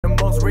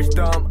rich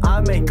dumb.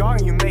 I make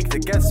art, you make the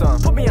guess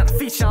song. Put me on the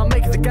feature, I'll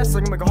make the guess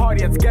song. You make a hard,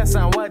 you have to guess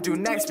on what I do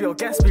next. But you'll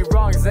guess me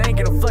wrong, cause I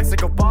ain't gonna flex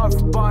like a bar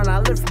for bar. And I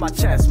live for my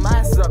chest, my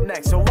ass is up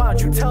next. So why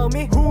don't you tell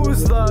me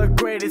who's the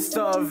greatest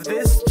of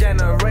this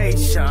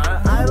generation?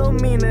 I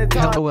don't mean to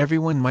talk. Hello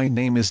everyone, my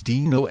name is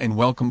Dino and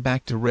welcome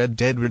back to Red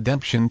Dead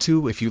Redemption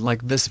 2. If you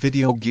like this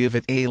video, give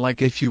it a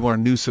like. If you are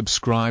new,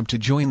 subscribe to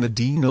join the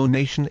Dino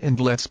Nation, and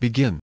let's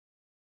begin.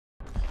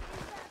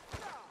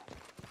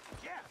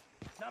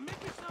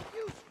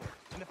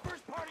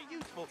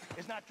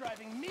 Is not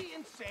driving me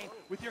insane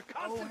with your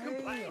constant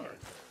complainers.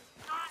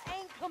 I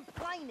ain't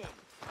complaining.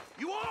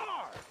 You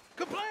are!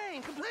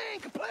 Complain, complain,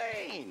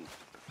 complain!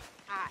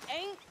 I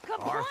ain't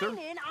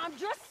complaining, Arthur? I'm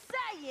just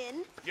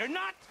saying. You're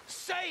not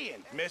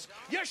saying, miss.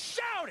 You're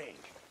shouting!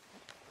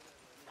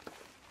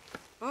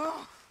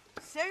 Oh,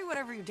 say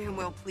whatever you damn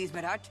well please,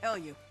 but I tell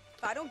you,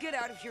 if I don't get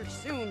out of here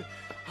soon,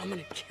 I'm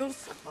gonna kill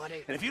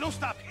somebody. And if you don't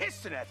stop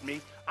hissing at me,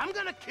 I'm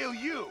gonna kill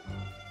you.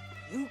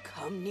 You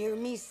come near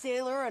me,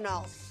 sailor, and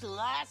I'll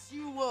slice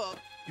you up.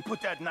 You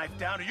put that knife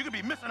down or you're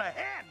gonna be missing a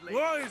hand, lady.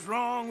 What is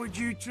wrong with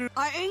you two?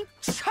 I ain't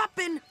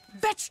chopping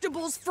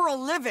vegetables for a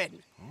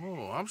living.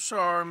 Oh, I'm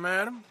sorry,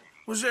 madam.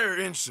 Was there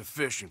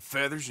insufficient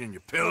feathers in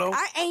your pillow?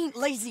 I ain't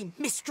lazy,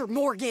 Mr.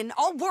 Morgan.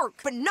 I'll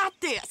work, but not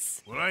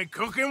this. Well, ain't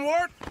cooking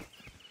what?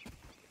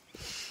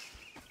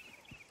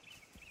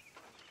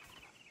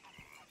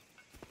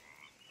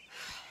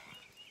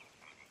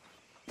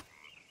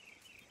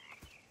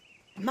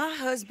 My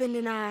husband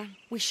and I,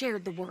 we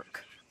shared the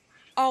work.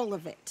 All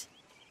of it.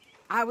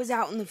 I was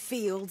out in the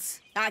fields.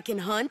 I can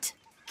hunt,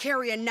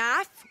 carry a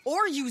knife,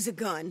 or use a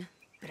gun.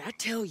 But I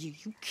tell you,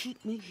 you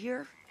keep me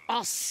here,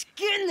 I'll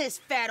skin this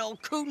fat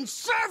old coot and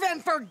serve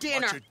him for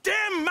dinner. Watch your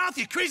damn mouth,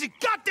 you crazy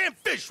goddamn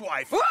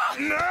fishwife!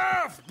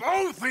 Enough,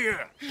 both of you!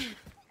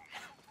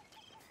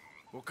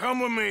 Well, come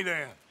with me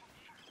then.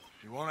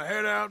 You want to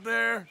head out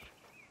there,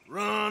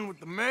 run with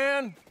the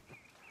men?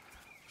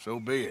 So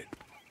be it.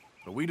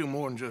 But we do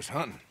more than just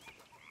hunting.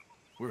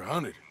 We're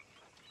hunted.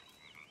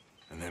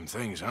 And them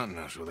things hunting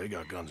us, well, they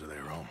got guns of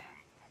their own.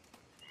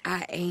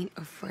 I ain't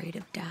afraid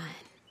of dying.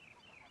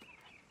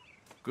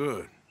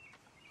 Good.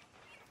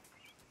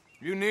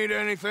 You need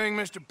anything,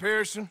 Mr.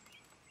 Pearson?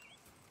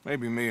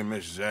 Maybe me and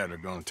Mrs. Adler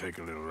gonna take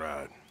a little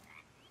ride.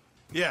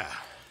 Yeah,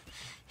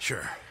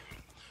 sure.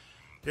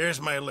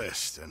 Here's my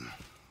list, and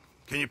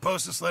can you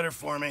post this letter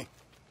for me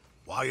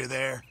while you're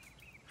there?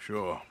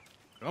 Sure.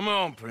 Come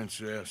on,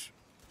 princess.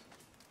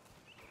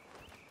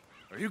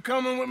 Are you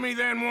coming with me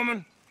then,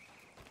 woman?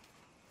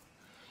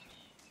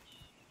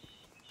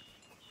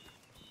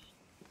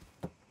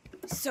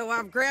 So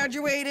I've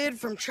graduated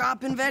from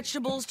chopping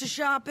vegetables to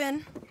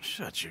shopping.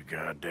 Shut your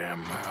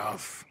goddamn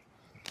mouth.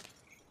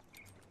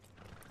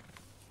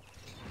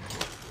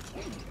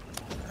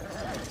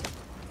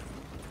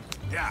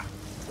 Yeah.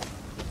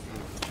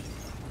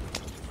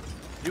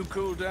 You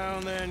cool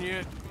down then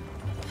yet?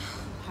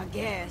 I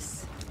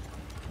guess.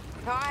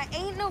 I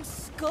ain't no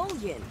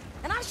scullion.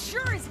 And I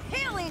sure as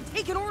hell ain't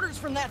taking orders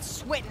from that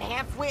sweating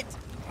half-wit.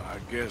 I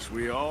guess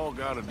we all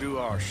gotta do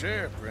our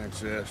share,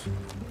 princess.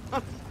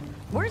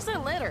 Where's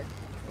that letter?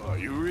 Are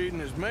you reading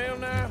his mail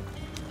now?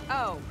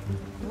 Oh,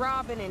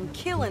 robbing and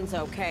killing's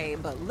okay,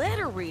 but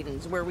letter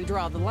reading's where we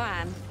draw the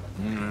line.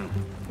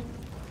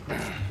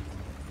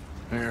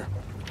 Here.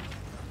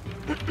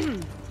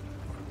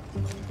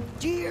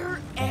 Dear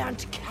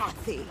Aunt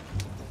Kathy,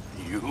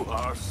 You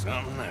are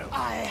something else.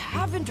 I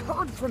haven't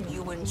heard from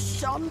you in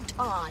some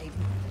time,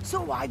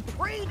 so I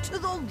pray to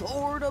the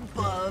Lord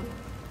above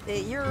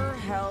that your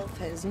health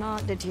has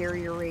not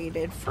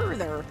deteriorated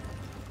further.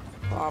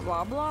 Blah,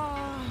 blah,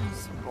 blah.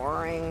 It's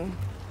boring.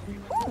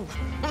 Ooh.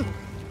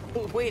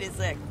 Wait a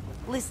sec.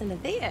 Listen to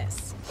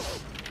this.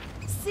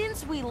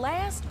 Since we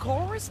last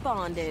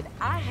corresponded,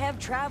 I have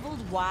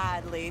traveled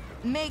widely,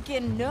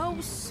 making no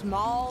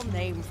small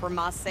name for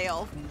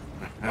myself.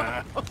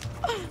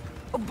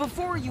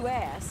 Before you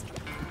ask,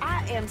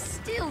 I am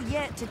still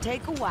yet to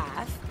take a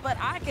wife, but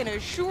I can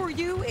assure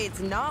you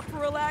it's not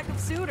for a lack of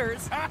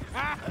suitors.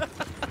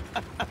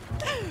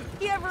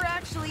 You ever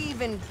actually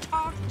even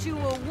talked to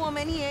a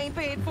woman he ain't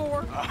paid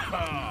for?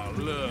 Oh,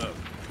 look.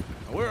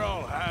 We're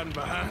all hiding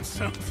behind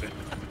something.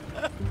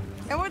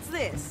 And what's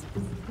this?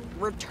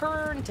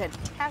 Return to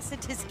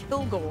Tacitus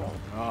Kilgore.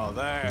 Oh,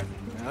 that.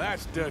 Now,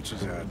 that's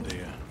Dutch's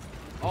idea.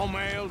 All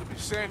mail to be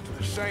sent to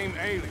the same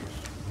alias.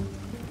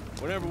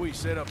 Whenever we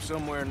set up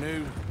somewhere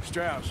new,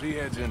 Strauss, he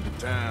heads into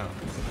town.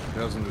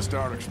 Tells them to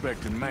start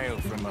expecting mail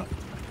from a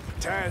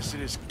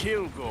Tacitus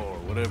Kilgore,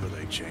 whatever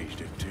they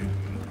changed it to.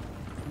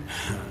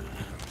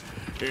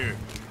 Here,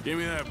 give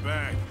me that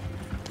bag.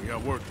 We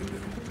got work to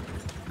do.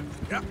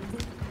 Yep.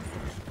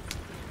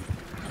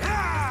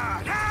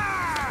 Ah!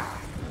 Ah!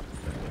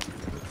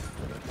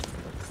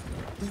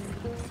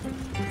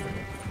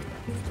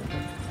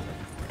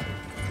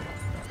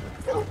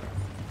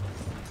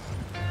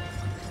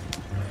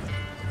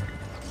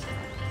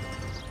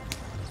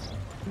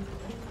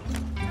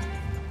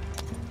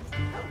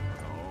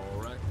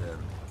 All right, then.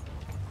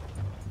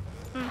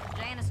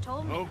 Janice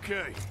told me.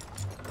 Okay,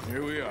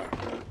 here we are.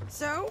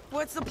 So,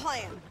 what's the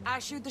plan? I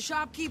shoot the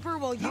shopkeeper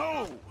while you...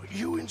 No!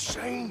 You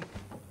insane?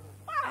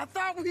 I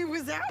thought we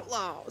was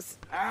outlaws.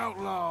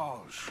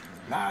 Outlaws,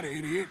 not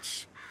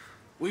idiots.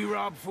 We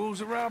rob fools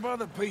that rob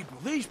other people.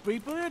 These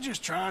people, they're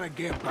just trying to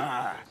get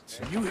by.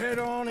 So you head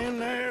on in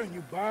there and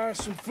you buy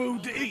some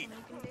food to eat.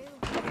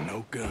 And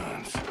no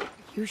guns.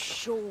 You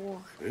sure?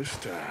 This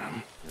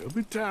time, there'll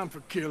be time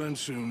for killing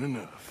soon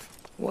enough.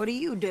 What are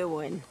you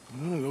doing?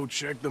 I'm gonna go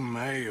check the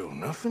mail.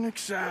 Nothing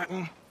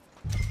exciting.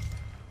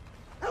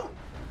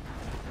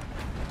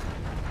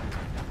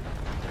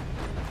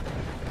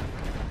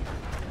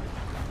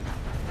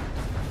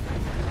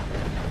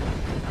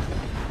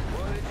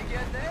 What did you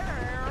get there,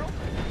 Harold?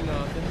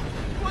 Nothing.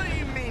 What do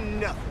you mean,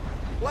 nothing?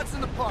 What's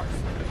in the parcel?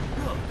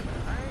 Look,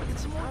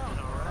 it's more,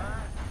 all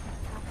right?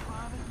 For a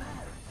private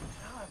matter.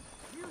 Now,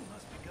 Veer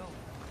must be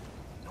going.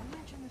 Don't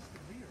mention this to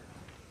Veer.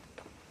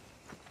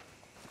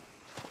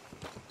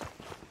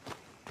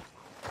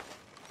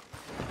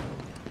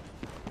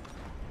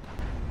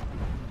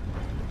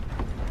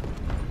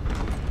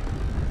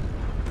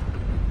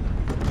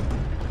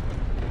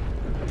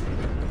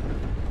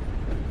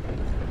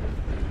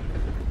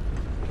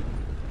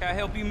 Can I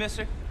help you,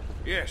 mister?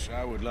 Yes,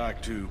 I would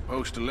like to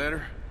post a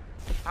letter.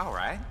 All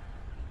right.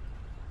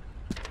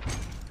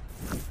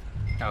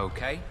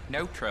 Okay,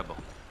 no trouble.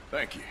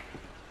 Thank you.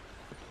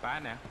 Bye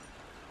now.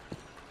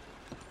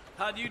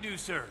 How do you do,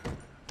 sir?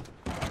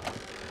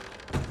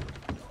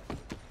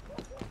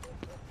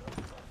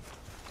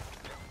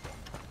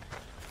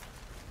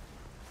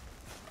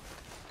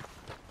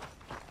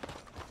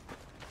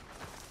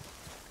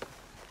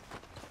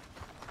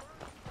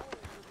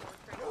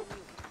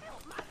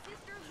 My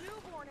sister's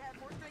newborn had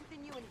more strength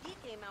than you, and he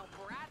came out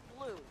bright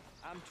blue.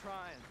 I'm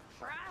trying.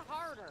 Try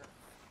harder.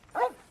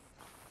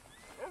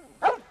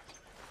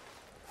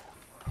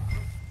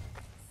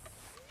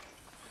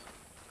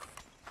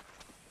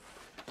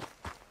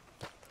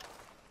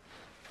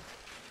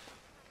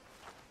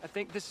 I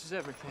think this is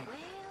everything.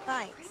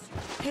 Thanks.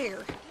 Here,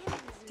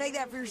 take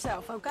that for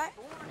yourself, okay?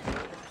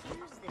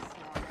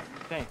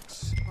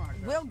 Thanks.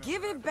 Well,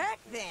 give it back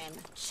then.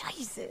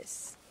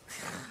 Jesus.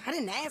 I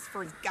didn't ask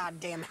for his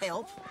goddamn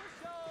help.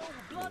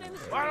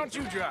 Why don't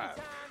you drive?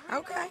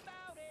 Okay.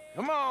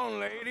 Come on,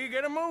 lady,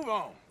 get a move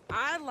on.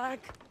 I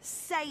like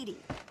Sadie,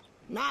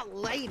 not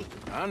lady.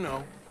 I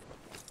know.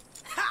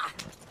 Ha!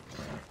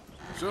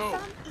 So,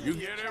 you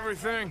get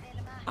everything?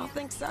 I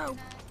think so.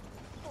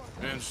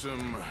 And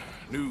some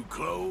new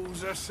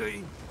clothes, I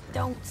see?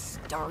 Don't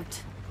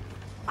start.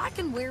 I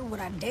can wear what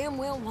I damn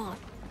well want.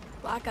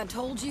 Like I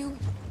told you,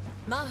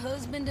 my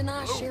husband and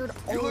I shared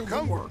all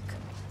the work.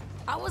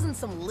 I wasn't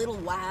some little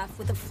wife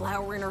with a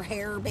flower in her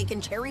hair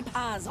baking cherry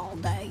pies all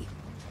day.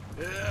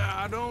 Yeah,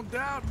 I don't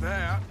doubt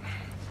that.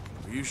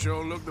 You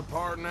sure look the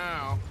part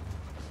now.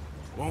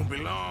 Won't be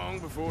long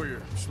before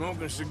you're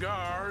smoking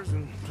cigars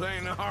and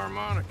playing the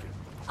harmonica.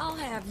 I'll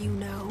have you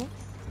know,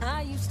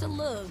 I used to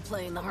love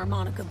playing the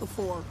harmonica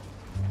before.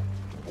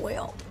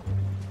 Well,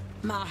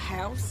 my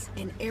house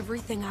and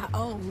everything I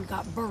own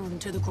got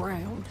burned to the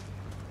ground.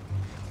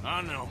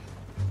 I know.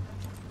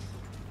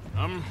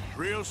 I'm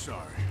real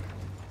sorry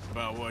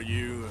about what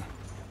you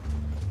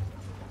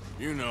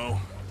know.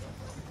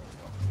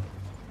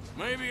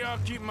 Maybe I'll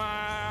keep my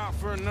eye out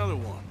for another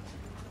one.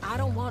 I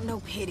don't want no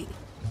pity.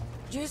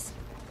 Just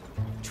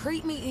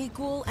treat me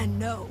equal and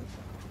know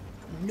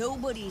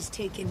nobody's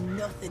taking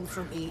nothing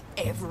from me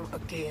ever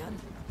again.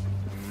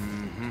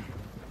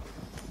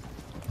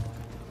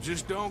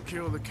 Just don't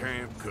kill the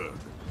camp cook.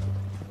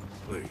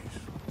 Please.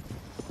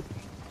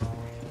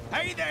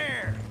 Hey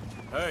there!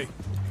 Hey,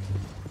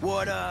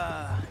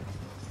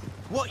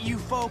 What you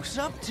folks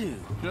up to?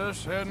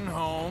 just heading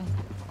home.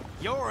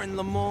 You're in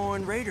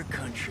Lemoyne Raider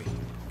country.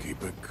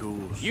 Keep it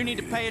cool, You need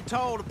to sweetie. pay a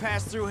toll to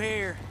pass through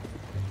here.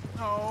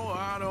 No,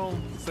 I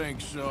don't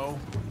think so.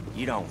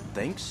 You don't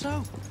think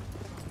so?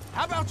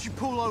 How about you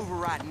pull over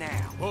right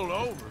now? Pull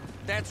over.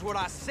 That's what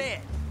I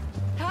said.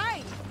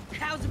 Hey,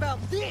 how's about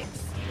this?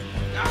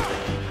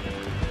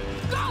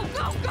 Go,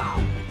 go,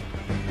 go!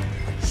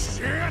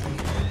 Shit!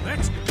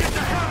 Let's get the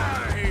hell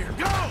out of here!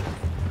 Go!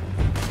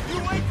 You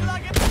wait till I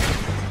get...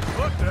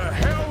 What the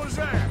hell was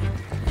that?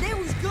 They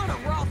was gonna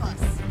rob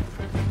us.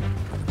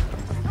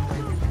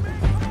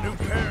 New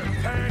pair of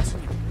pants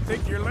and you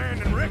think you're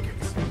landing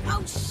Ricketts.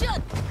 Oh,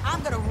 shit!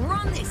 I'm gonna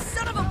run this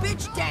son of a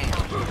bitch down.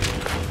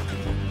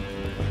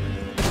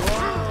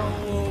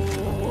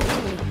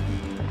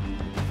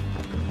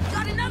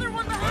 Got another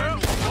one Well,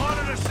 behind me.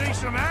 wanted to see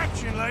some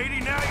action, lady.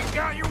 Now you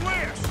got your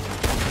wish.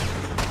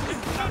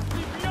 It's must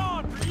be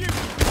beyond for you.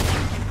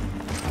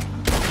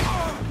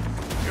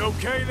 You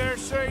okay there,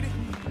 Sadie?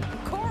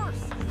 Of course.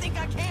 You think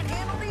I can't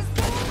handle these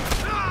fools?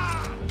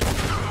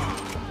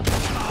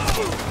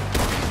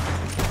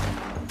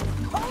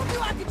 Told you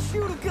I could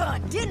shoot a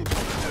gun, didn't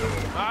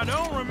I? I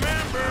don't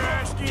remember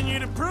asking you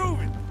to prove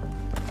it.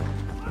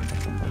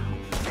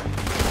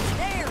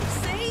 There,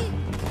 see?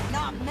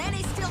 Not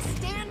many still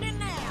standing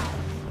now.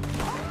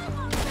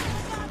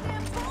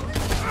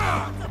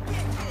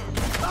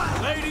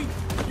 Lady,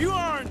 you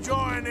are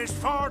enjoying this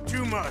far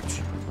too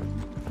much.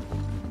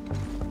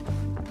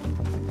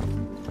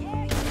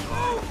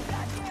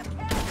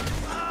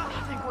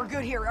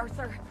 good here,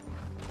 Arthur.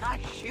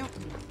 Nice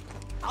shooting.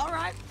 All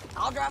right,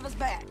 I'll drive us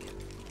back.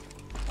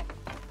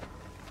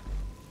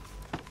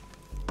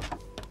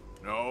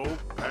 No,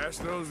 pass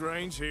those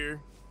reins here.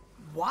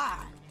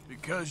 Why?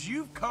 Because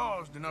you've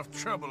caused enough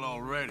trouble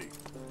already.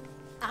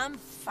 I'm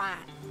fine.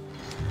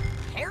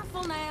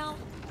 Careful now.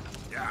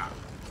 Yeah.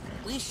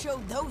 We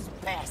showed those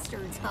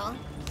bastards, huh?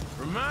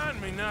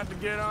 Remind me not to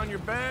get on your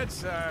bad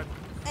side.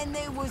 And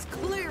they was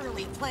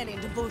clearly planning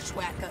to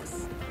bushwhack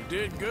us. You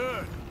did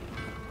good.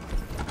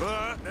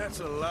 But that's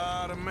a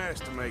lot of mess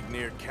to make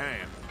near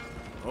camp.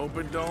 Hope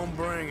it don't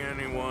bring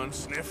anyone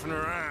sniffing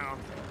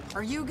around.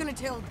 Are you gonna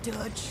tell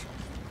Dutch?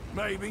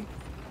 Maybe,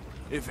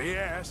 if he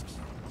asks.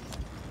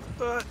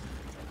 But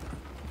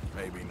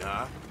maybe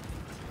not.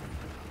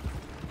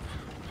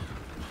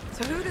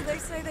 So who did they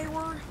say they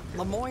were?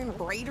 Lemoyne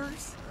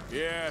Raiders?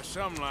 Yeah,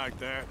 something like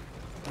that.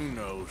 Who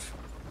knows?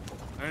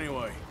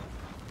 Anyway,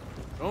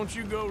 don't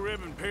you go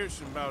ribbing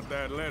Pearson about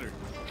that letter.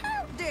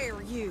 How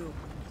dare you?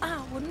 I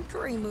wouldn't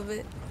dream of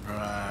it.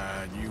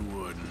 Right, you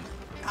wouldn't.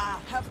 I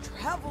have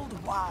traveled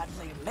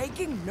widely,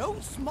 making no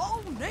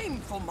small name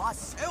for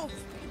myself.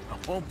 I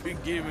won't be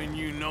giving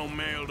you no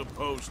mail to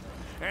post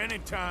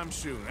anytime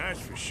soon,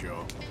 that's for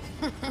sure.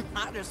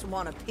 I just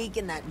want to peek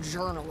in that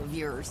journal of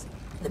yours.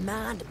 The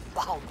mind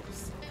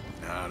boggles.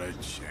 Not a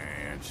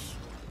chance.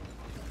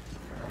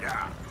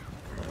 Yeah.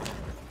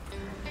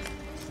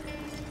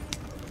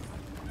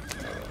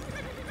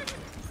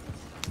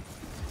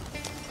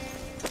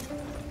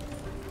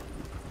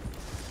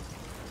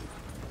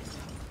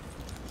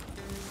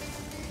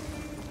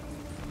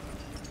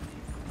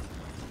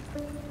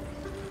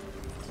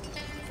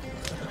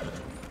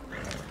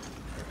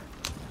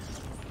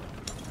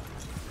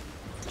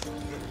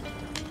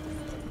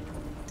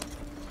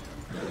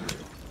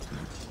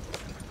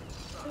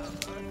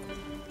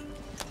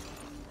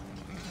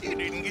 You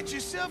didn't get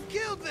yourself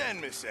killed then,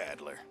 Miss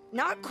Adler.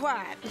 Not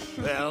quite.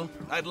 Well,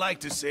 I'd like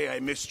to say I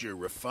missed your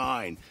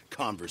refined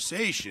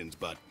conversations,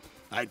 but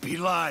I'd be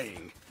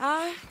lying.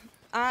 I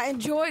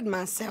enjoyed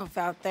myself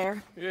out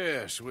there.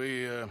 Yes,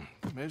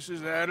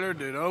 Mrs. Adler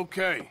did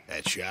okay.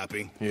 At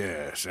shopping?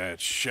 Yes,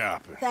 that's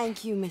shopping.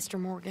 Thank you, Mr.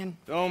 Morgan.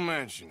 Don't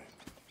mention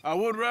it. I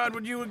would ride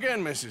with you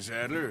again, Mrs.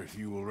 Adler, if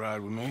you will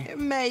ride with me.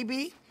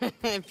 Maybe.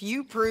 If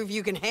you prove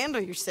you can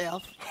handle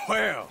yourself.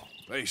 Well,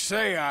 they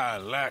say I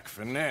lack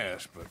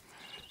finesse, but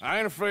I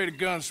ain't afraid of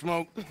gun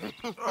smoke.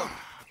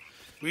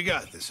 We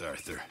got this,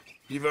 Arthur.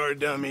 You've already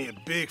done me a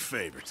big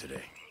favor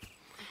today.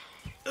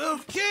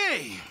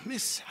 Okay,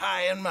 Miss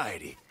High and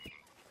Mighty.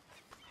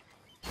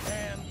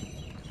 And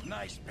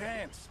nice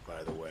pants,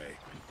 by the way.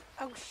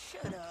 Oh,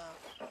 shut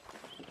up.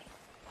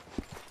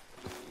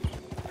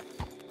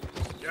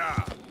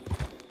 Yeah.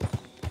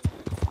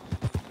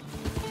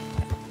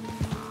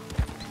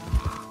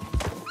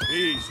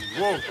 Easy,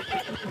 whoa.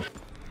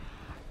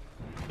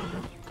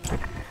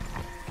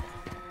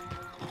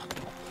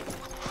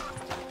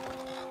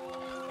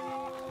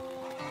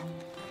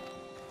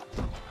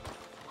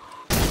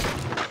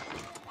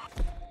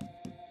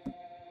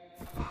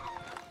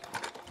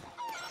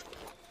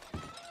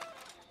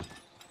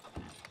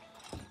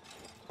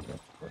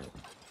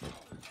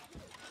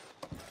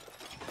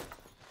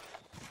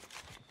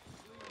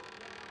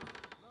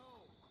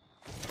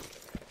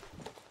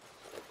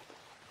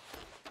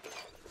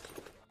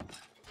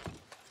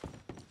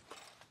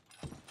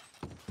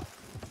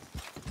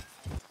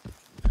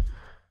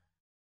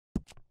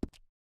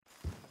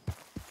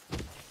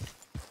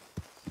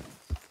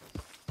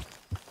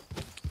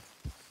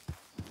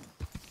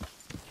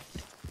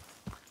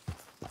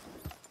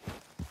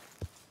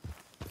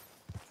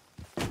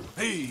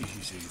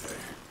 Easy there.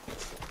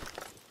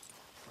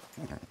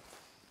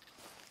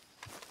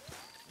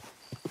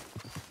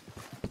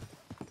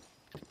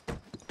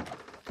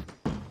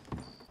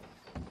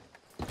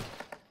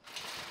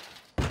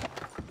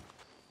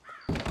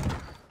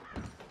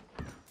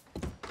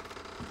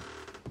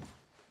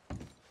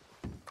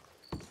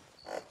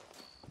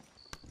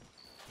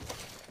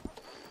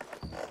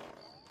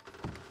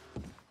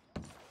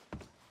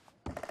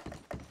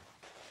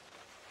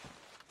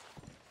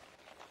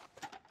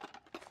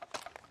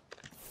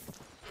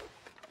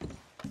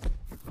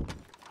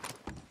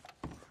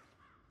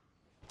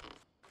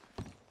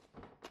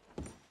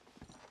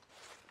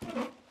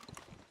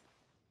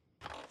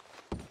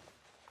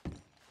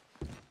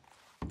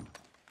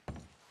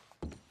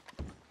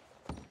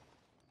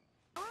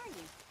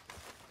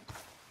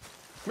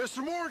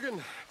 Mr.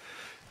 Morgan,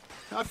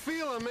 I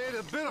feel I made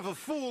a bit of a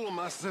fool of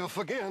myself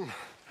again.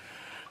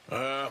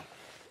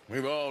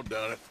 We've all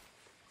done it.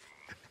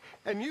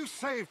 And you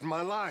saved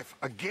my life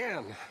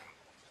again.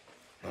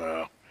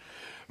 Well,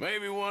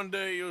 maybe one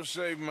day you'll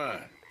save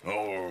mine.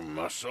 Or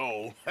my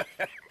soul.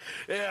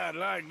 Yeah, I'd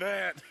like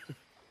that.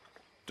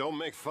 Don't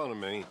make fun of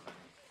me.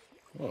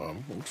 Oh,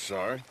 I'm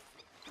sorry.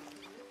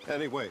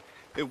 Anyway,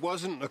 it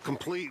wasn't a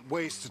complete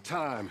waste of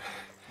time.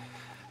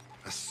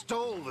 I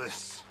stole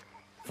this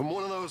from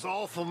one of those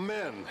awful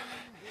men.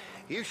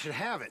 You should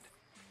have it.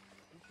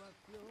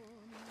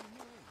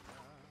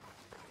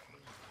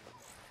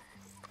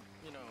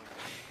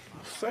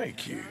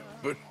 Thank you.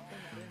 but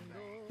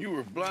you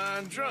were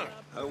blind drunk.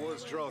 I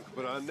was drunk,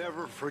 but I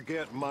never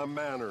forget my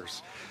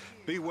manners.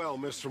 Be well,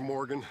 Mr.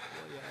 Morgan.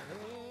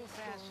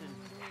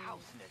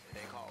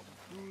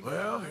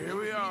 Well, here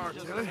we are,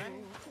 Tilly.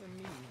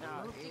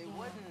 It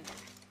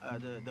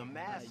wasn't the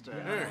master.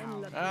 Here,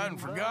 I hadn't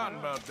forgotten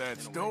about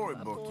that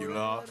storybook you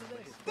lost.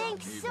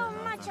 Thanks so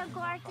much,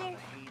 Uncle Arthur.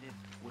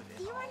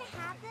 Do you want to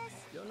have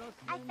this?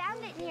 I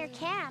found it near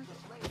camp.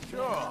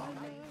 Sure.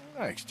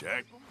 Thanks,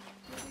 Jack.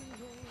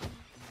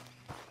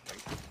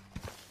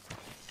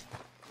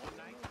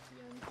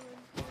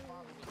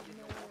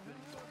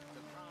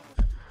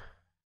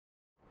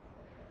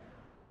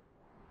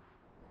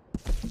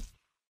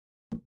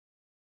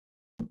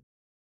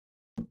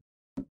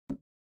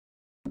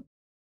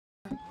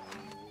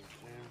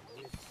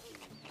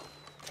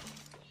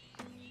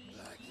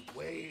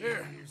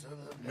 Here,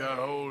 got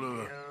a hold of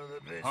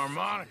a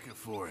harmonica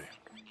for you.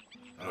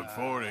 I look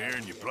forward to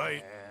hearing you play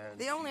it.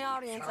 The only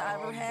audience I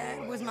ever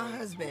had was my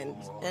husband,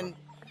 and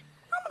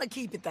I'm gonna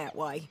keep it that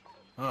way.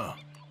 Huh.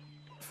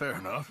 Fair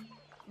enough.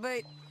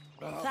 But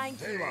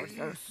thank you,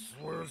 Arthur.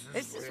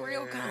 This is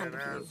real kind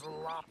of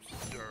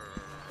you.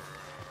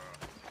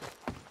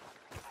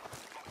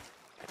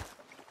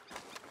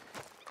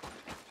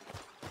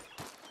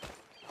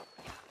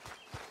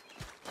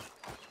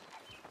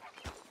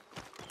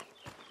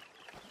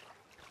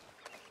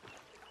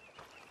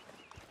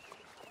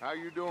 How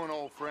you doing,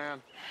 old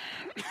friend?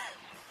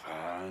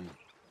 Fine.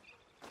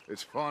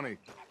 It's funny,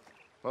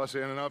 us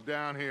ending up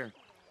down here.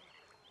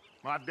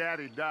 My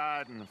daddy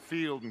died in the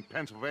field in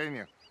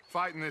Pennsylvania,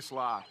 fighting this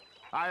lie.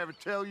 I ever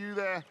tell you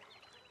that?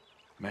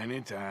 Many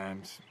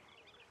times.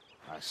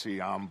 I see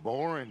I'm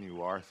boring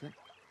you, Arthur.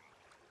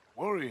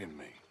 Worrying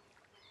me.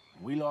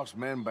 We lost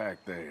men back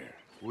there.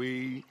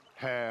 We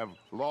have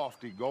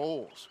lofty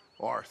goals,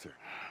 Arthur.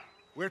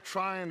 We're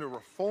trying to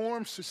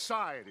reform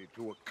society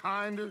to a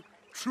kinder,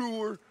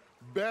 truer,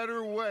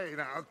 better way.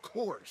 Now, of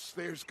course,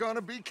 there's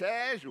gonna be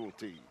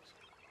casualties.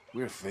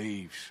 We're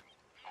thieves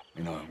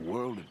in a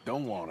world that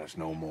don't want us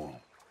no more.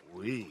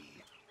 We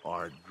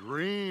are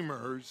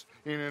dreamers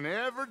in an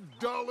ever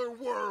duller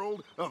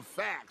world of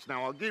facts.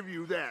 Now, I'll give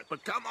you that,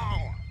 but come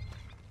on.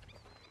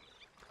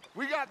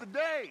 We got the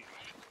day.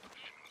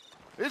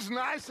 It's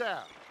nice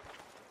out.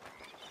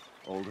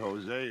 Old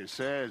Hosea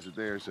says that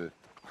there's a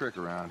creek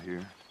around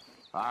here.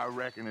 I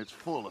reckon it's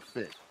full of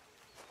fish.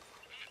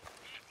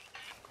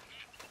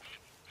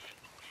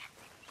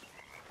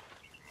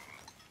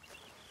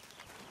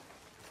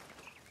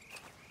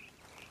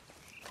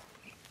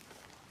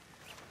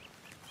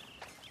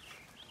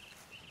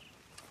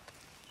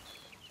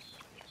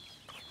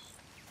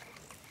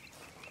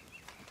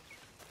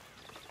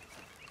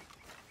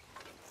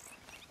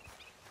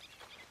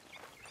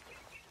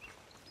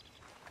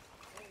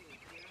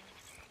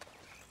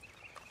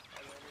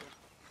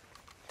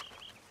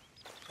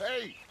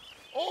 Hey,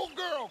 old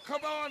girl,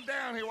 come on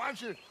down here. Why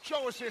don't you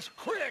show us this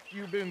creek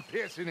you've been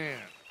pissing in?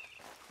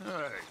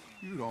 Hey,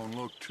 you don't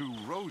look too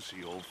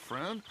rosy, old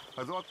friend.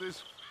 I thought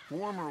this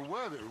warmer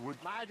weather would...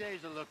 My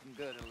days are looking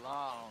good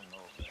along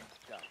over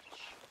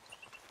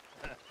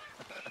Dutch.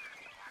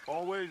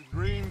 Always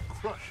green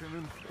crushing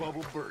and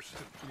bubble bursting,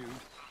 you.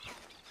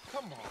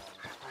 Come on,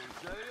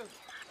 Hosea.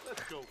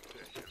 Let's go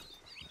fishing.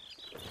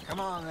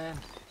 Come on, then.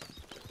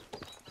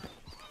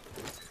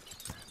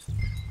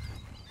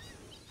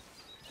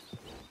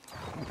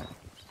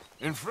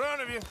 In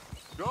front of you.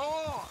 Go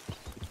on.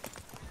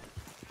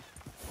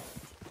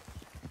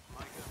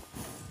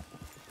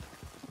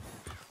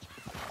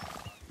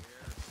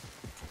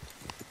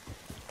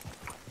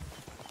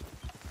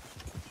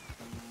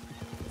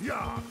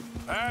 Yeah,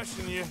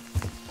 passing you.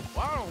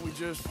 Why don't we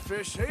just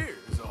fish here?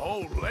 There's a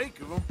whole lake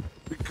of them.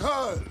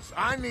 Because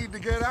I need to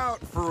get out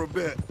for a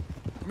bit.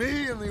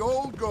 Me and the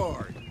old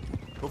guard.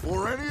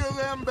 Before any of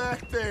them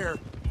back there,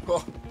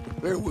 oh,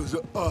 there was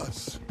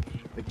us.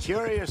 The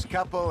curious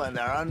couple and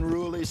their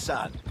unruly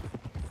son.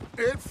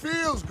 It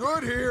feels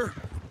good here.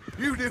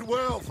 You did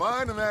well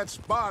finding that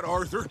spot,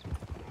 Arthur.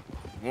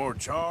 More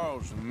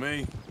Charles than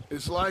me.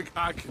 It's like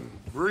I can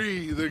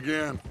breathe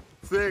again,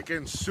 thick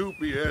and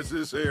soupy as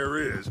this air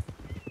is.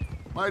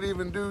 Might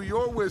even do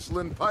your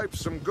whistling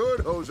pipes some good,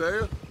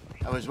 Hosea.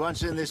 I was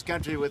once in this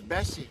country with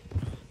Bessie.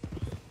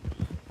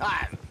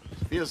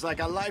 Feels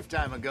like a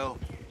lifetime ago.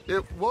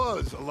 It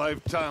was a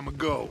lifetime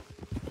ago.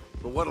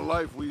 But what a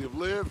life we have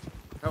lived.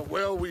 How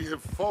well we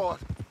have fought.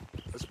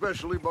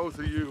 Especially both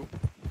of you.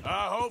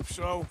 I hope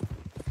so.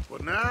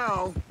 But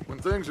now, when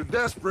things are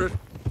desperate,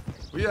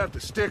 we have to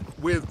stick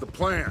with the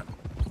plan.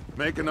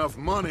 Make enough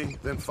money,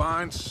 then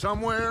find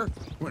somewhere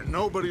where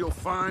nobody will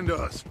find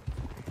us.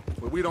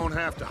 Where we don't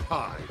have to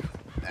hide.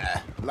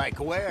 Like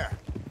where?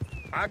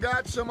 I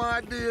got some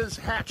ideas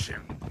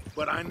hatching,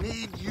 but I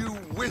need you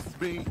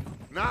with me,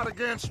 not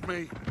against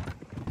me.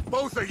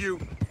 Both of you.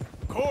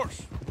 Of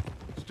course.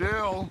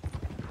 Still,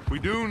 we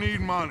do need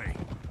money.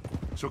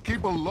 So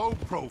keep a low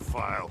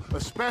profile,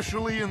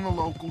 especially in the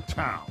local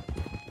town.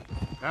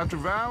 After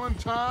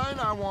Valentine,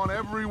 I want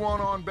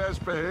everyone on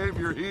best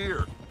behavior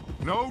here.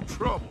 No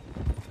trouble.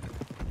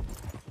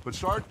 but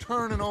start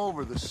turning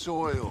over the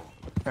soil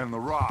and the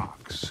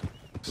rocks.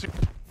 See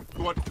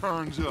what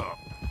turns up.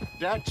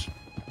 Dutch,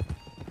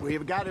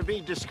 we've got to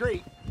be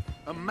discreet.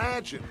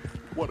 Imagine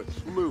what a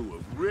slew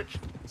of rich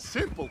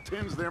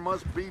simpletons there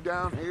must be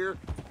down here.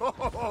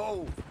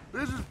 Oh,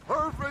 this is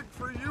perfect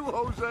for you,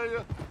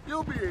 Hosea.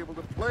 You'll be able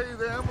to play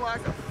them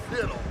like a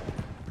fiddle.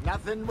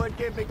 Nothing would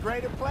give me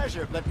greater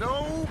pleasure, but...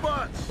 No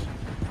buts.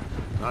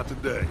 Not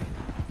today.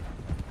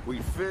 We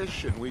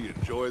fish and we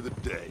enjoy the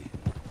day.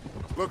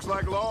 Looks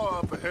like law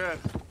up ahead.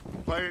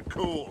 Play it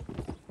cool.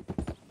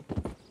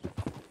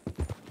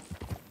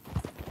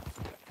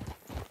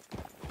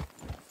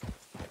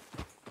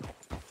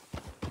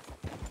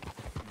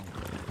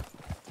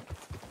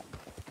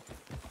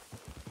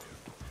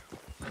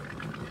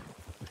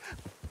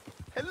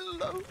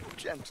 Hello,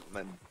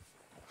 gentlemen.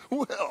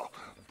 Well,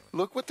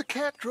 look what the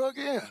cat drug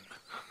in.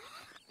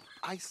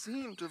 I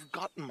seem to have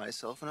gotten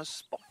myself in a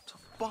spot of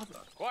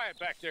bother. Quiet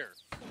back there.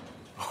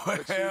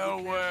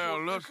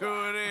 Well, look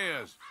who it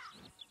is.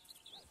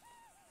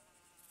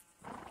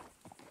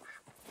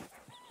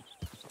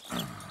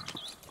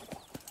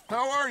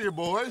 How are you,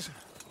 boys?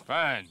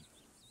 Fine.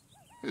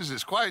 This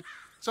is quite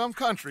some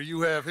country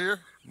you have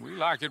here. We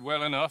like it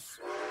well enough.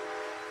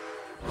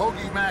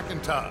 Hoagie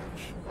McIntosh,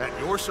 at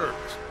your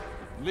service.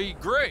 Lee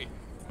Gray.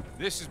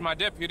 This is my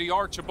deputy,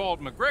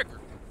 Archibald McGregor.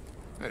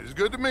 It's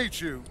good to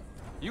meet you.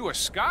 You a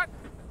Scot?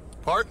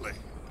 Partly.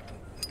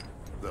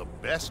 The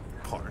best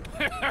part.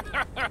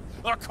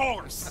 Of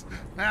course.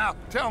 Now,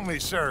 tell me,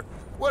 sir,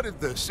 what did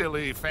the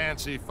silly,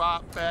 fancy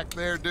fop back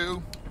there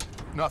do?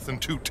 Nothing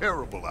too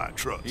terrible, I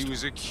trust. He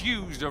was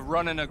accused of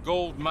running a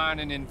gold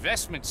mining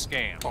investment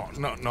scam. Oh,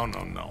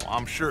 no.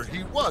 I'm sure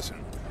he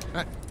wasn't.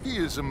 He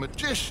is a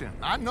magician.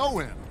 I know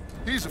him.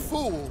 He's a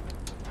fool,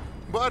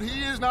 but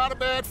he is not a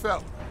bad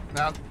fellow.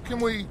 Now, can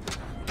we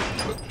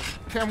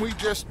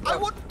just... I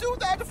wouldn't do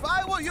that if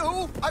I were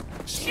you.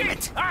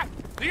 Shit!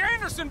 The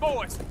Anderson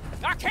boys!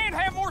 I can't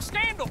have more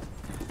scandal!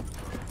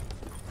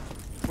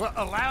 Well,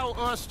 allow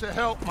us to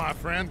help, my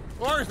friend.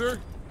 Arthur.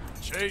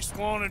 Chase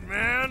wanted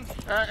man.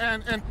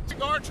 And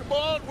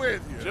Archibald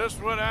with you.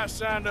 Just what I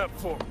signed up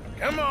for.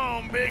 Come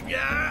on, big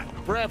guy.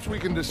 Perhaps we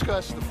can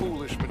discuss the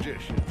foolish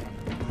magician.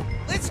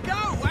 Let's go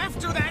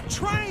after that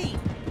train.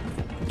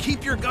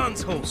 Keep your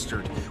guns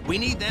holstered. We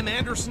need them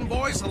Anderson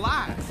boys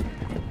alive.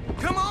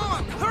 Come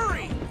on,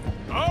 hurry.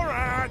 All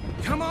right.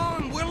 Come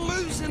on, we're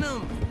losing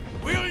them.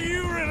 Will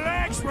you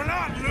relax? We're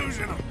not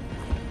losing them.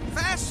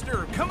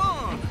 Faster, come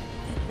on.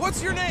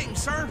 What's your name,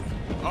 sir?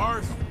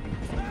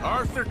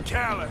 Arthur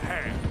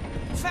Callahan.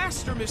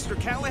 Faster, Mr.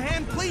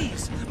 Callahan,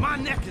 please. My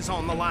neck is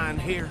on the line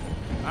here.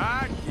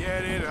 I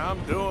get it. I'm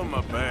doing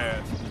my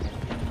best.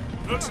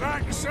 Looks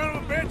like the son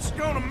of a bitch is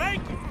gonna make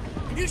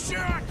it. You sure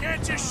I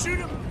can't just shoot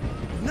him?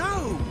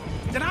 No.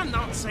 Did I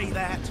not say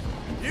that?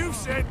 You've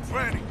said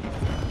plenty.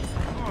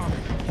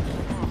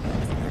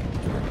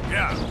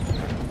 Yeah.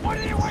 What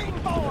are you waiting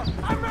for?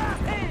 I'm right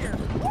here.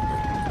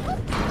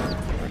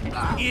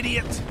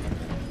 Idiot.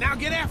 Now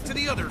get after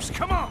the others.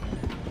 Come on.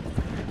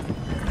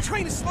 The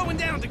train is slowing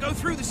down to go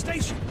through the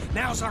station.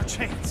 Now's our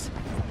chance.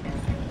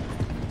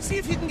 See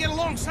if you can get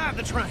alongside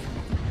the train.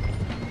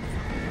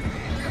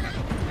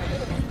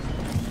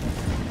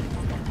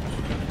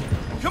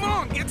 Come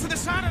on, get to the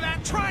side of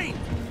that train.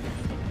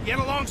 Get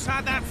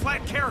alongside that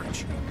flat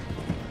carriage.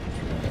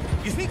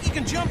 You think you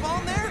can jump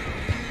on there?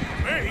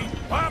 Me?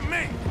 Why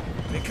me?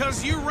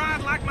 Because you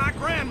ride like my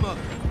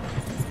grandmother.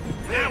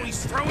 Now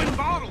he's throwing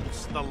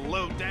bottles, the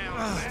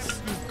low-down...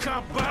 You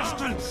cop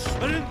bastard!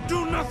 I didn't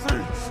do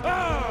nothing!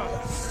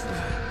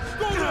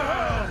 Go to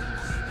hell!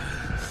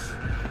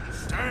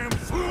 Damn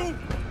fool!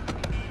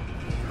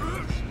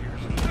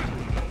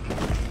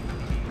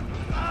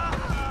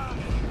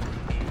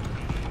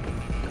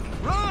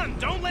 Run!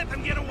 Don't let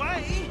them get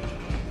away!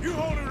 You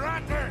hold it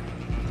right there!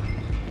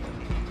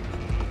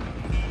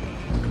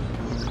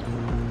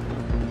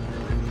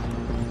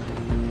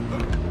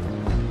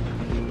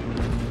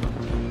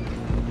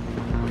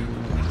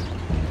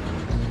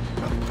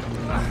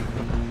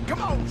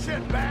 Come on,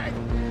 shitbag!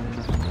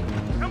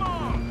 Come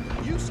on!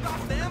 You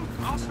stop them,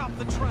 I'll stop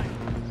the train.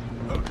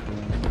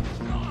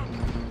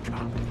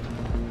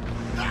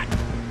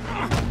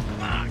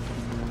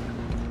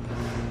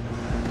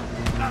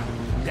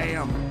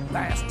 Damn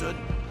bastard!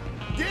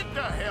 Get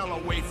the hell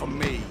away from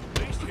me!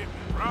 Please hit me,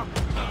 bro.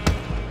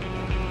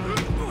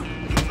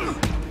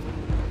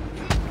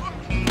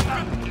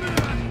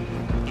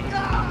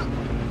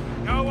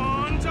 Go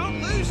on,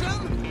 don't lose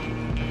them!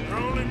 You're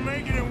only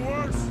making it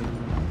worse.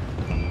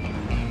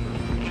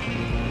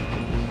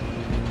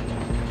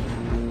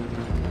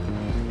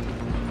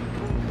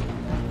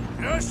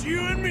 Just you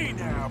and me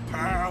now,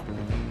 pal.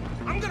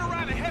 I'm gonna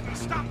ride ahead and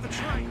stop the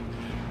train.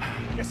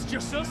 It's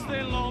just us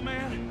then,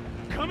 lawman.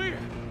 Come here.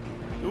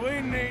 Do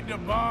we need to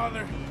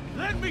bother?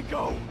 Let me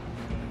go.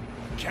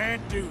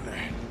 Can't do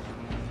that.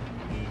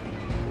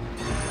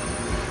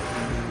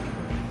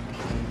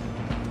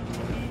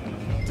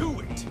 Do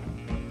it.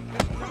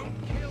 Don't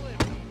kill him.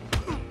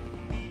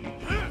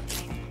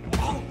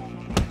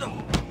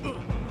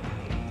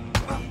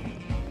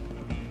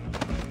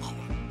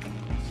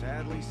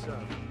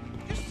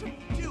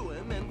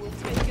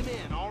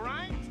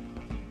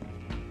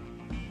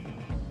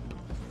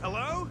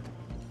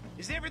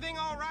 Is everything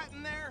all right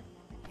in there?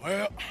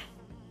 Well,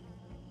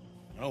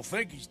 I don't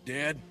think he's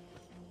dead.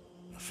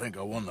 I think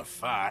I won the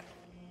fight.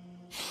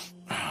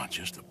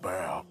 Just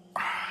about.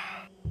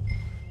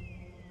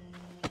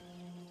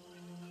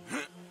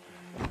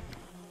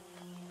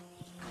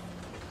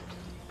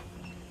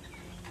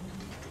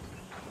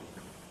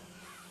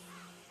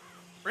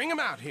 Bring him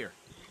out here.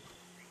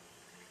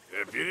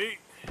 Deputy?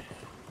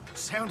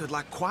 Sounded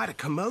like quite a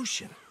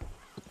commotion.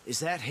 Is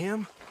that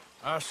him?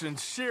 I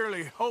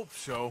sincerely hope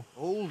so.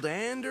 Old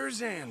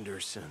Anders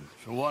Anderson.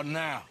 So what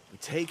now? We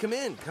take him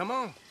in, come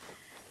on.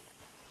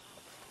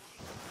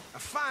 A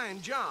fine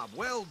job,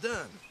 well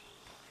done.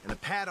 And a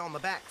pat on the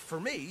back for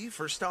me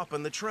for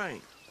stopping the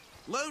train.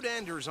 Load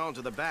Anders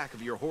onto the back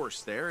of your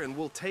horse there, and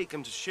we'll take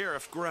him to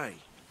Sheriff Gray.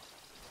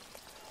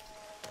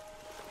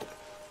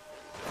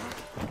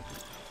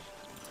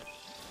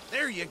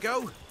 There you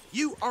go.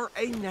 You are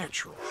a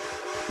natural.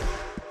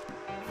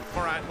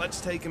 All right,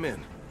 let's take him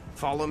in.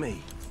 Follow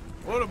me.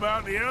 What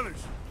about the others?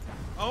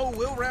 Oh,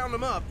 we'll round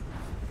them up.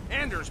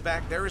 Anders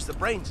back there is the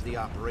brains of the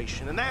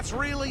operation, and that's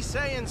really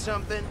saying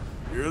something.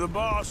 You're the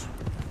boss.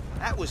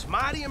 That was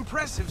mighty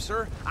impressive,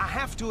 sir. I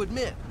have to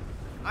admit.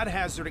 I'd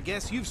hazard a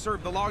guess you've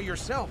served the law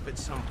yourself at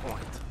some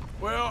point.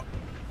 Well,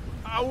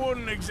 I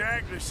wouldn't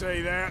exactly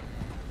say that.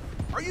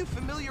 Are you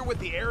familiar with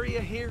the area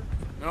here?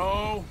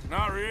 No,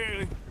 not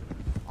really.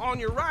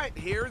 On your right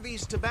here,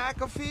 these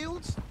tobacco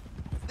fields?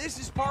 This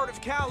is part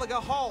of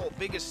Caliga Hall,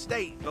 big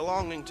estate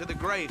belonging to the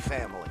Gray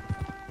family.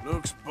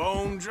 Looks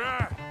bone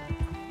dry.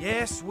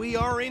 Yes, we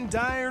are in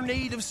dire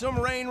need of some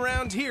rain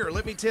round here,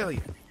 let me tell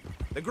you.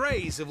 The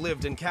Grays have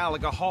lived in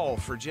Caliga Hall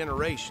for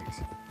generations.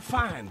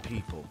 Fine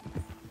people.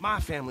 My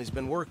family's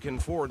been working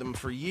for them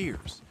for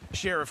years.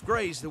 Sheriff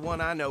Gray's the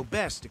one I know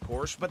best, of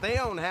course, but they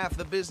own half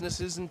the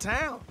businesses in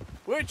town.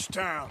 Which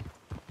town?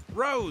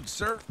 Rhodes,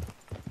 sir.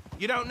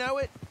 You don't know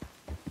it?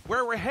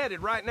 Where we're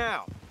headed right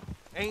now.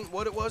 Ain't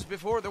what it was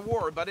before the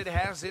war, but it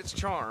has its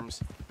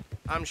charms.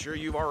 I'm sure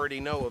you already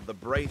know of the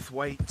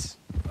Braithwaites.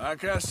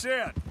 Like I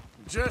said,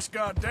 we just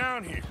got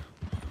down here.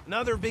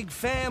 Another big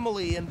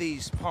family in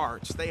these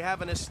parts. They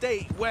have an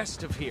estate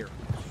west of here.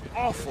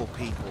 Awful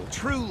people,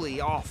 truly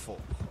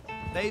awful.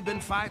 They've been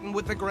fighting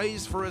with the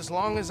Grays for as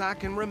long as I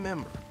can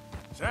remember.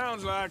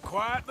 Sounds like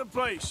quite the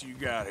place you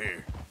got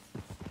here.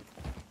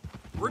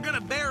 We're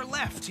gonna bear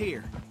left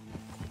here.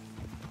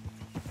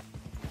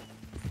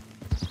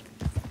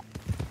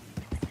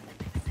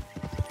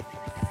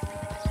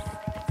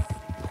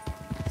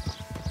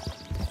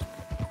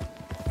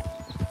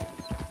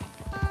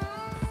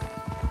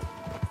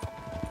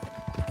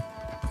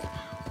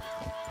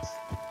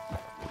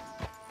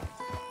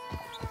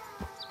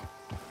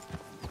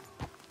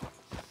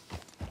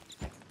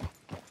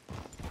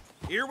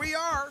 Here we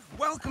are.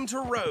 Welcome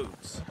to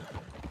Rhodes.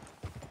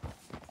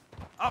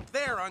 Up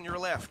there on your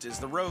left is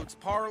the Rhodes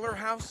Parlor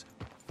House.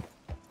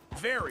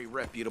 Very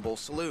reputable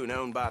saloon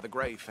owned by the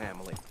Gray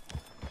family.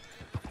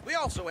 We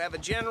also have a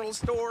general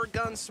store,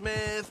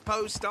 gunsmith,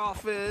 post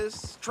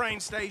office,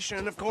 train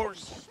station, of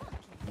course.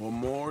 What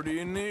more do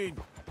you need?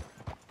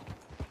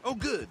 Oh,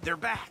 good. They're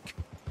back.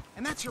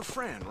 And that's your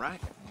friend, right?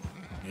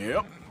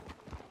 Yep.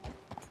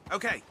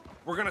 Okay,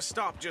 we're gonna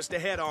stop just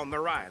ahead on the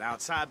right,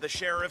 outside the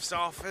sheriff's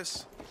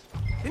office.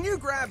 Can you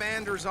grab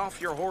Anders off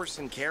your horse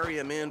and carry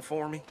him in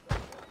for me?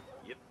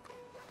 Yep.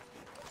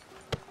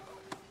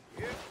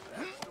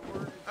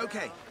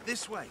 Okay,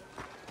 this way.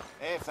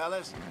 Hey,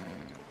 fellas.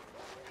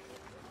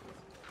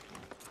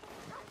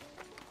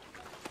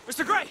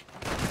 Mr. Gray!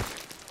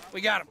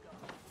 We got him.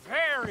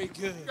 Very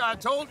good. I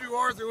told you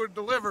Arthur would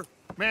deliver.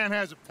 Man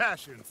has a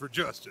passion for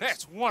justice.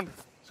 That's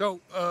wonderful.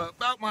 So,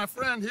 about my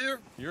friend here?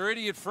 Your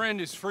idiot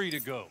friend is free to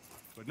go.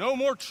 But no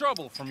more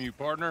trouble from you,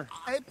 partner.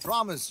 I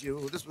promise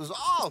you, this was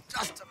all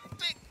just a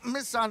big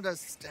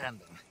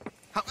misunderstanding.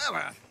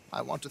 However,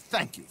 I want to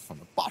thank you from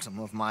the bottom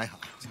of my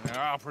heart.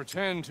 I'll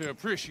pretend to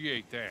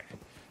appreciate that.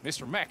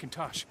 Mr.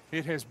 McIntosh,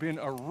 it has been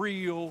a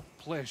real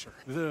pleasure.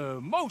 The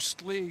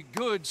mostly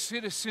good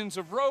citizens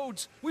of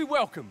Rhodes, we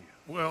welcome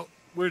you. Well,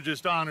 we're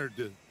just honored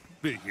to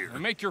be here.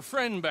 And make your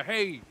friend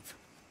behave.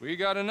 We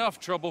got enough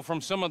trouble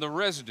from some of the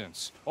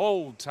residents,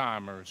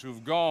 old-timers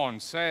who've gone,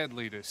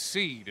 sadly, to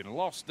seed and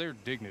lost their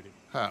dignity.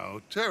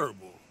 How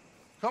terrible.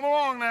 Come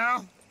along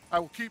now. I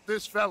will keep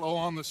this fellow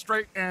on the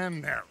straight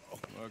and narrow.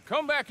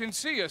 Come back and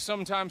see us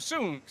sometime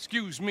soon.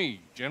 Excuse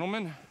me,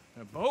 gentlemen.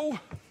 Bo,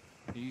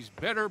 these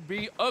better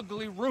be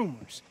ugly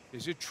rumors.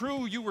 Is it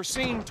true you were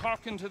seen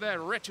talking to that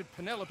wretched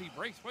Penelope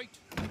Braithwaite?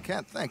 I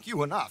can't thank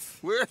you enough.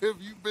 Where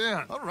have you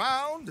been?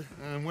 Around.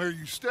 And where are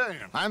you staying?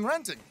 I'm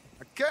renting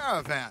a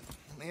caravan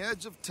on the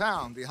edge of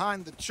town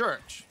behind the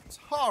church. It's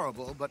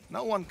horrible, but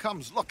no one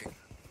comes looking.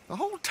 The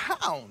whole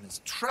town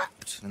is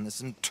trapped in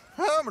this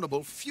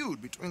interminable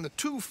feud between the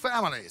two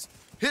families.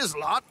 His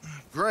lot,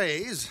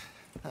 Gray's,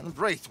 and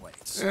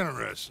Braithwaite's.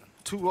 Interesting.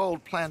 Two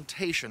old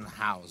plantation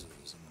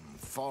houses, and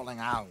falling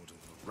out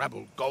of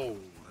rebel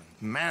gold,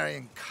 and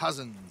marrying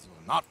cousins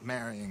or not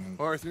marrying.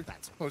 Arthur,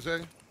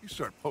 Jose, you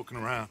start poking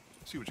around.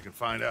 See what you can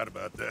find out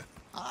about that.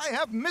 I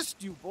have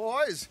missed you,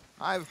 boys.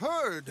 I've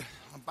heard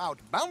about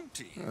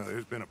bounty.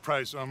 There's been a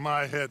price on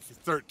my head for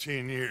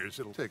 13 years.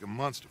 It'll take 'em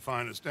months to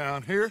find us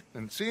down here,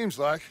 and it seems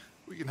like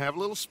we can have a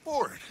little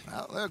sport.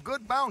 Well, they're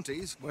good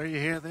bounties. Where you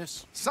hear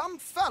this? Some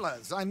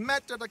fellas I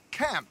met at a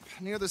camp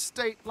near the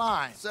state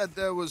line said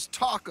there was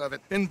talk of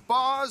it in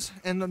bars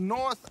in the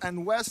north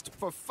and west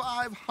for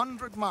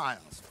 500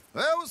 miles.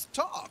 There was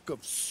talk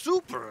of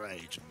super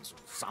agents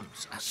or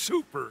something.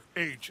 Super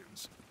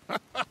agents?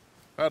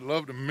 I'd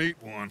love to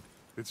meet one.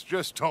 It's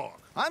just talk.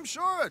 I'm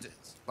sure it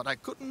is, but I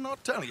couldn't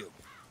not tell you.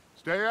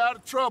 Stay out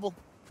of trouble.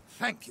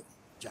 Thank you,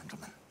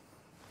 gentlemen.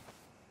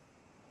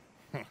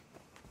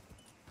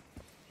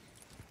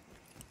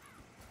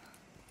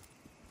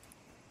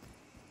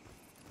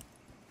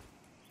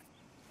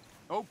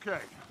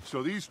 Okay,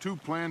 so these two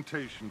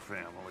plantation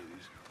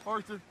families.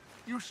 Arthur,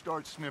 you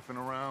start sniffing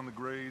around the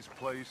Gray's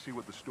place, see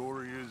what the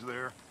story is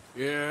there.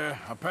 Yeah,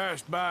 I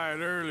passed by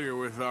it earlier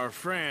with our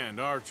friend,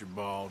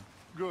 Archibald.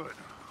 Good.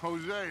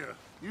 Hosea,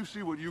 you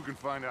see what you can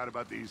find out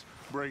about these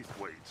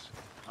Braithwaites.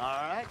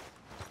 All right.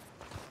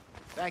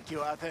 Thank you,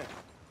 Arthur.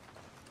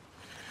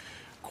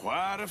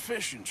 Quite a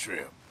fishing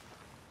trip.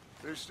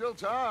 There's still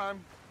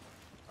time.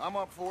 I'm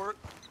up for it.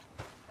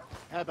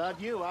 How about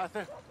you,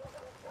 Arthur?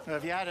 Or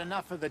have you had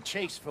enough of the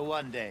chase for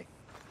one day?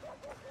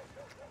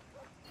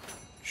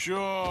 Sure,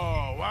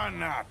 why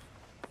not?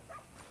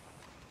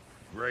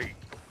 Great.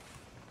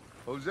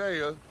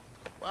 Hosea,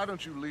 why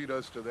don't you lead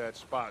us to that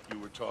spot you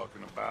were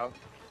talking about?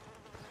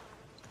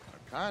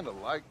 I kind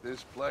of like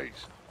this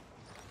place.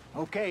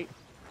 Okay.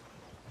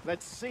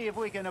 Let's see if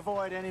we can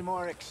avoid any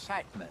more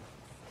excitement.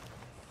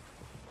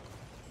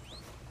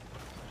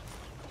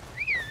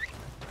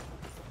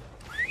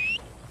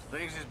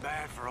 Things is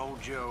bad for old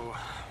Joe.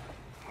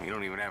 You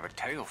don't even have a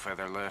tail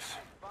feather left.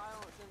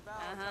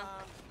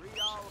 Read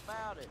all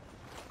about it.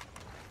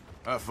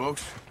 Hi,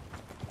 folks.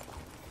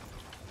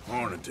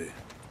 Morning to you.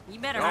 You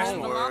better Don't hurry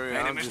along. worry,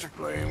 I'm just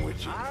playing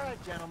with you. All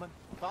right, gentlemen.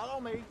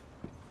 Follow me.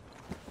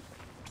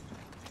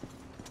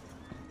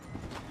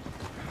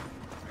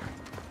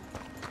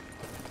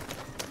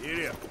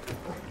 Giddy up.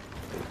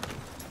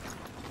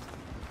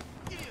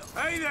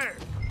 Hey there!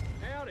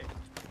 Howdy.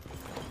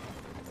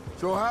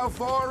 So how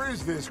far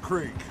is this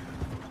creek?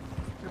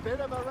 It's a bit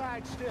of a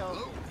ride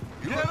still.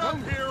 Get up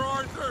here,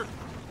 Arthur!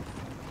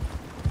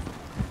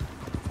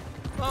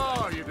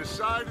 Oh, you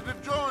decided to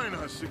join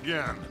us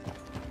again.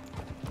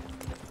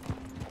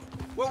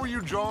 What were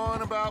you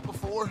jawing about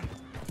before?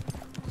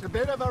 It's a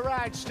bit of a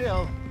ride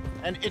still,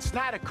 and it's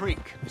not a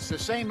creek. It's the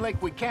same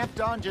lake we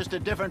camped on, just a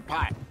different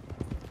part.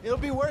 It'll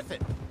be worth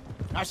it.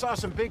 I saw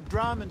some big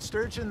drum and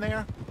sturgeon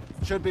there.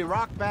 Should be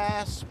rock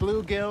bass,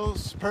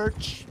 bluegills,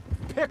 perch,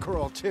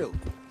 pickerel, too.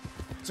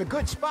 It's a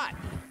good spot.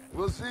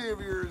 We'll see if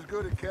you're as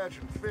good at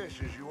catching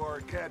fish as you are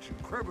at catching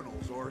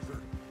criminals, Arthur.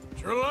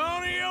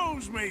 Trelawney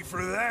owes me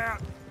for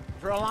that.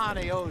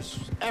 Trelawney owes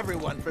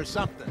everyone for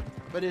something,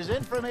 but his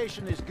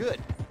information is good.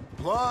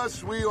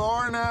 Plus, we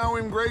are now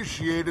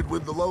ingratiated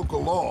with the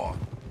local law.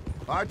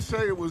 I'd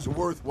say it was a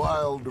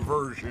worthwhile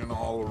diversion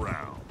all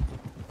around.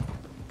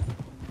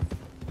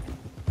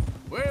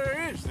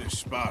 Where is this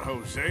spot,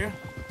 Hosea?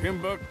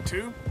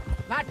 Timbuktu?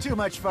 Not too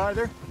much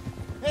farther.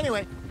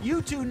 Anyway,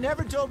 you two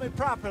never told me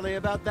properly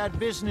about that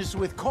business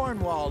with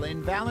Cornwall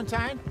in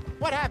Valentine.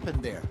 What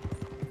happened there?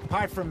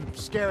 Apart from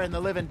scaring the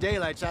living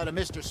daylights out of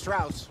Mr.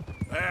 Strauss.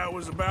 That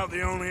was about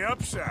the only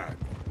upside.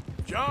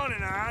 John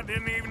and I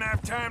didn't even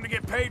have time to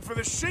get paid for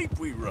the sheep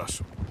we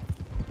rustled.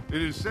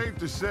 It is safe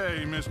to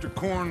say Mr.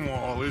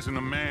 Cornwall isn't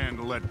a man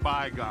to let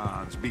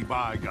bygones be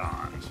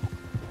bygones.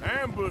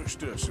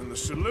 Ambushed us in the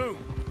saloon.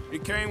 He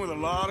came with a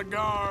lot of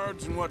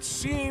guards and what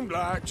seemed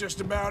like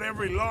just about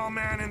every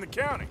lawman in the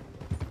county.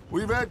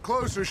 We've had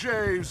closer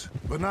shaves,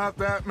 but not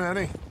that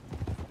many.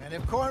 And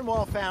if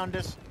Cornwall found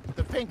us,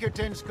 the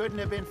Pinkertons couldn't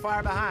have been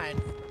far behind.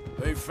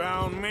 They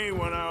found me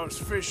when I was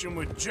fishing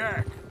with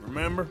Jack,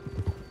 remember?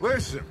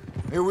 Listen,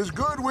 it was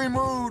good we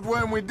moved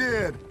when we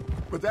did,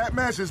 but that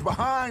mess is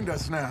behind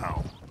us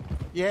now.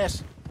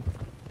 Yes.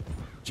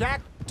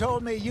 Jack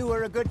told me you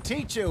were a good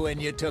teacher when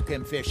you took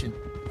him fishing.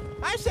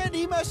 I said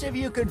he must have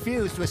you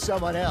confused with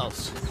someone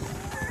else.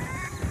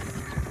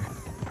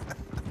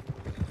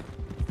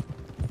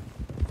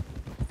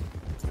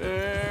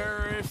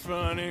 Very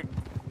funny.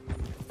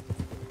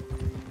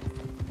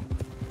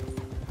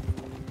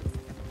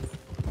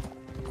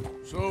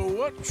 So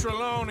what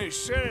Trelawney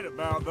said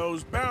about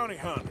those bounty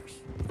hunters?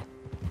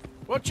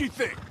 What you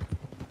think?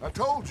 I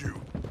told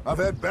you. I've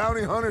had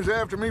bounty hunters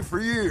after me for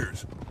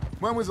years.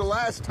 When was the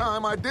last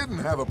time I didn't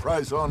have a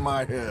price on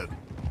my head?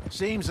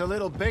 Seems a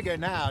little bigger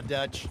now,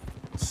 Dutch.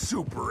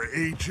 Super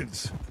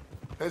agents.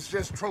 That's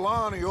just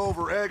Trelawney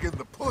over-egging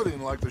the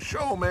pudding like the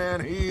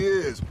showman he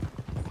is.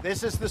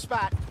 This is the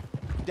spot.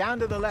 Down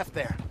to the left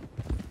there.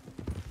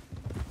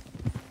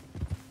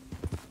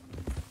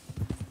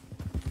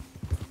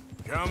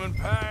 Coming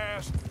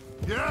past.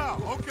 Yeah,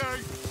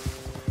 okay.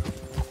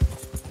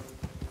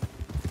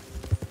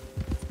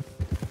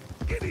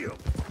 Idiot.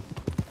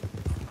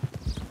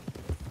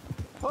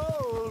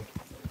 Hold.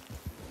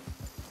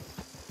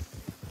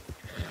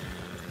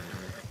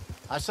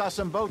 I saw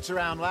some boats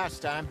around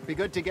last time. Be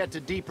good to get to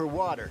deeper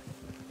water.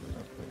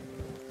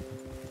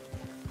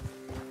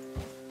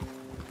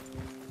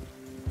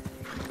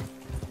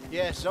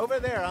 Yes,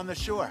 over there on the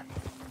shore.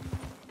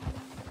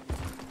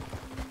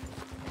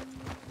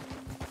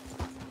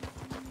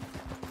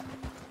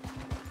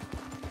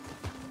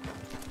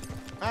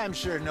 I'm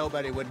sure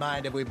nobody would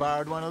mind if we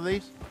borrowed one of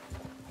these.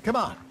 Come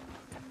on.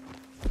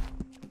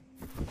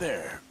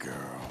 There, girl.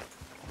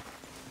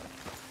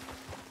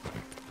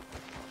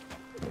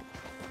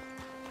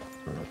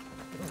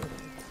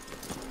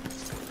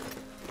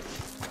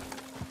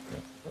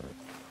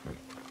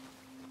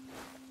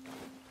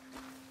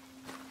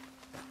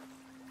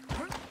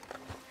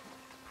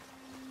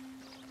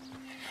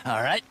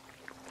 All right.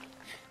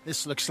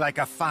 This looks like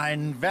a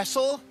fine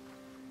vessel.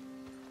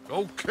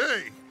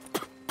 Okay.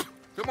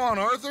 Come on,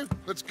 Arthur.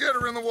 Let's get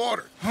her in the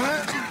water.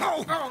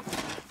 I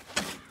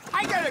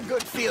got a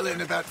good feeling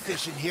about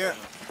fishing here.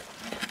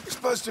 It's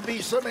supposed to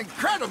be some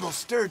incredible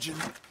sturgeon.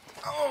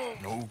 Oh.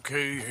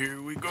 Okay,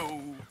 here we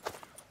go.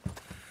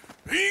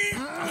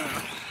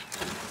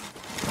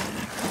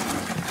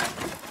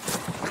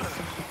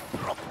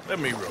 Let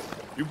me row.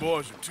 You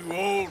boys are too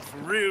old for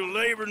real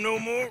labor no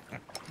more.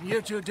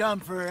 You're too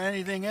dumb for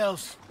anything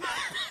else.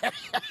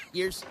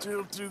 You're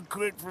still too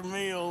quick for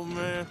me, old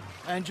man.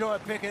 I enjoy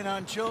picking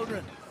on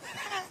children.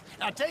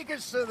 Now take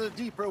us to the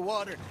deeper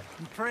water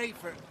and pray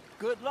for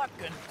good luck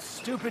and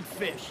stupid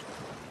fish.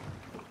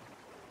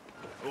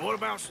 Well, what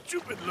about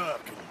stupid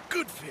luck and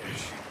good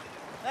fish?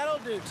 That'll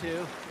do,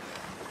 too.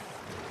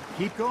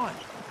 Keep going.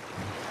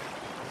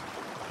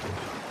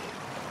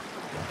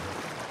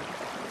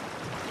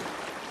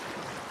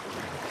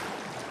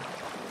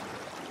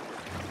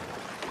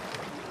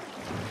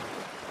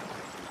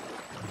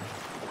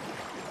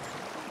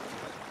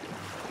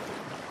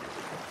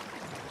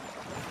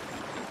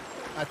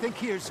 I think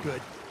here's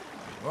good.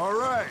 All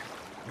right.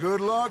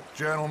 Good luck,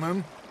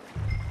 gentlemen.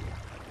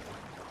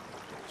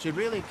 Should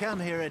really come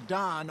here at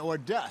dawn or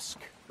dusk.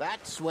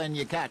 That's when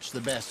you catch the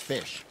best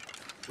fish.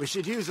 We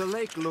should use a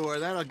lake lure.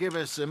 That'll give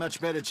us a much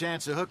better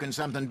chance of hooking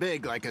something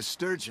big like a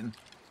sturgeon.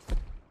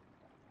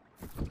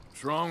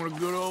 What's wrong with a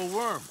good old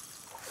worm?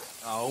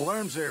 Oh,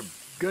 worms are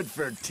good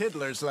for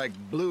tiddlers like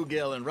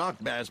bluegill and rock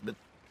bass, but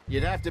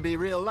you'd have to be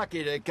real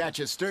lucky to catch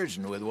a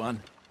sturgeon with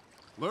one.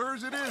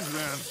 Lures it is,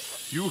 then.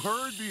 You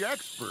heard the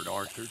expert,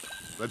 Arthur.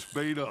 Let's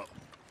bait up.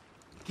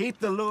 Keep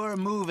the lure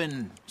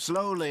moving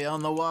slowly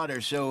on the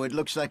water so it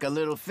looks like a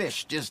little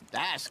fish just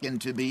asking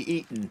to be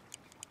eaten.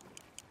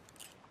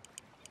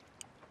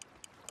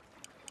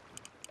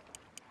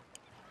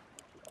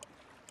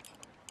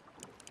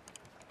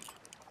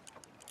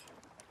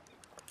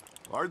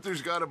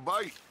 Arthur's got a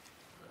bite.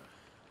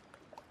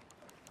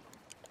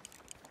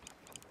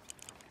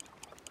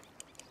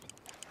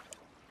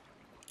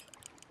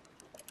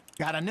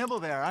 Got a nibble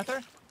there,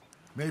 Arthur?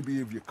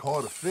 Maybe if you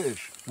caught a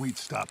fish, we'd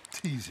stop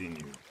teasing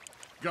you.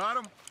 Got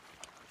him?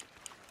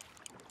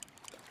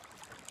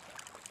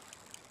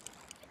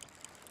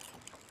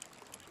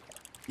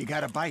 You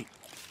got a bite.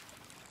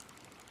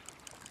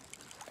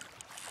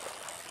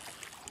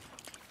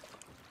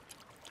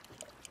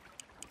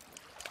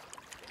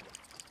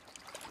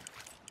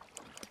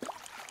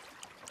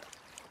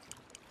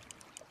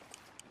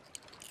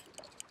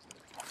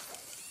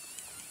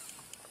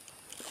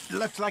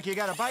 Looks like you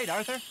got a bite,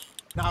 Arthur.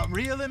 Now,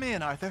 reel him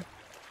in, Arthur.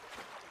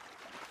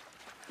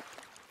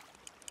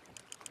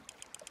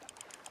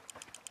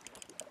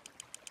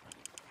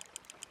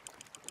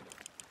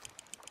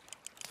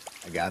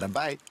 I got a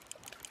bite.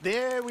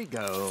 There we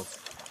go.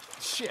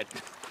 Shit,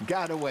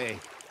 got away.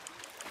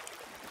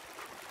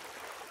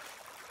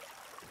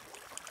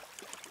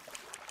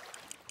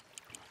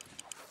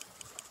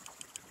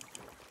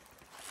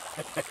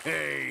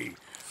 Hey,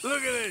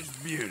 look at this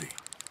beauty.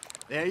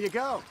 There you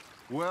go.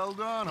 Well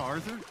done,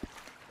 Arthur.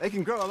 They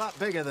can grow a lot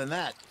bigger than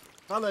that.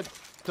 Fella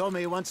told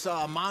me he once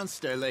saw a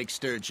monster lake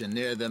sturgeon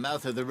near the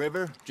mouth of the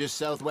river, just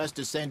southwest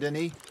of Saint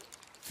Denis.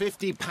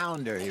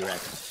 50-pounder, he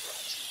reckons.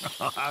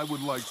 I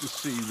would like to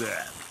see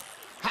that.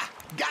 Ha!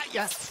 Got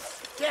ya!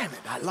 Damn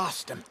it, I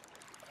lost him.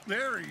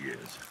 There he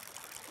is.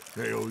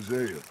 Hey,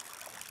 Hosea.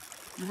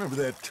 You remember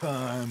that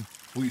time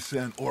we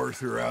sent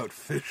Arthur out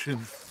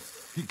fishing?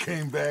 He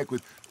came back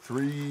with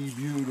 3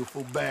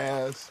 beautiful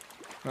bass.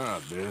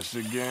 Not this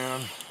again.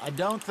 I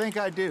don't think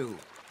I do.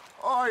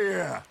 Oh,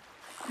 yeah.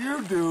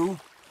 You do.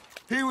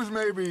 He was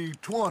maybe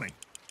 20.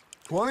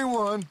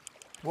 21.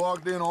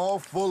 Walked in all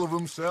full of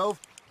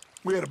himself.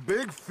 We had a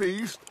big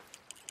feast.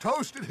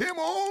 Toasted him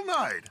all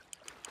night.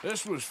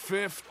 This was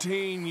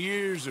 15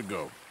 years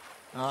ago.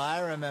 Oh,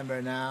 I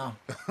remember now.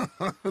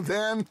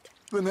 Then,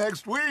 the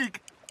next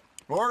week,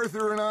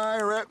 Arthur and I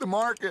are at the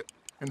market,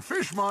 and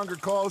Fishmonger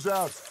calls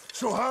out,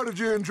 "So how did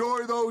you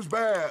enjoy those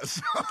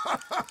bass?"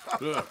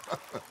 Look,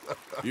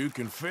 you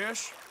can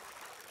fish,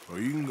 or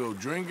you can go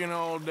drinking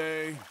all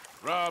day,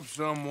 rob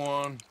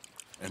someone,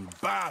 and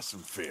buy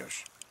some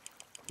fish.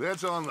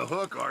 That's on the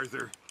hook,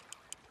 Arthur.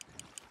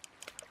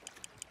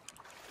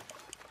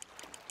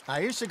 I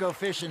used to go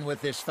fishing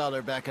with this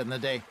feller back in the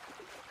day.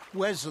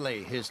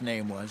 Wesley, his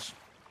name was.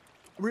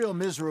 real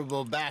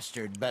miserable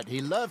bastard, but he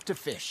loved to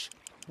fish.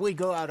 We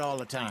go out all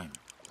the time.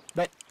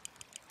 But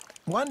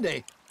one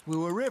day, we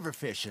were river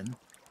fishing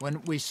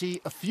when we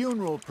see a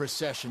funeral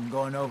procession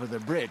going over the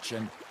bridge,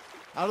 and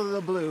out of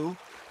the blue,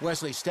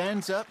 Wesley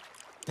stands up,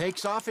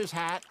 takes off his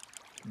hat,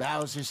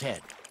 bows his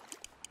head.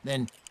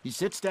 Then he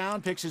sits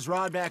down, picks his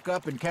rod back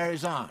up, and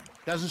carries on.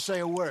 Doesn't say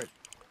a word.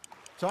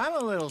 So I'm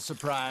a little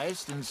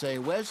surprised and say,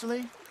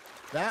 Wesley,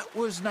 that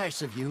was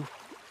nice of you.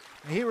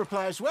 And he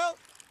replies, well,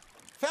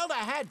 felt I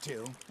had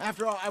to.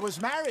 After all, I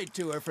was married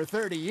to her for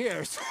 30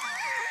 years.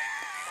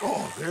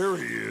 Oh, there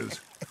he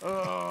is.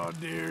 Oh,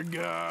 dear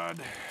God.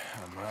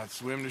 I might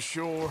swim to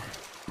shore.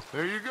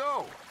 There you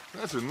go.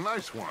 That's a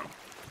nice one.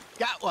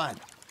 Got one.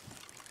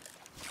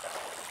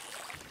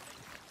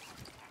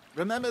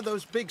 Remember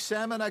those big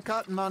salmon I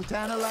caught in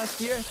Montana last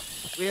year?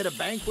 We had a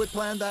banquet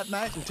planned that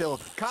night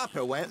until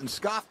Copper went and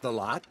scoffed a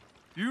lot.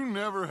 You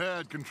never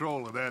had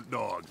control of that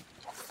dog.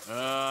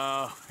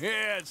 He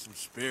had some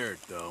spirit,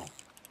 though.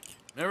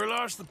 Never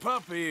lost the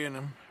puppy in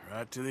him,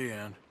 right to the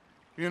end.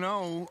 You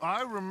know,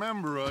 I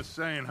remember us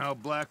saying how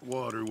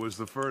Blackwater was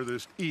the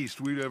furthest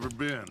east we'd ever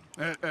been.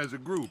 As a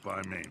group,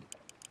 I mean.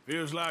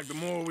 Feels like the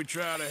more we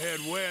try to head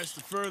west,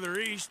 the further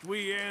east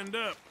we end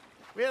up.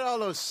 We had all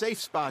those safe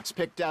spots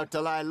picked out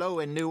to lie low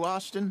in New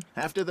Austin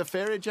after the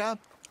ferry job.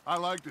 I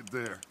liked it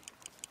there.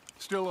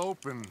 Still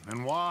open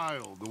and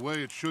wild, the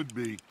way it should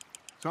be.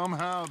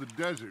 Somehow the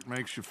desert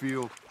makes you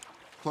feel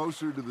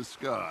closer to the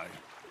sky.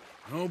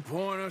 No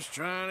point us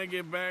trying to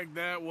get back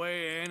that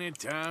way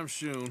anytime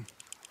soon.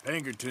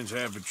 Pinkertons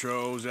have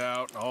patrols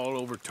out all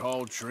over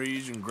tall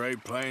trees and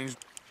Great Plains.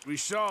 We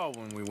saw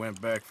when we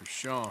went back for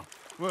Sean.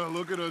 Well,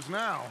 look at us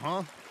now,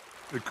 huh?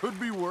 It could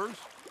be worse.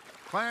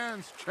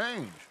 Plans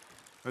change.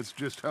 That's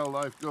just how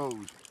life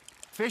goes.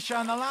 Fish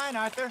on the line,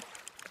 Arthur.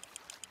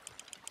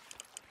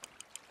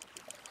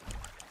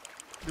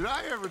 Did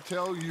I ever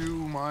tell you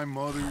my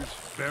mother's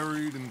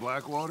buried in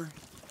Blackwater?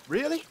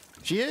 Really?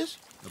 She is?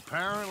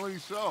 Apparently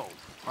so.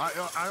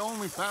 I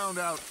only found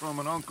out from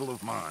an uncle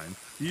of mine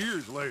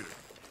years later.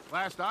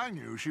 Last I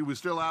knew, she was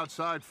still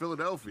outside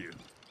Philadelphia.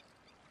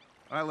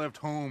 I left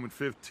home at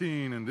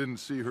 15 and didn't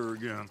see her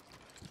again.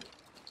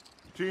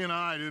 She and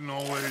I didn't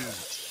always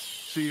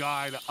see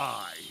eye to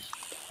eye.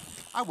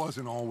 I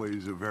wasn't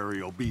always a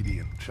very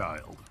obedient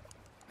child.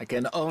 I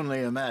can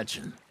only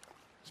imagine.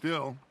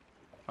 Still,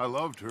 I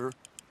loved her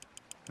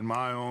in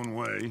my own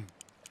way,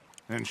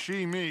 and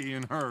she me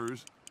in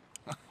hers.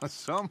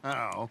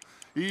 Somehow,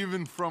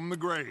 even from the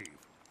grave,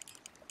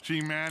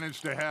 she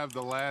managed to have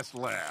the last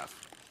laugh.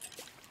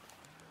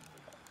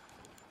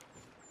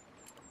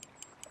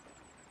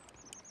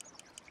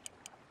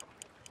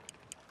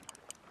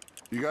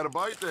 You got a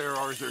bite there,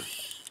 Arthur.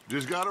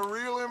 Just gotta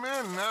reel him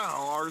in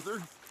now,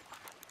 Arthur.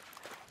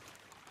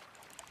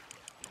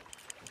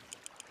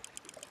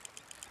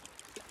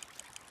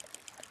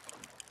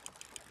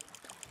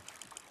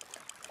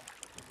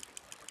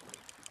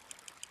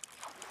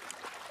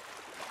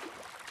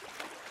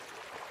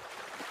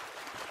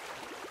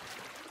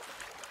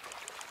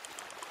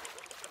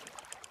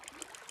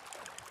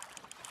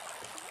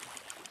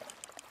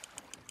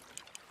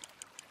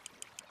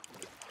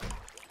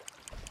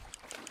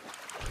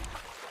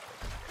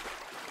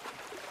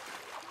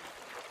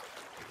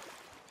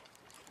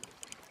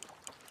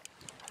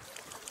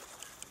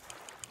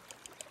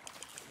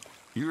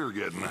 You're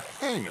getting the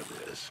hang of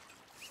this.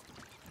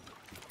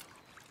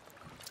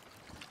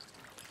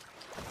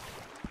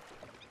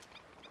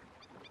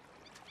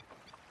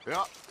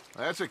 Yeah,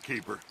 that's a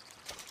keeper.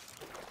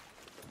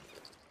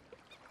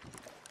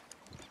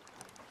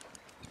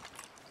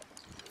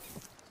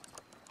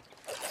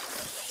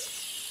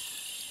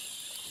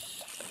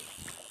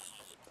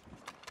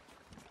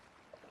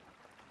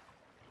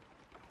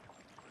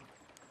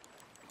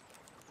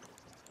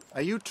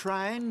 Are you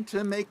trying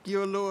to make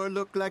your lure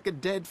look like a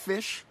dead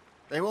fish?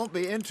 They won't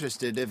be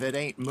interested if it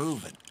ain't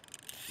moving.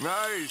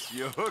 Nice,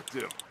 you hooked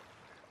him.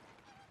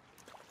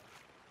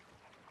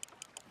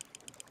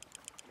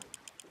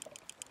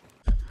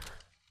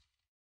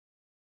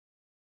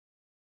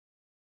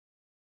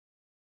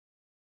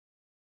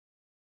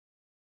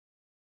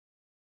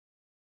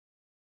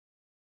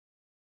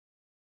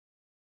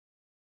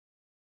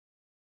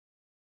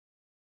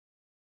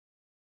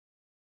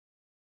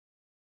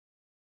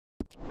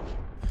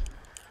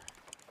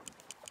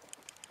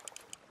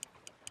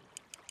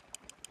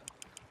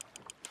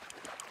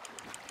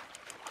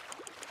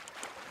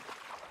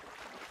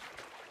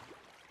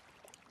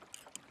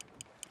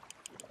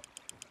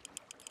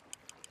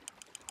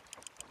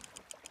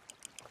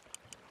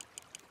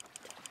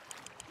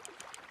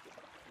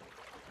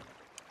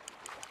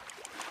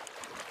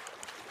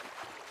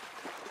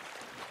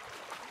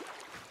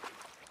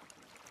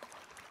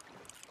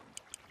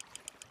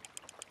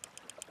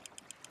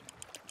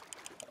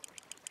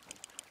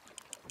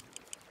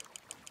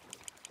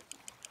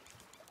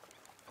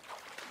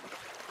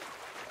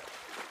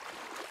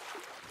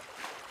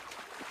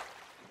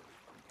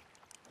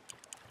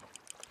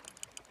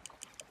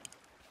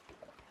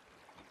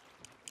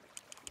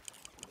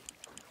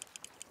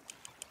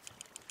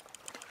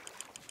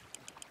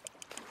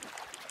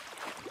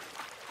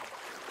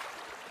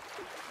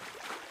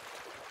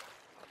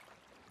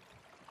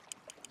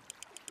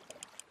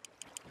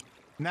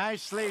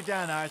 Nicely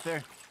done,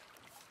 Arthur.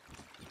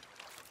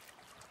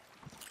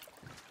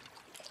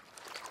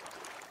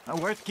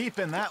 Worth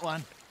keeping, that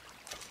one.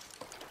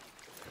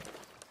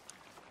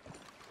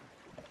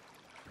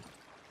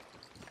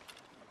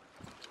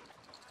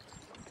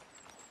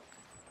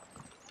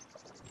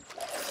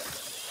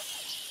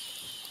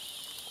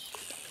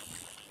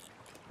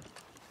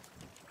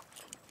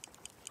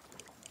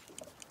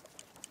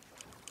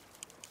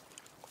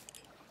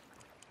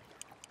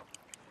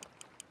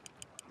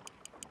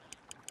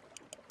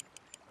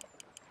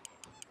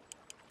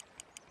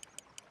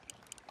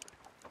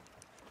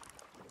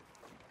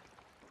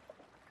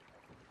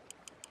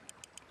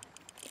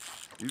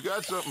 You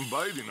got something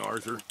biting,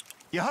 Arthur.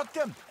 You hooked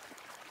him.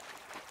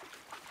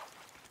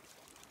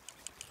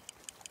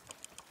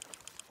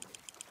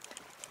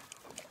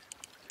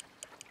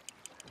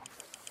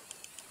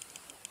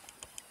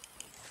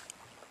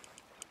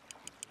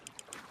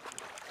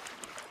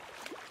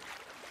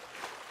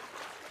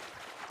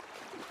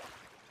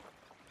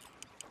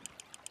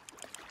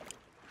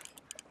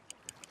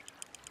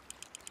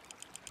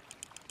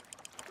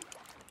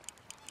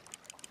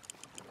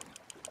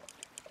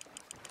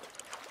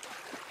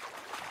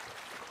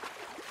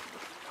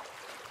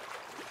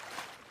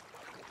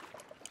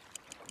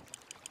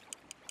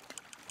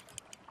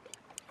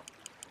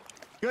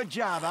 Good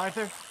job,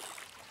 Arthur.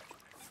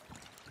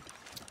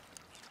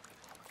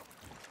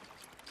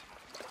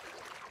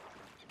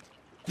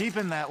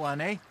 Keeping that one,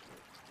 eh?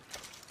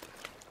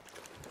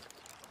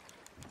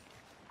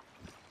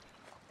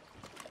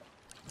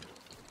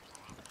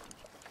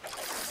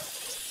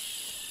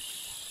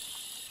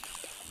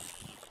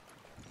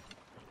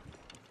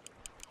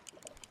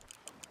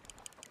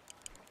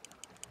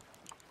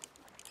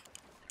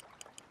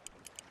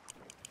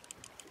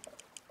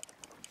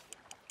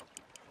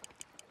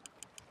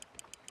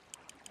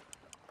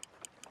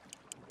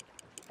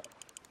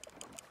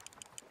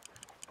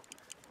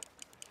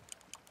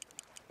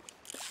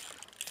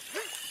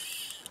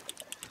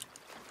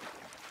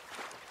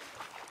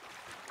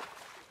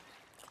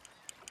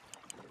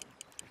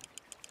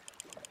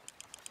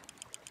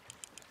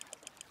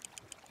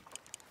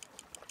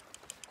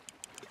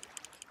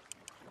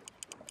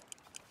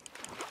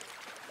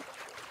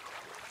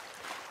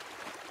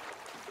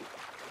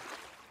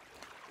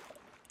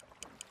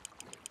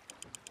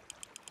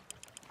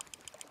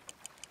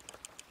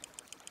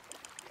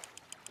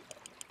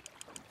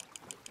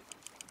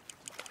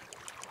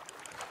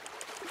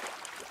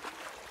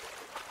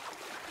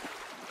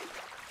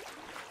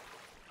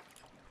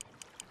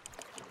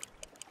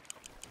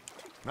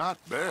 Not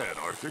bad,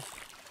 Arthur.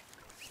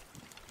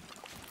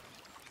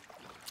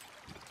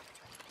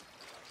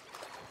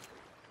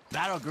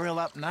 That'll grill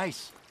up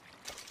nice.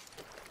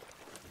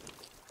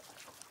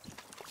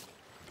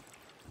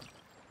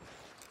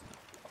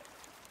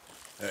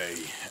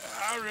 Hey,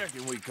 I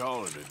reckon we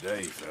call it a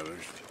day,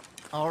 fellas.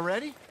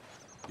 Already?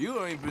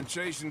 You ain't been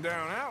chasing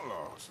down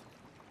outlaws.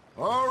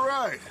 All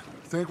right.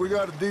 Think we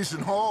got a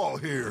decent haul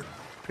here.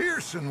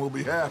 Pearson will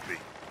be happy.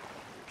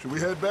 Should we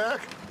head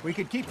back? We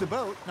could keep the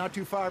boat not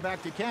too far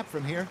back to camp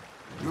from here.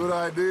 Good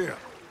idea.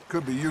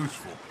 Could be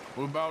useful.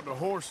 What about the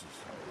horses?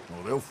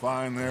 Well, they'll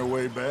find their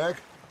way back.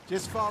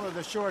 Just follow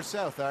the shore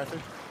south, Arthur.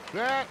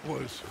 That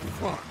was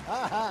fun.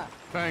 Aha!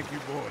 Thank you,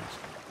 boys.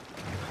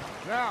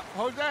 Now,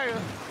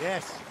 Hosea.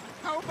 Yes?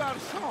 How about a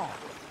song?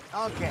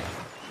 Okay.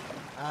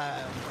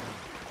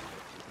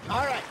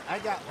 All right, I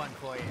got one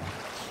for you.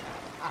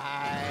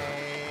 I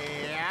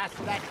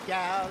asked that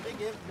gal to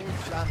give me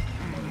some.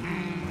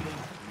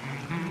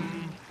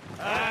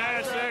 I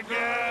asked that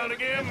gal to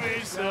give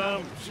me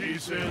some. She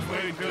says,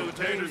 wait till the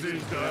taters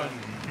is done.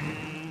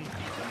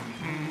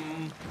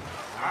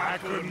 I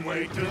couldn't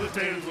wait till the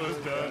taters was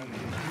done.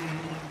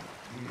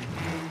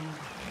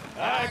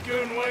 I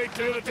couldn't wait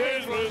till the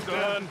taters was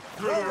done.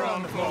 Threw her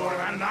on the floor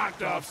and I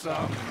knocked off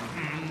some.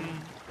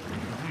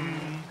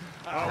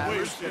 I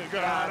wish to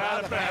God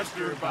I'd passed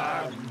her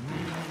by.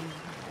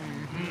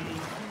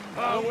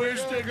 I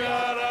wish to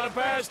God I'd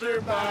passed her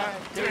by.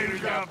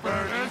 Taters got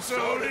burned and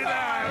so did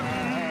I.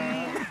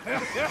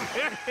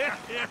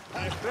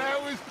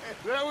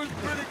 That was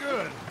pretty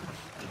good.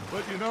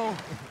 But you know,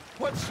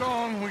 what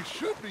song we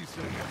should be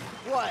singing?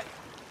 What?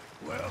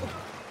 Well,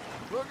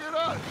 look at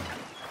us.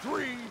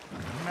 3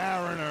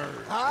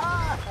 mariners.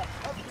 Ah,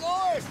 of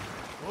course.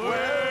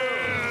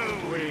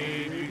 Well,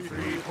 we be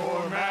 3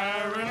 poor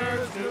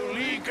mariners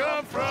newly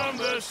come from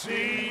the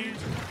seas.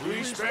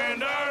 We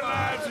spend our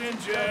lives in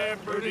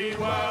jeopardy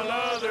while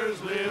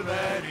others live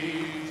at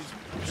ease.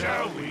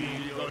 Shall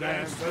we go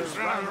dance this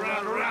round,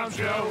 around, around?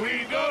 Shall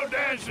we go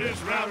dance this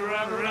round,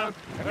 around, around?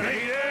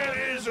 Hey, that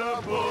is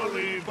a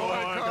bully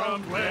boy,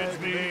 come pledge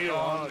me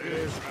on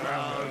this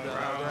round,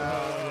 round,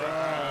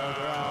 round,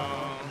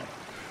 round.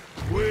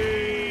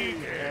 We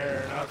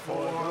care not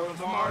for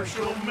the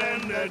martial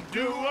men that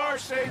do our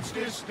state's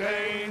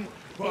disdain,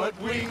 but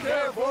we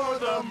care for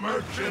the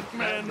merchant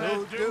men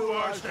that do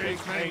our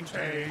states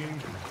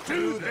maintain.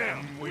 To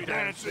them we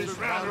dance this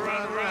round,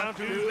 around, around.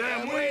 To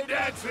them we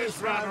dance this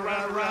round,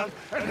 around, around.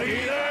 And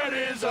he that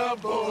is a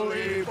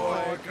bully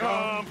boy,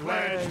 come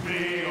pledge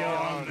me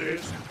on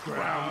this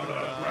ground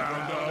up,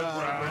 ground up,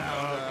 ground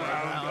up,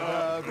 ground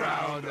up,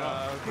 ground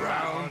up,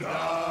 ground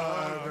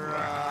up,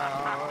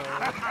 ground.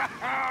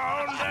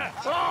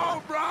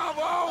 Oh,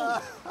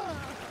 bravo!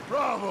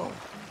 Bravo!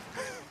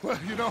 Well,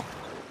 you know,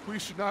 we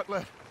should not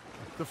let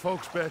the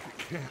folks back at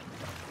camp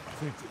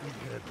think that we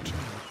had too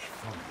much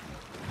fun.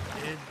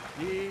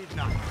 Indeed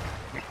not.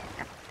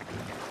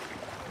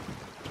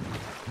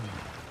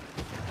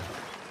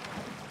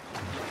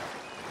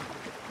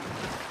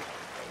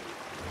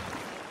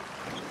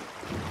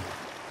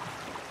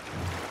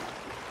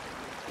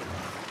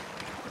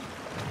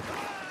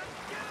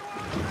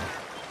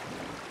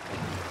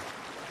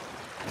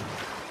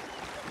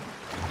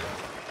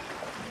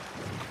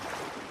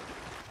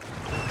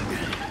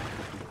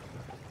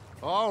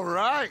 All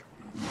right.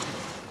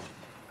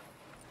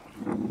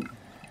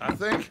 I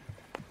think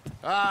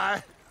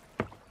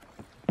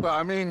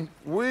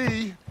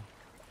we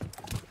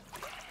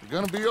are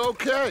gonna be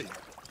okay.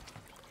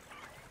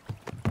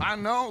 I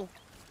know.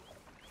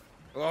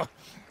 Well,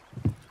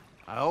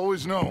 I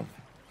always know.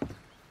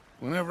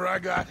 Whenever I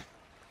got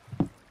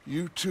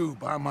you two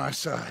by my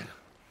side,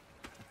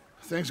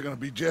 things are gonna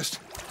be just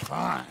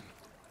fine.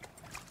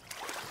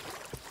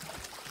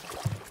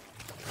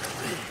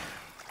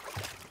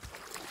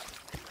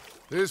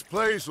 This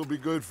place will be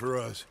good for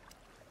us.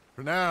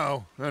 For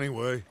now,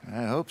 anyway.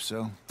 I hope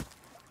so.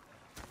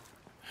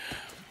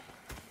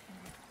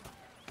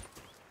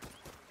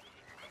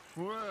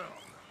 Well,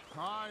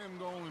 I am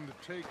going to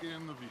take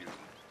in the view.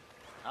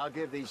 I'll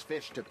give these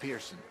fish to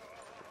Pearson.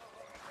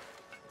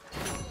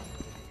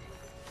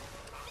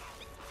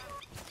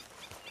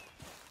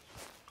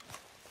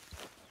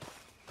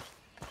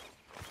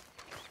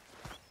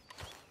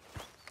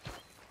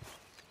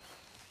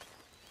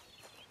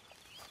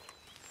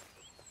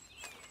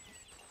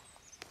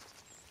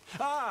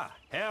 Ah,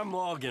 Herr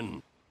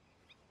Morgan.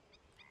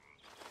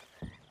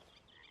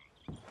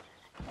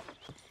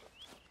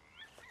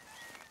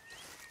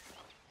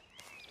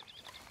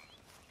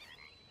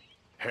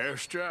 Herr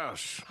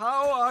Strauss.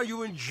 How are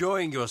you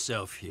enjoying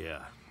yourself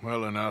here?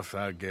 Well enough,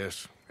 I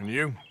guess. And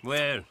you?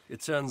 Well,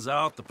 it turns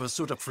out the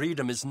pursuit of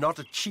freedom is not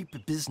a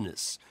cheap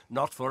business.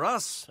 Not for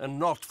us, and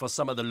not for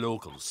some of the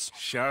locals.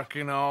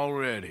 Sharking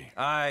already.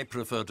 I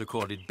prefer to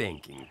call it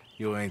banking.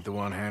 You ain't the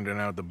one handing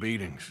out the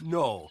beatings.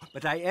 No,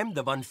 but I am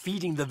the one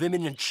feeding the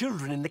women and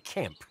children in the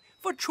camp.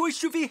 What choice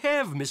do we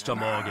have, Mr.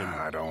 Morgan?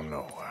 I don't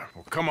know.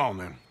 Well, come on,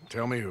 then.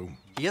 Tell me who.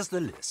 Here's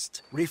the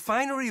list.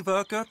 Refinery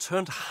worker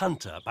turned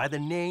hunter by the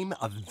name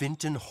of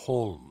Vinton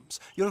Holmes.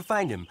 You'll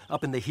find him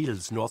up in the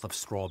hills north of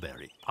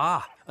Strawberry.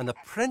 Ah, an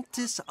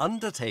apprentice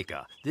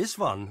undertaker. This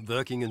one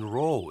working in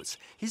Rose.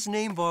 His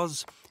name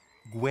was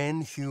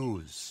Gwen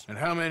Hughes. And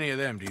how many of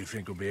them do you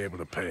think will be able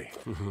to pay?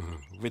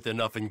 With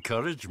enough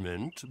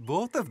encouragement,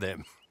 both of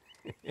them.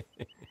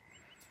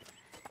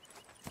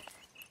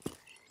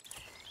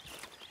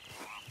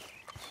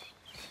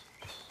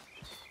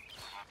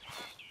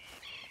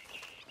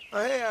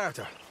 Oh, hey,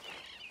 Arthur.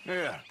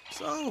 Yeah.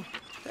 So,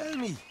 tell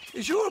me,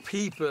 is your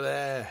people,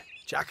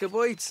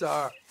 Jacobites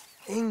or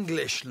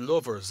English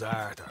lovers,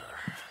 Arthur?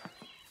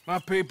 My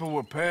people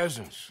were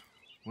peasants.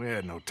 We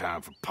had no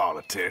time for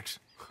politics.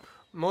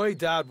 My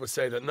dad would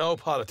say that no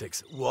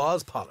politics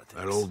was politics.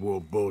 That old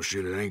world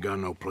bullshit, it ain't got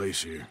no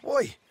place here.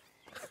 Why?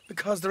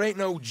 Because there ain't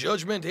no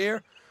judgment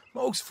here.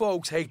 Most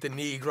folks hate the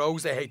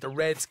Negroes, they hate the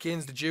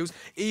Redskins, the Jews,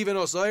 even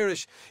us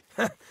Irish.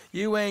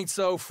 You ain't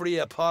so free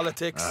of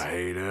politics. I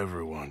hate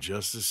everyone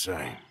just the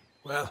same.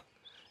 Well,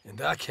 in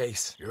that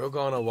case, you're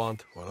gonna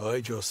want what I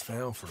just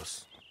found for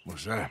us.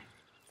 What's that?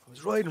 I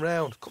was riding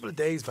around a couple of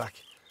days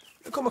back.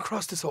 I come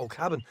across this old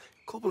cabin.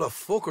 A couple of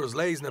fuckers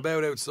lazing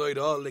about outside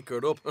all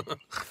liquored up.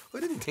 I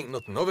didn't think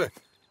nothing of it.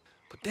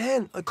 But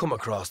then I come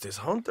across this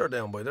hunter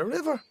down by the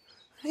river.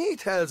 And he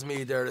tells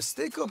me they're a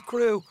stick-up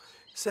crew.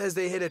 Says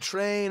they hit a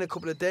train a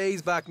couple of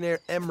days back near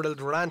Emerald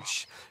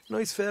Ranch.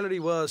 Nice fella he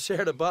was,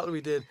 shared a bottle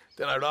we did.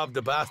 Then I robbed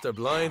the bastard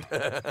blind.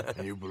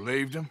 You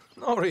believed him?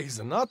 No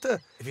reason not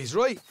to. If he's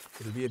right,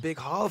 it'll be a big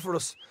haul for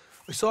us.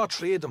 I saw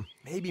 3 of them,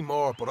 maybe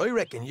more, but I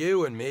reckon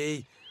you and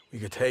me, we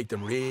could take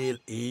them real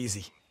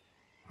easy.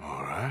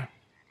 All right.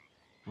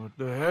 What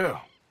the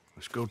hell?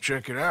 Let's go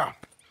check it out.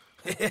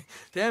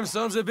 Them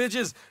sons of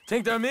bitches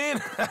think they're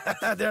mean.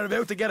 They're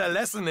about to get a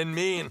lesson in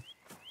mean.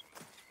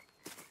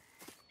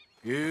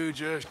 You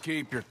just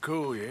keep your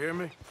cool, you hear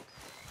me?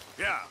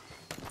 Yeah.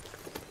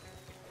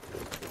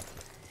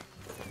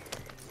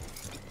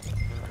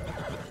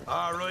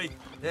 All right,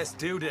 let's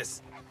do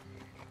this.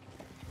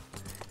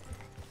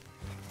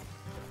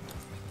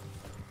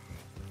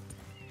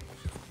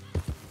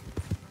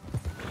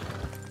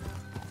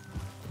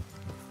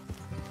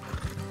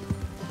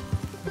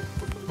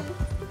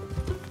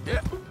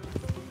 Yeah.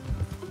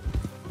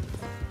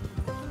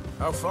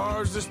 How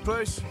far is this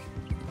place?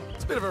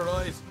 It's a bit of a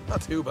ride,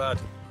 not too bad.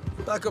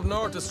 Back up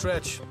north a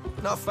stretch,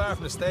 not far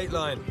from the state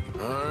line.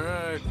 All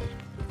right.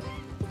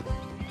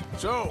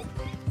 So,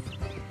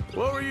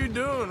 What were you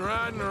doing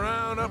riding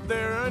around up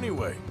there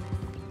anyway?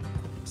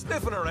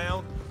 Sniffing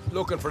around,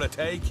 looking for a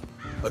take.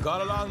 I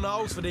got a long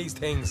nose for these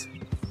things.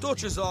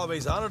 Dutch has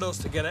always honoured us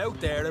to get out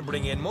there and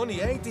bring in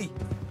money, ain't he?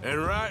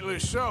 And rightly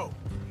so.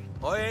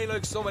 I ain't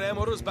like some of them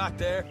others back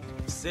there,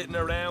 sitting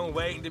around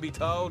waiting to be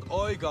told.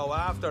 I go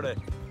after it.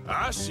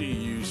 I see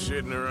you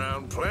sitting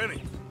around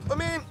plenty. I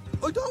mean,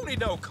 I don't need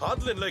no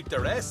coddling like the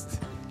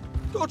rest.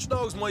 Dutch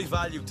knows my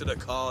value to the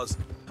cause,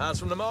 as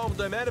from the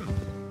moment I met him.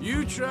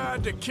 You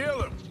tried to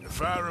kill him,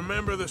 if I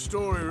remember the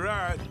story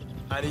right.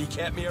 And he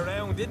kept me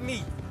around, didn't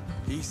he?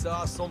 He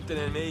saw something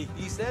in me.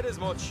 He said as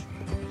much.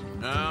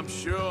 I'm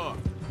sure.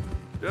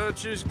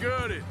 Dutch is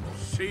good at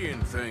seeing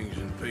things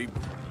in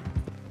people.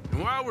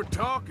 And while we're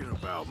talking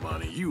about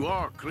money, you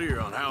are clear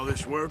on how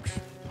this works?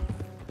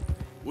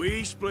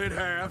 We split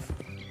half,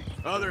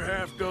 other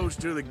half goes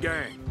to the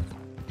gang.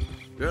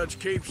 Dutch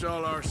keeps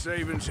all our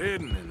savings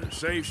hidden in a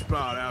safe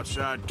spot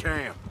outside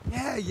camp.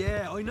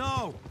 Yeah, I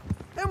know.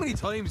 How many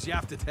times do you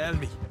have to tell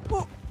me?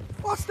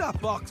 What's that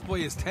box by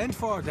his tent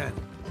for, then?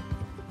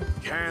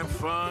 Camp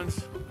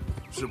funds,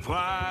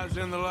 supplies,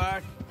 and the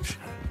like.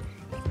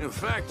 The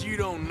fact you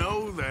don't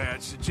know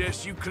that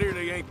suggests you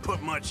clearly ain't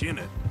put much in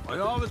it. I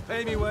always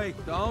pay me way,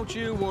 don't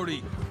you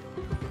worry.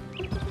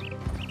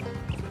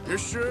 You're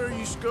sure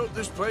you scoped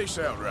this place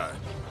out right?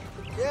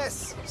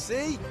 Yes,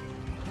 see?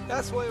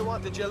 That's why I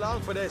wanted you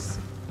along for this.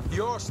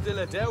 You're still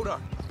a doubter.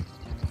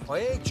 I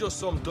ain't just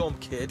some dumb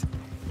kid.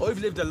 I've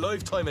lived a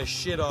lifetime of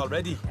shit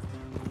already.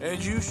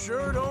 And you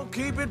sure don't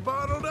keep it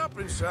bottled up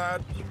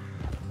inside.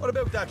 What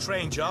about that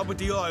train job with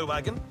the oil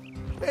wagon?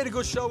 Made a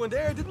good show in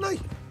there, didn't I?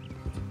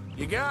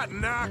 You got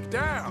knocked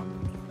out.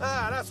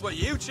 Ah, that's what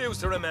you choose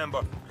to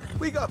remember.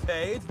 We got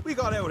paid. We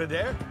got out of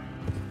there.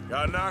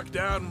 Got knocked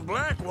out in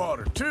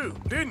Blackwater, too,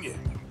 didn't you?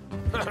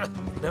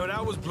 Now,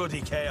 that was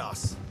bloody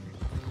chaos.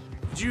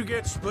 Did you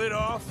get split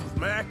off with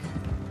Mac?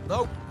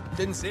 Nope,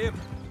 didn't see him.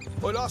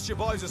 I lost your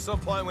boys at some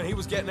point when he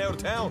was getting out of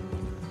town.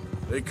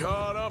 They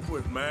caught up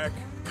with Mac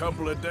a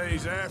couple of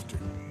days after.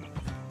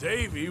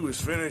 Davy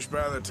was finished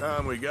by the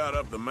time we got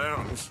up the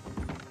mountains.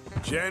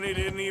 Jenny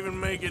didn't even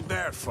make it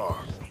that far.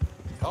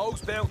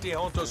 Those bounty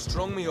hunters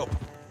strung me up,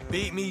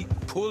 beat me,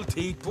 pulled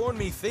teeth, burned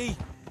me feet.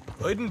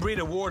 I didn't breathe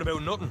a word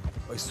about nothing,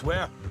 I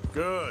swear.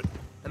 Good.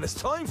 And it's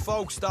time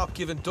folks stopped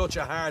giving Dutch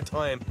a hard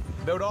time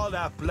about all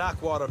that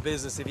Blackwater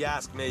business, if you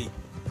ask me.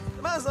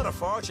 The man's not a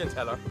fortune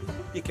teller.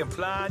 You can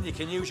plan, you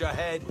can use your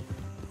head,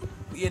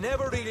 but you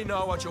never really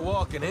know what you're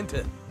walking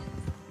into.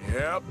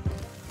 Yep.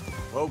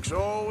 Folks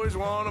always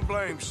want to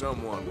blame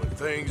someone when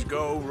things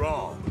go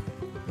wrong.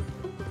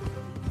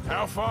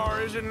 How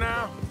far is it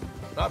now?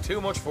 Not too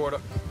much further.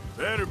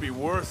 Better be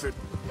worth it.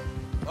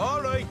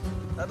 All right,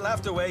 that'll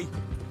have to wait.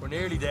 We're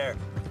nearly there.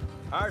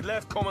 Hard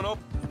left coming up.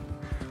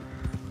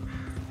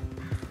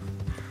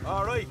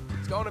 All right,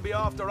 it's going to be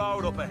off the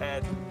road up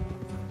ahead.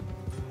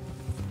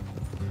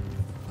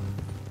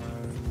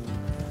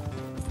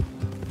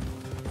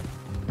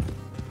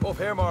 Up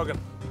here, Morgan.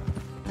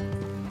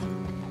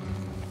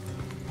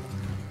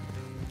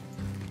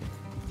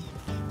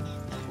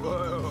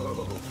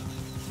 Whoa.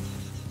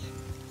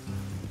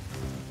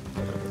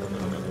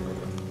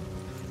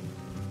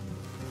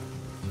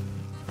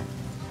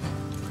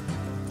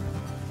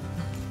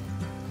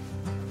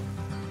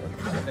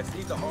 Let's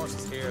leave the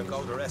horses here and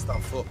go the rest on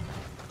foot.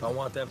 Don't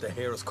want them to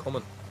hear us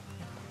coming.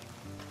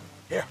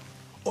 Here,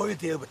 I'll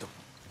deal with them.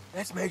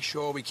 Let's make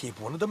sure we keep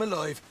one of them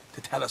alive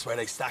to tell us where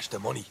they stashed the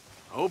money.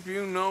 Hope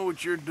you know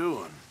what you're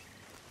doing.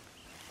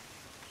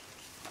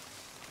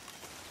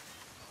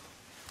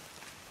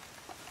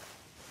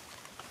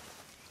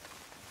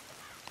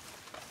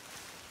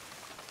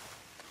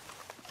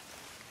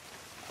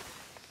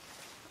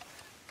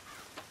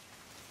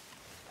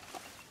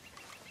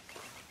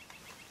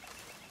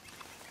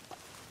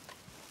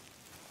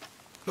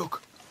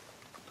 Look,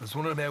 there's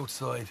one of them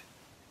outside.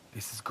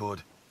 This is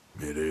good.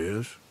 It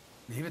is?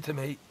 Leave it to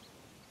me.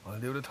 I'll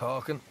do the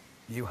talking.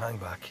 You hang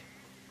back.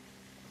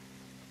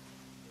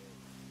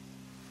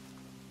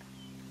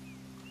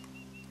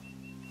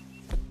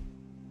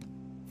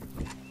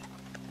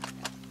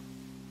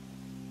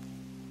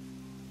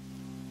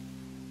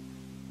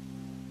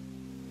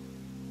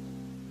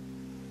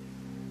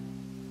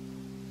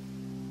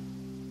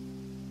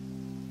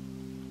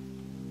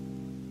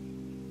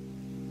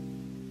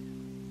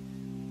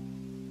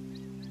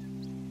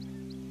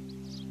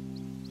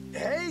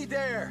 Hey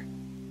there!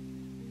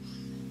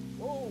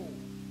 Whoa.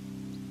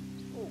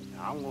 Oh,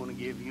 I'm gonna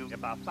give you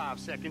about 5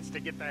 seconds to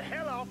get the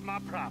hell off my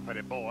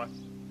property, boy.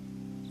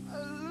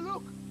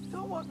 Look,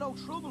 don't want no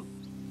trouble.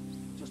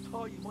 Just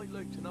thought you might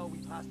like to know we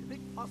passed a big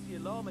posse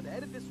of lawmen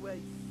headed this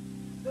way.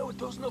 Now a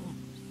dozen of them,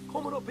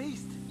 coming up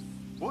east.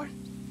 What?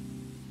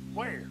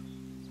 Where?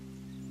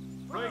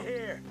 Right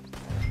here.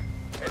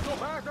 Heads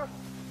up, Arthur.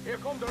 Here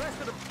come the rest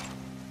of them.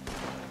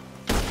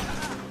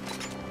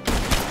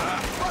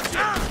 Watch it!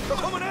 They're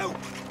coming out!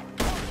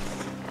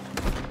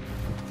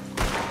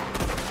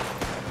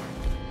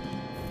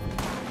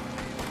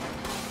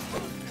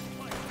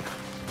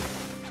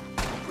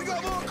 We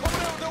got more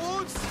coming out of the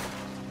woods!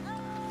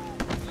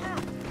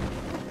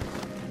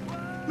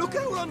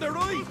 Look out on the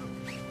right!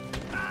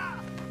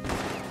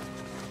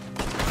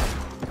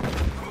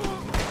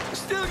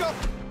 Still got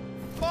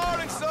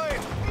more inside!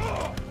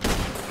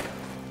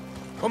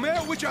 Come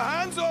out with your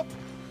hands up!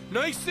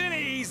 Nice and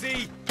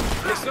easy!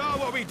 You saw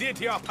what we did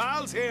to your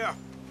pals here!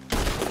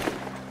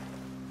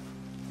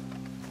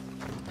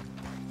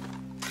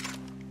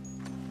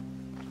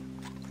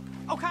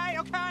 Okay,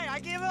 I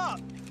give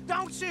up.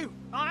 Don't shoot.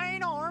 I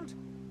ain't armed.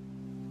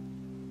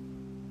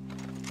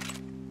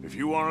 If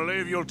you want to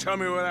leave, you'll tell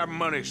me where that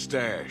money's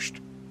stashed.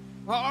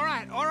 Well,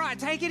 all right,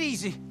 take it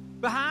easy.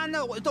 Behind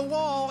the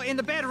wall in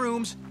the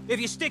bedrooms, if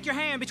you stick your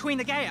hand between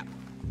the gap.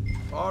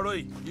 All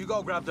right, you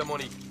go grab the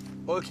money.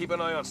 I'll keep an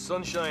eye on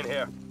Sunshine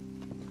here.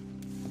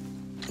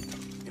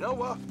 You know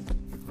what?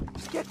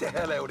 Just get the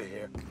hell out of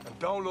here and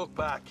don't look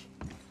back.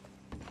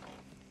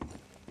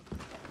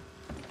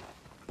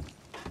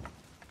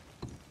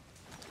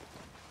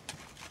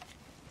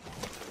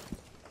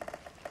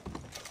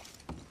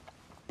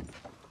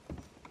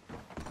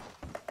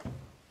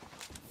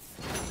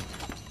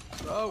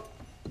 So,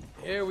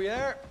 here we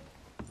are.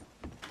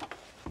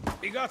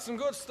 We got some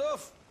good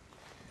stuff.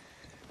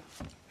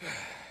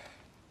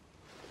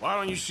 Why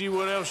don't you see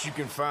what else you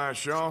can find,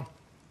 Sean?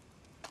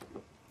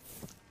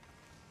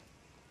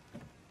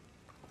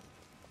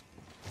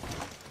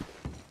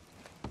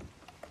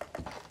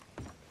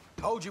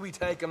 Told you we'd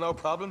take him, no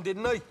problem,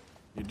 didn't I?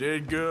 You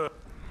did good.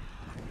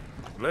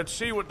 Let's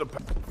see what the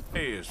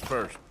pay is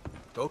first.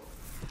 Go.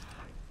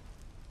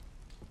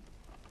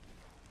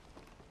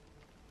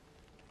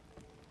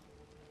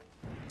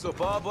 So,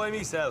 all by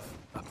myself.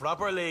 A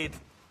proper lead.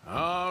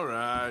 All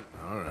right.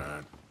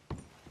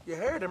 You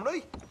heard him,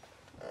 right?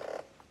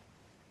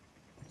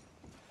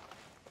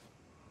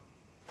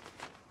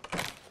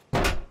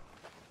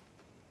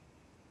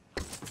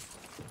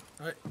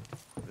 Right.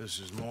 This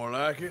is more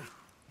like it.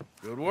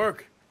 Good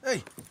work.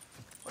 Hey,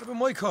 what about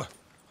my car?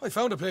 I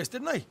found a place,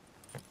 didn't I?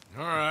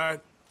 All right.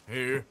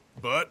 Here.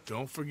 But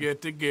don't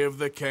forget to give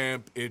the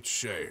camp its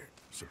share.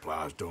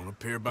 Supplies don't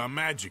appear by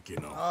magic, you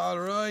know. All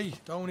right.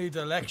 Don't need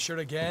the lecture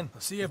again.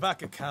 I'll see you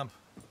back at camp.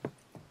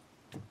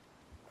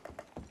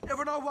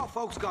 Never know what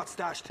folks got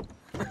stashed.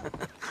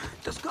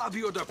 Just gotta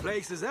be other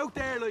places out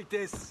there like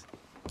this.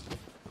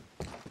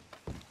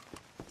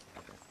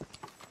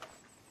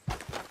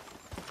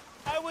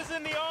 I was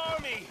in the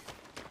army.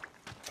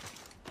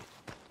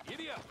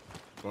 Idiot.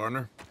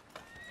 Partner?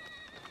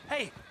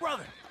 Hey,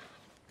 brother.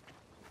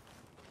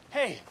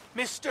 Hey,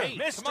 Mr. Hey,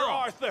 Mr. come on,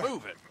 Arthur.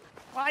 move it.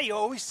 Why are you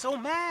always so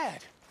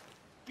mad?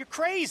 You're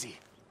crazy.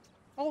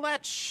 All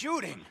that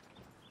shooting.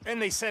 And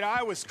they said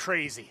I was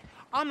crazy.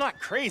 I'm not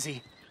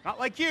crazy. Not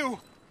like you.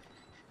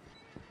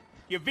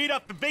 You beat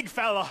up the big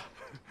fella.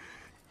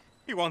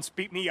 He once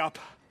beat me up.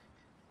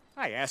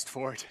 I asked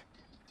for it.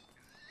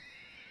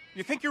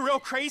 You think you're real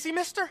crazy,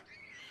 mister?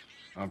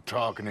 I'm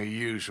talking to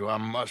you, so I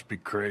must be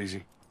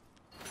crazy.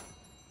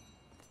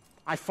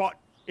 I fought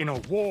in a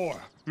war,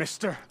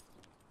 mister.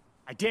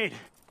 I did.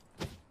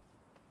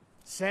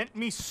 Sent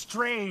me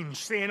strange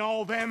seeing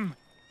all them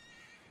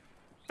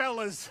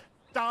fellas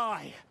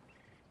die.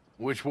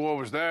 Which war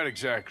was that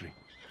exactly?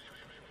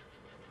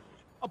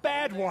 A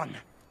bad one,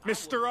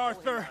 Mr.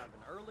 Arthur.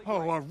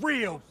 Oh, a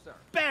real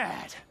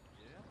bad.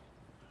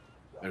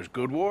 There's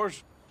good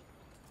wars?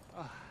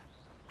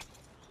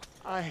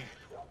 I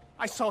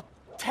saw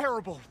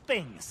terrible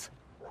things.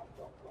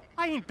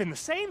 I ain't been the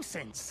same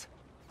since.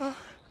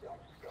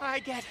 I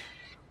get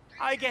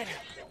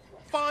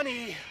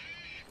funny.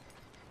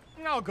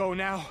 I'll go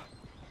now.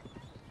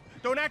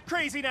 Don't act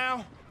crazy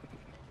now.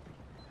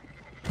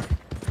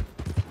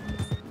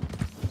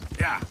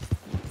 Yeah.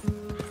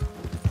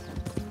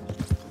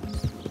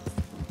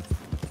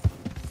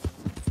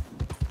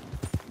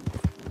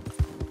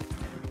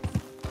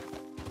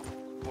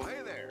 Well,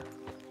 hey there.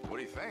 What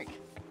do you think?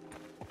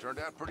 Turned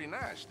out pretty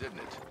nice, didn't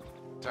it?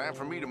 Time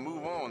for me to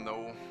move on,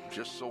 though.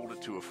 Just sold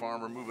it to a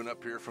farmer moving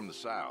up here from the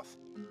south.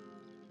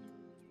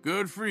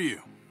 Good for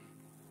you.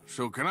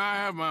 So can I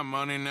have my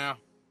money now?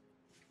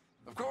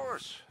 Of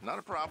course. Not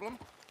a problem.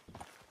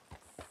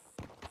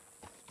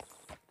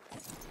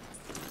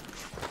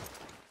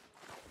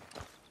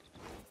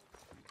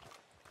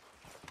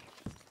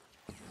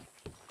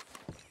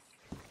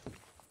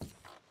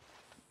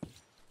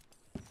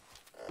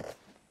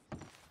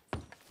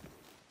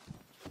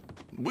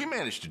 We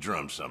managed to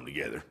drum some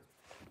together.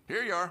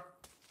 Here you are,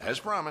 as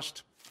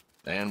promised,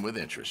 and with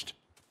interest.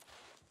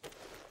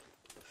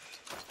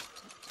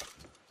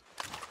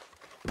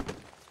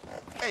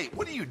 Hey,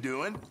 what are you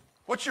doing?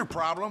 What's your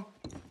problem?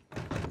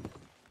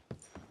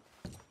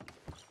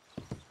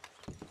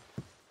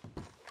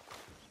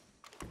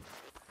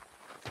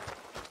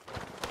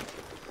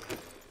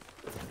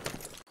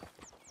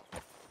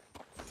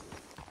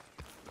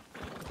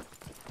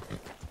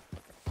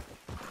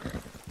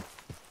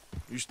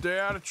 You stay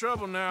out of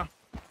trouble now.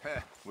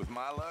 With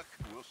my luck,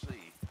 we'll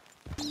see.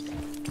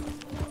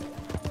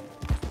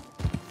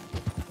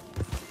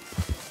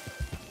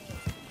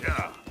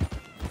 Yeah.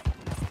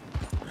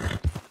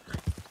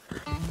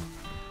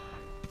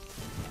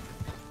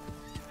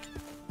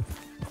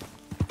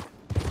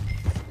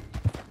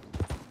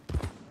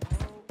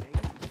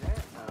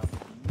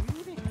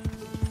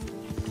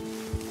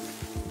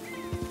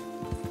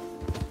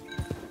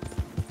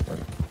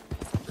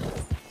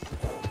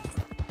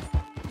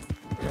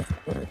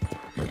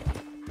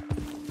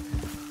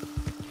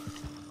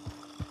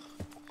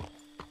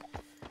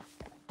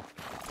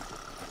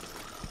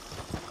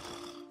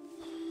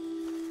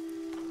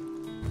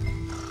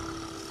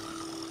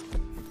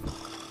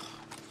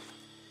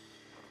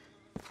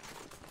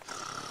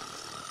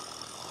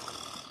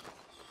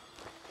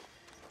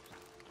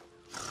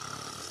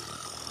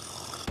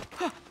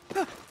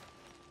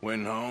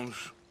 Win, Holmes?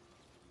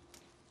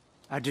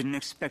 I didn't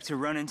expect to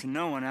run into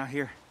no one out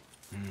here.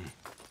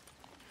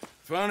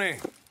 Funny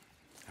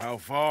how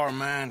far a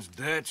man's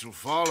debts will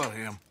follow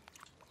him.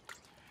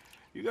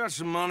 You got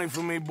some money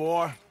for me,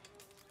 boy?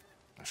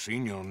 I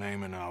seen your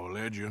name in our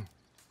ledger.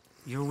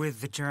 You're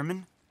with the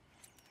German?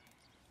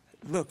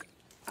 Look,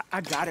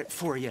 I got it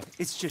for you.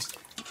 It's just,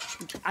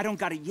 I don't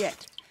got it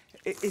yet.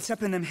 It's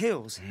up in them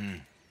hills.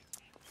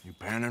 You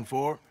panning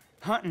for it?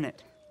 Hunting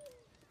it.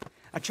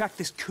 I tracked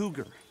this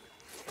cougar.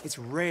 It's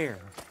rare.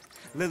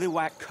 Lily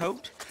white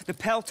coat, the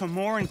pelt to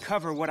more and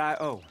cover what I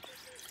owe.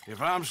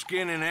 If I'm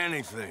skinning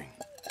anything,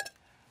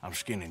 I'm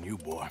skinning you,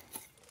 boy.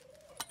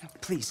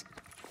 Please,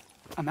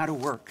 I'm out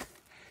of work.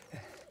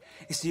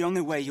 It's the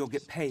only way you'll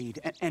get paid,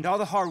 and all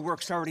the hard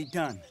work's already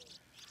done.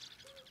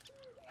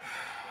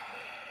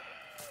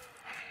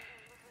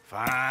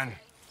 Fine.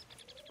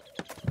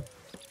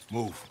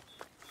 Move.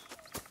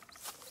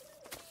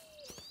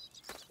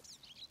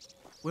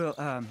 We'll,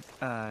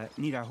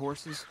 need our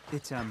horses.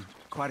 It's,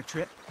 quite a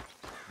trip.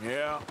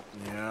 Yeah.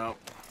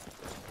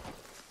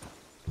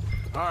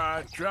 All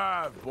right,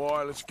 drive,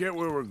 boy. Let's get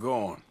where we're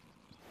going.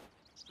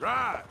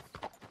 Drive!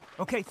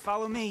 Okay,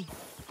 follow me.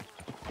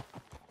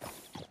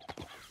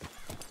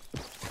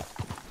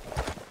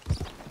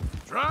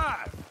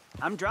 Drive!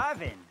 I'm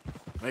driving.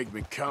 Make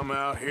me come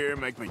out here,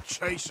 make me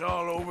chase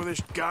all over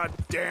this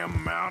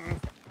goddamn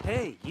mountain.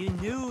 Hey, you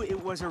knew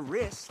it was a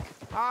risk.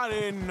 I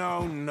didn't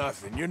know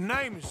nothing. Your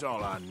name is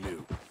all I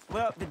knew.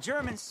 Well, the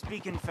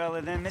German-speaking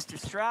fella then, Mr.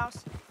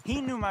 Strauss,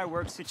 he knew my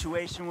work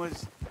situation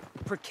was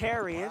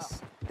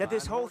precarious, that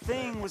this whole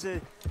thing was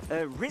a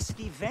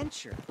risky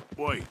venture.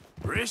 Wait,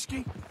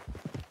 risky?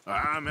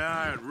 Am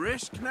I at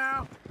risk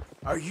now?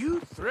 Are you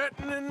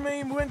threatening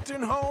me,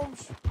 Winton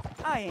Holmes?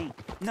 I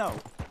ain't. No,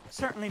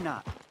 certainly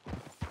not.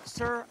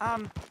 Sir,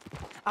 I'm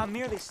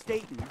merely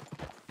stating,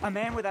 a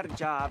man without a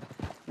job,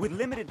 with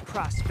limited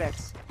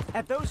prospects,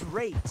 at those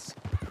rates,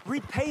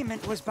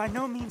 repayment was by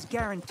no means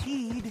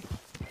guaranteed.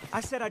 I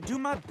said I'd do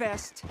my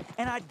best,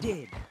 and I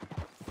did.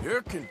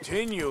 You're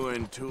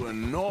continuing to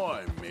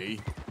annoy me.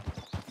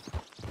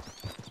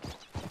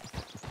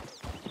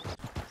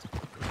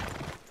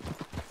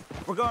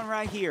 We're going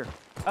right here,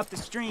 up the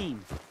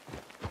stream.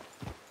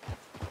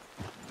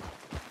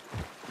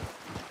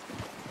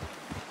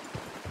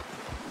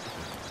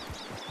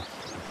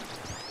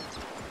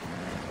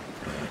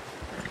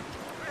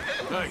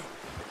 Hey,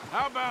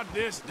 how about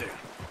this then?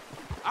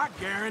 I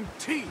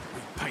guarantee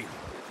repayment.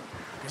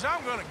 Because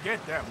I'm gonna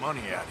get that money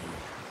out of you.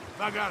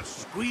 If I gotta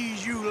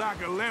squeeze you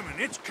like a lemon,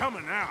 it's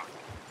coming out.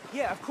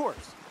 Yeah, of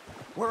course.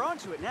 We're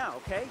onto it now,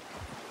 okay?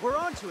 We're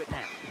onto it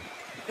now.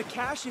 The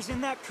cash is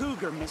in that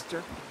cougar,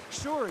 mister.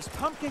 Sure as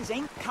pumpkins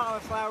ain't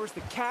cauliflowers,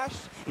 the cash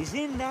is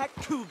in that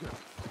cougar.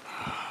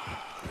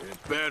 It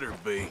better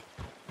be,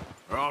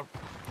 or I'll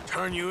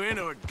turn you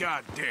into a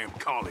goddamn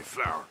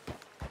cauliflower.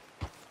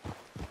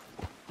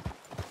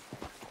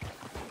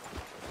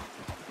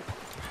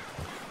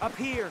 Up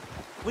here.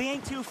 We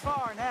ain't too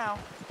far now.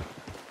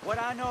 What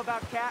I know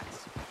about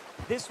cats,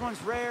 this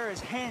one's rare as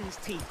hen's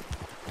teeth.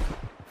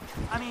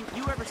 I mean,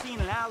 you ever seen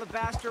an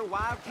alabaster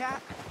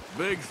wildcat?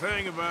 Big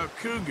thing about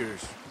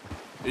cougars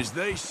is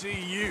they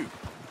see you,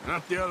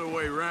 not the other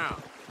way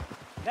around.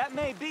 That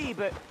may be,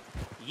 but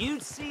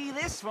you'd see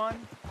this one.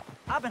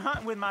 I've been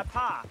hunting with my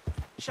pa.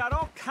 Shot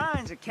all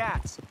kinds of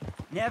cats.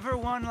 Never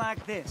one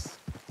like this.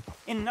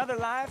 In another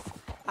life,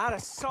 I'd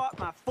have sought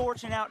my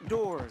fortune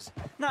outdoors,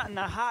 not in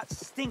the hot,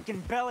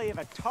 stinking belly of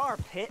a tar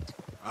pit.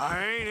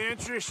 I ain't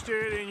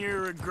interested in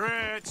your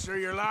regrets or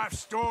your life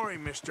story,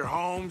 Mr.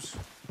 Holmes.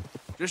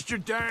 Just your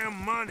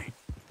damn money.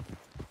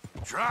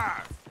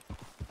 Drive.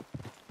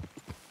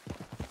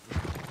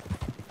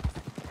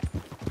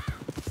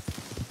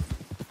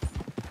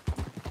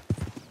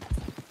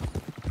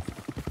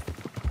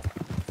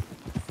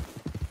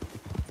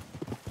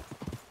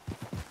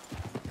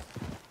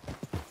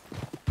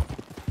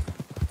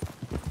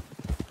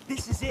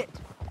 This is it.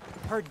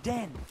 Her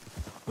den.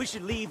 We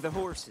should leave the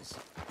horses.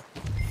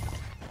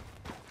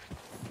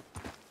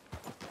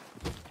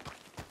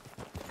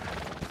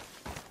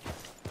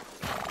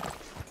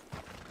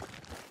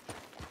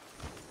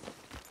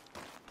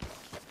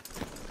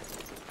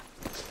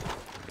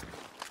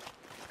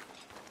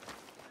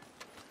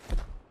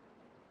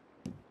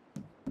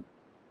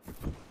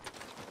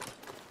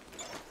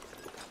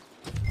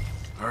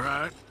 All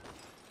right.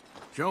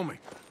 Show me.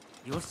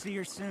 You'll see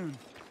her soon.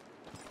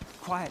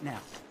 Quiet now.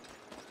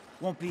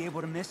 Won't be able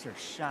to miss her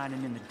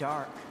shining in the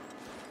dark.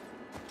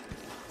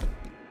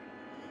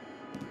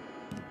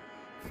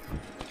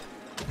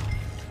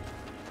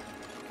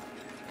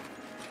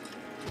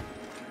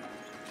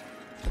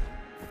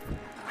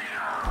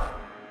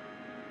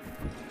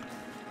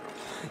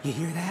 You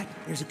hear that?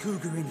 There's a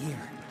cougar in here.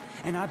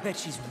 And I bet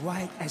she's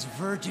white as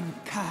virgin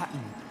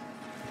cotton.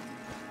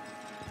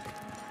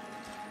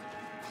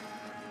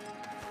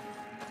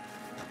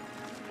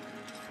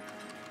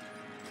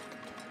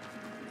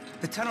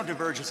 The tunnel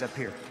diverges up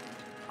here.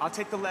 I'll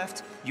take the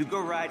left, you go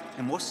right,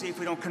 and we'll see if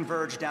we don't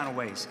converge down a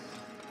ways.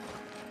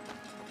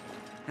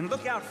 And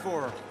look out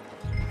for her.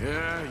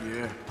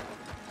 Yeah.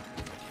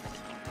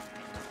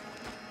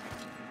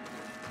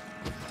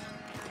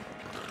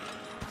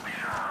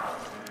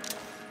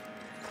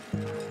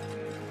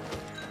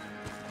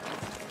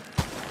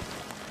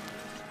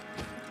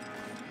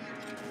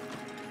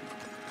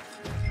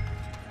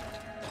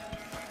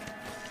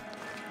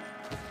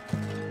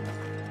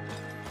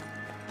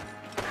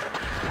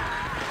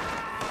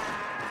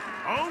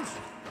 Holmes?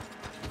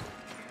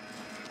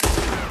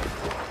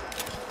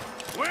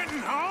 Winton,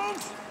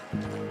 Holmes?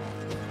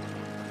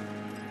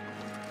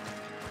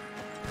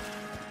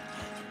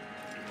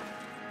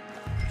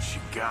 She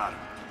got him.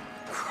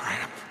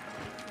 Crap.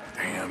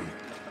 Damn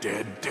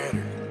deader.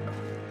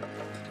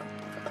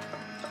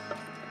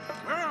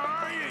 Where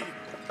are you?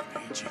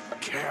 Mangy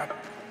cat.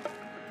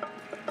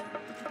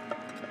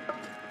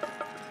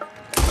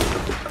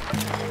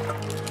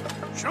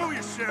 Show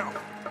yourself.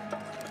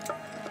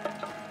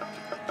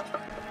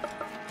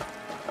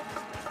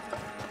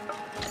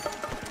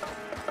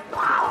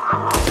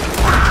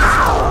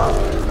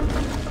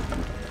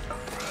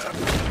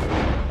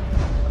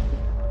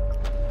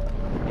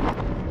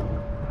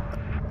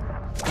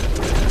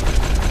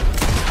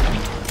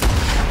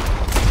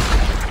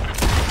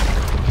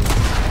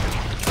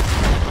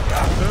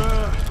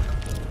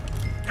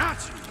 Got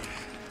you,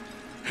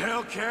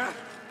 Hellcat.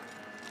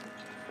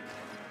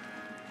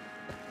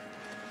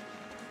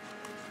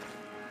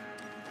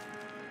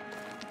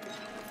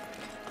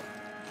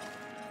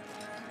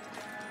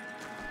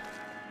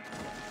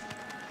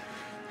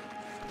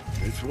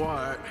 It's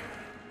white.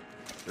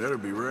 That'll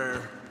be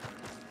rare.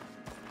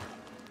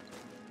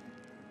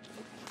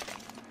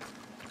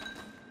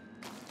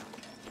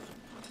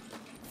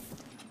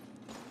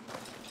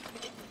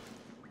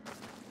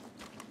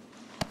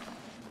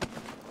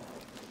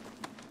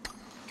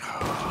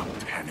 Oh,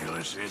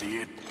 penniless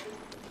idiot.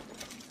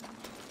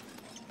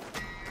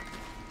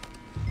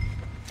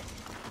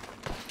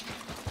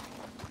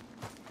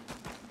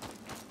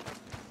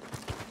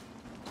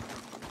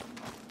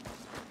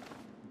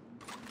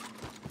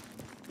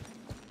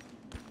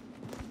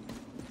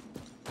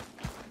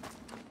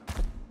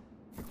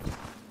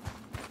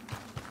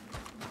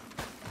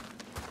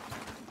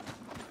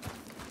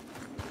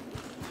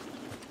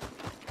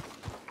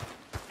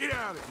 Get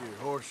out of here,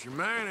 horse. Your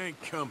man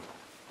ain't coming.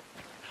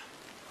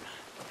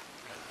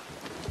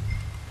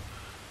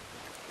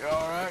 You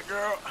all right,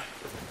 girl?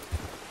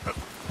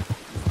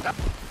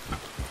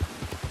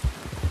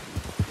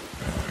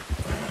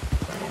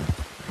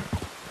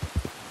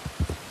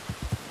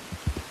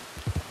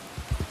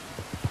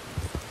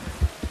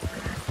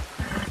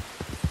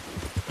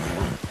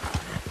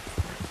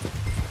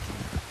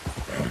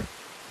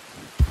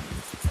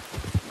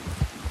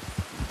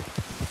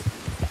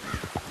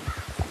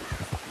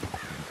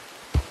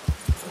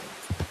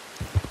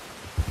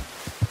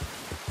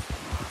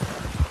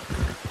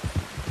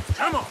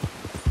 Come on!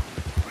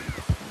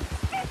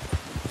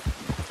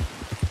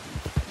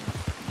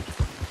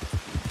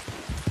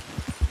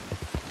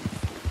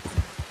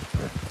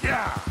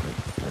 Yeah!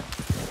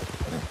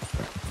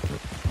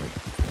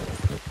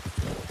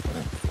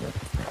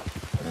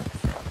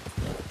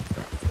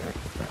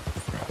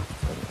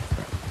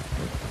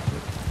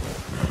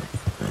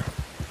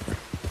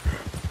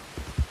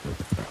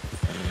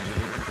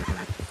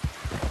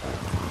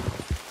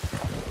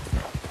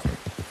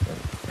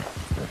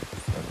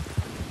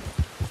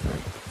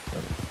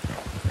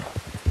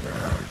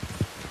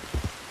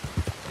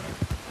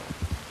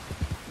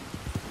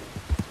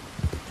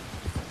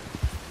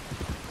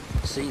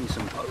 Seen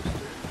some posters.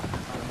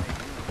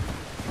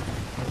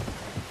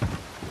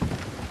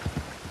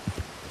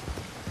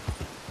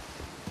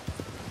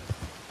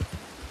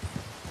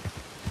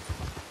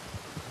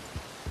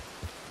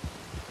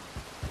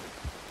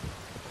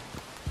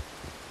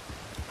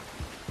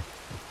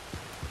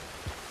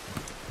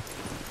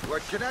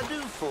 What can I do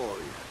for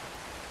you?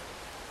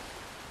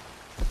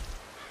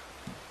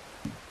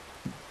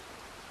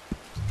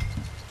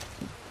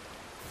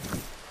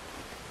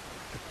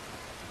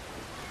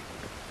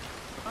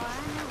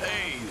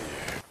 Hey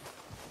there.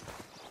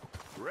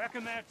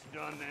 Reckon that's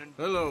done then.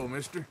 Hello,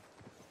 mister.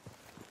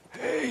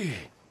 Hey,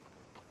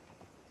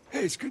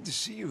 it's good to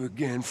see you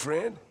again,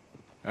 friend.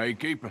 How you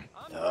keeping?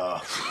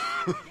 I'm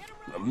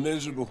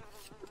miserable.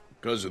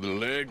 Because of the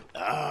leg?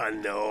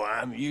 No,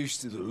 I'm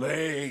used to the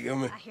leg.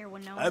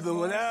 I've been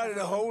without it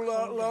a whole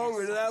lot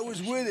longer than I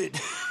was with it.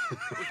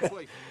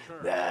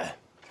 Nah,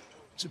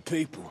 it's a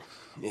people.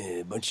 Yeah,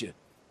 a bunch of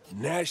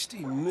nasty,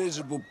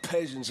 miserable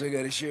peasants I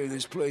gotta share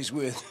this place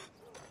with.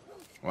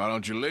 Why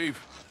don't you leave?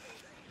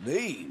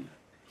 Leave?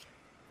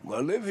 Well,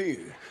 I live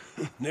here.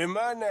 They're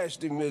my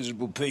nasty,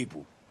 miserable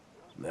people.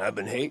 I've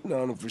been hating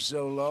on them for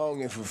so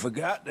long, if I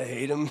forgot to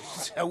hate them,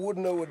 I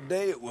wouldn't know what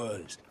day it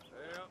was.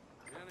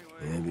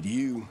 Yeah, but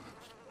you...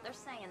 They're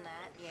saying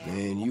that, yeah.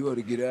 Man, you ought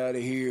to get out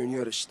of here and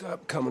you ought to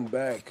stop coming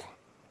back.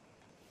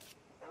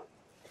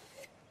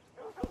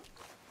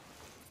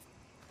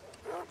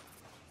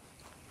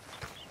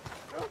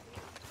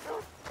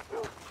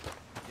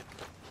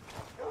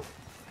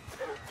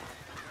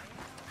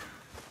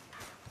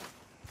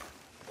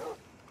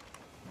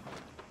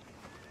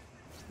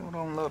 Still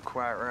don't look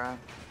quite right.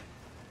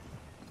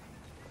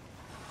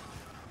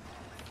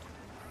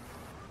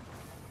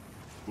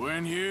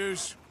 Gwen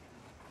Hughes,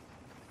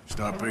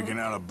 start picking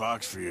out a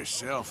box for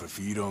yourself if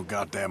you don't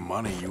got that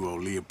money you owe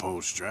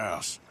Leopold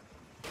Strauss.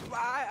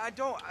 I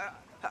don't...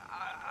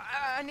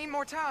 I need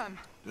more time.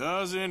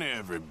 Doesn't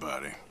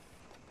everybody?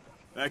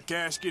 That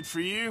casket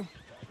for you?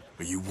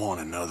 Or you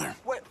want another?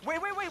 Wait.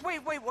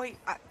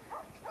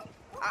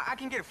 I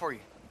can get it for you.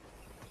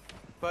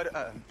 But,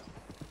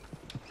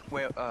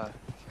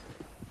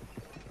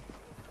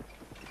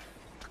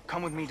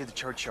 come with me to the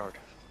churchyard.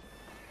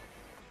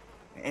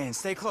 And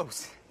stay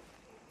close.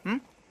 Hmm?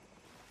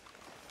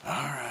 All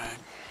right.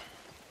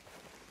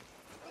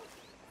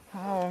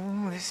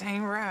 Oh, this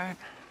ain't right.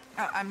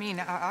 I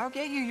mean, I'll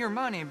get you your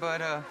money,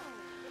 but,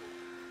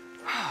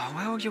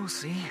 well, you'll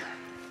see.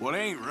 What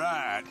ain't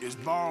right is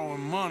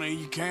borrowing money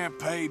you can't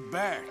pay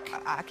back.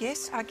 I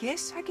guess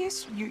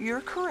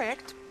you're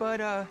correct,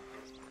 but,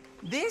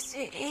 this,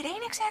 it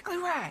ain't exactly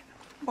right,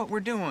 what we're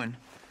doing.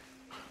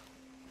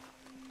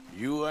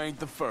 You ain't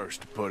the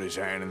first to put his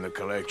hand in the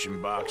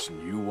collection box,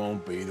 and you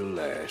won't be the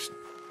last.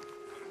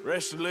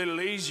 Rest a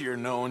little easier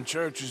knowing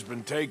church has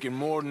been taking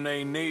more than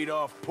they need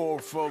off poor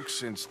folks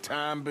since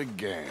time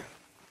began.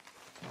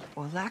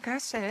 Well, like I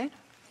said,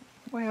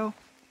 well,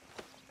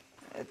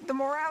 the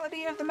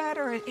morality of the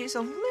matter is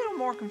a little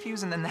more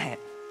confusing than that.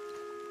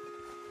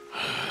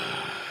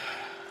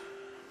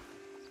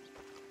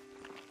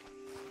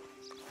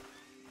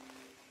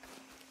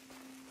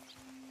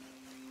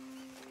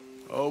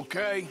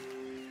 Okay.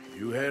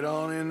 You head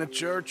on in the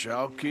church,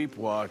 I'll keep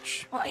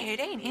watch. Well, it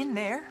ain't in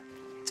there.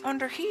 It's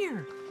under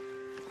here.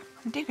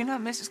 I'm digging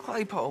up Mrs.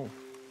 Claypole.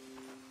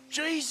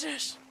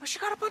 Jesus! Well, she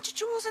got a bunch of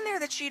jewels in there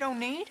that she don't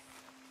need.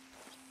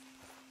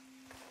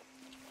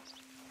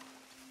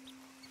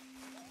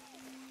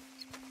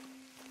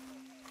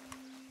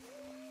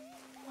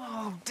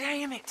 Oh,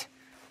 damn it.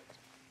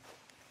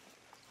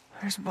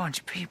 There's a bunch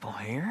of people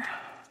here.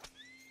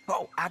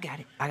 Oh, I got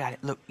it.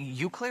 Look,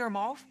 you clear them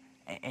off,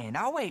 and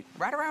I'll wait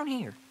right around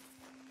here.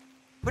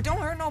 But don't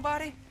hurt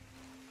nobody.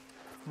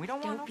 We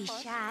don't want no be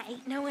fuss. shy.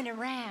 Ain't no one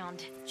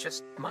around.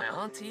 Just my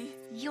auntie.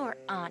 Your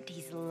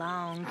auntie's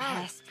long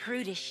past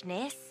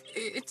prudishness.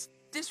 It's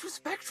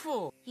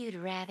disrespectful. You'd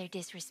rather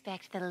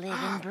disrespect the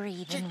living,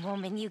 breathing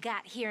woman you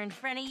got here in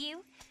front of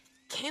you?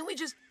 Can't we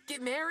just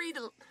get married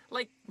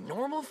like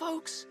normal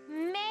folks?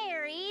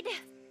 Married?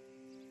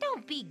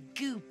 Don't be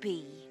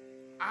goopy.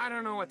 I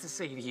don't know what to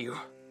say to you.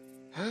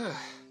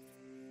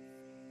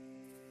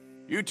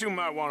 You two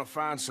might want to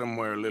find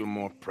somewhere a little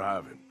more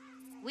private.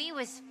 We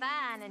was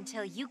fine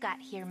until you got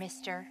here,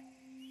 mister.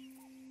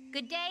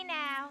 Good day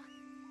now.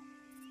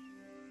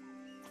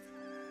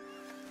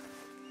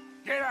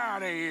 Get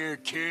out of here,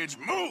 kids.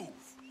 Move!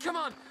 Come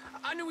on.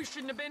 I knew we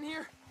shouldn't have been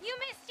here. You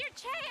missed your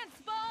chance,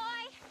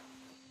 boy!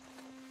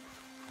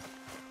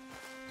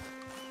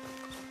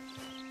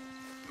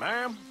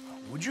 Ma'am,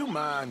 would you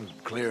mind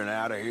clearing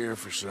out of here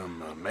for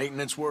some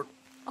maintenance work?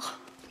 Oh,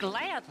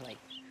 gladly.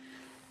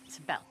 It's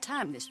about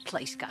time this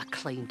place got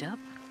cleaned up.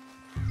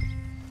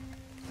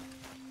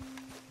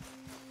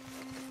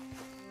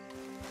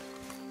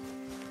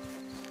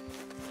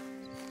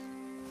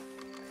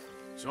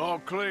 It's all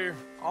clear.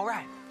 All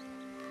right.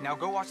 Now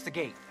go watch the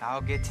gate. I'll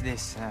get to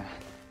this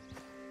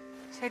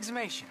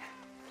exhumation.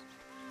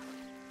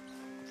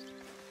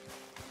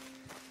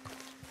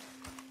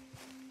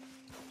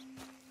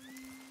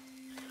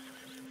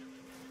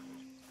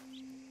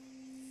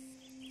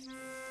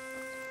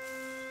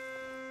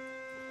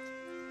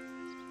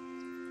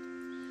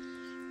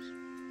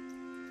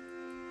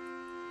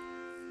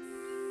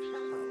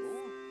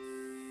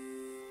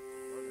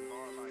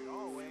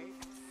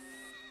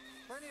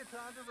 Plenty of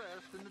time to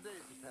rest in the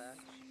daisy patch.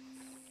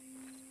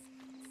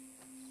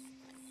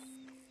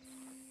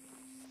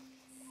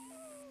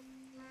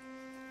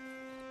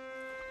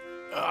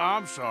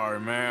 I'm sorry,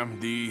 ma'am.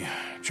 The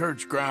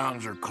church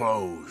grounds are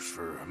closed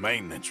for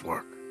maintenance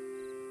work.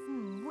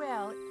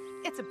 Well,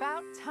 it's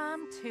about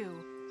time, too.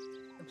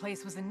 The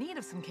place was in need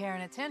of some care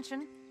and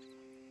attention.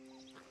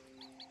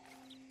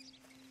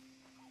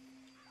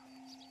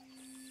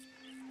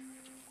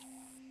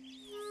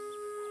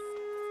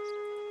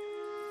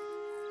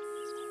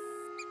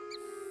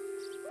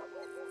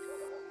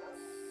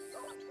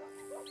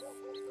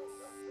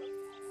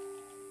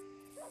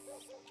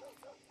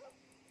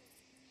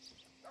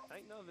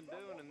 Ain't nothing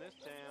doing in this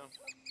town.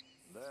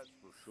 That's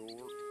for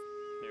sure.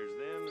 There's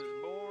them that's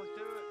born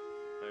to it.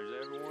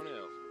 There's everyone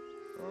else.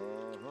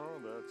 Uh-huh,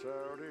 that's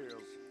how it is.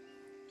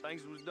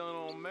 Things was done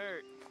on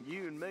merit.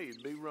 You and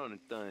me'd be running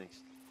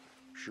things.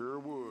 Sure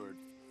would.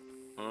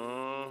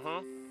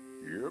 Uh-huh.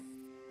 Yep.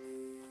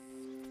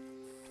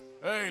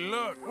 Hey,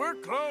 look, we're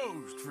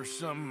closed for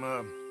some,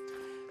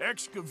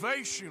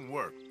 excavation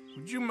work.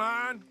 Would you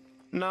mind?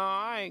 No,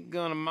 I ain't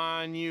gonna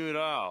mind you at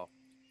all.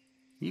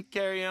 You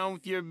carry on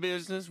with your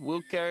business,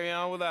 we'll carry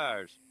on with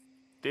ours.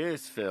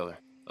 This fella,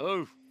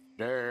 oof.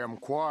 Damn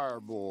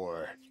choir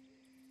boy.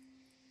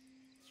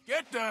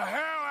 Get the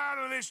hell out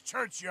of this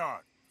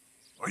churchyard.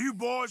 Are you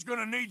boys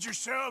gonna need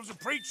yourselves a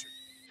preacher?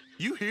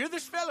 You hear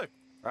this fella?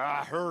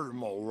 I heard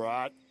him all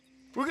right.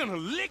 We're gonna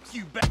lick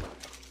you back.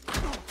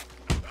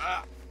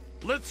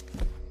 Let's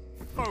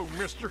go,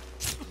 mister.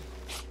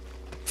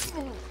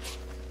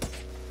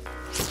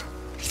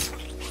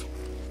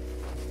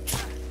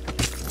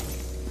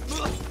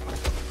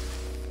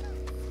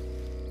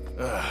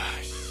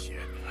 Shit.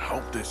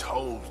 Hope this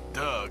hole's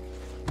dug.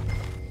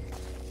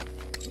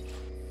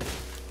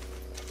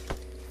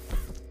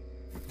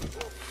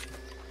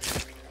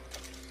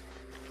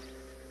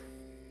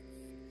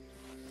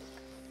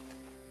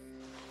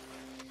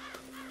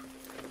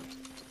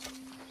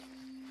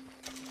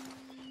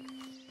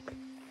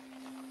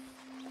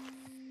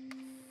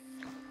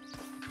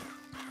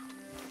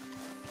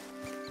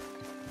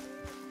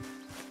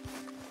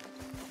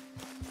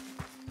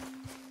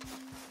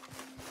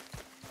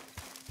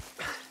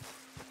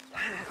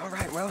 All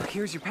right, well,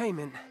 here's your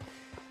payment.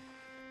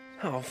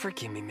 Oh,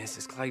 forgive me,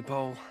 Mrs.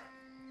 Claypole.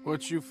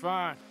 What you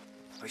find?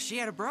 Well, she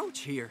had a brooch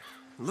here.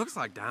 Looks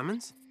like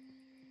diamonds.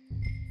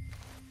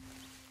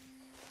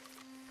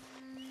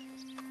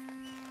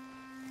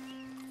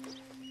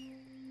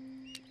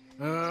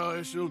 Well,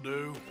 this'll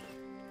do.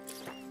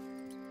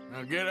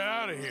 Now get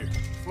out of here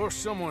before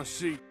someone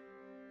sees.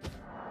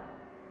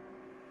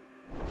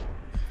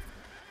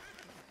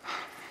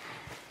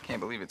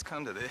 Can't believe it's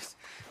come to this.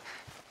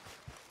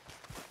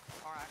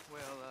 All right,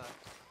 well,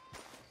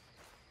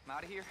 I'm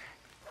out of here.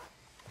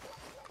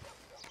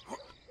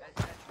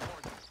 That's more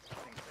than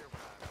clear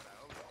what I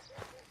owe you.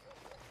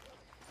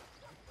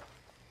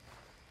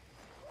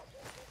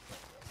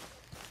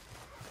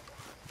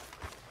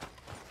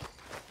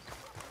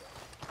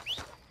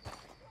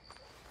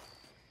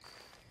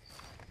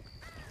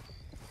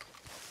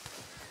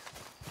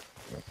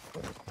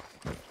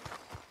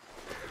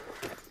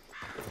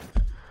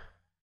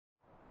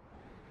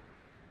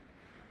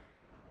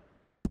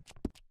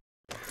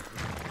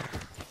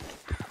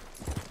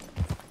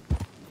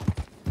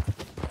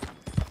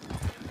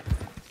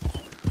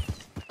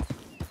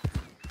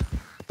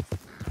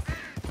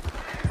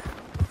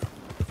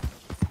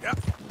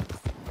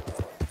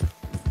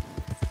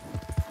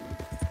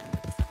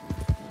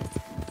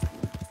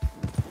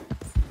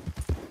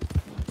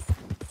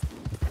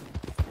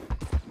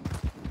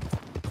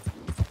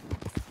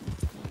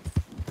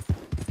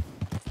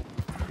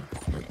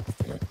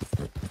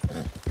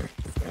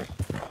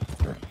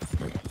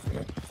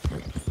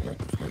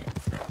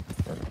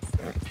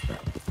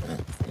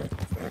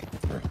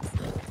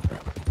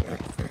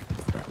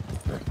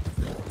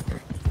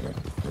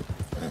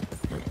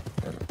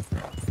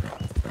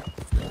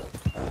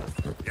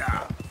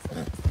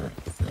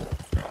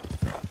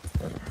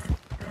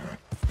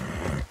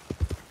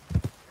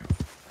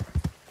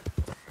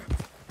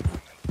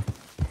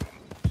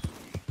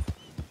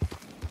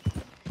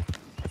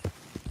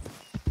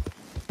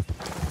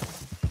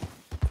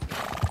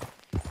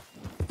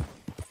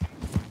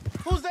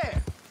 Who's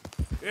there?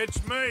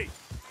 It's me.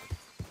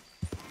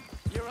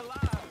 You're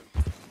alive.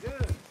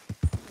 Good.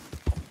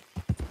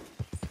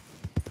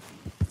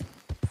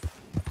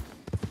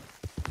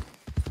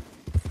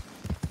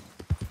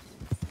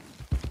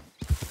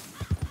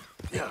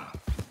 Yeah.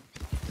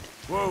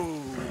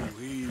 Whoa,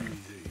 easy.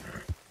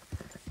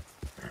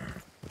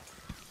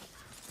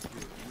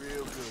 You're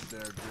real good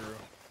there, girl.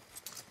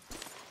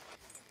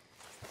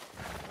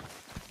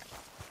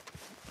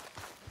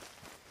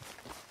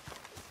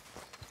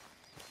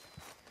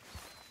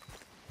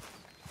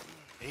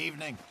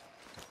 Evening.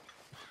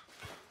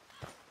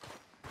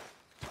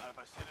 Mind if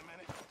I sit a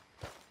minute?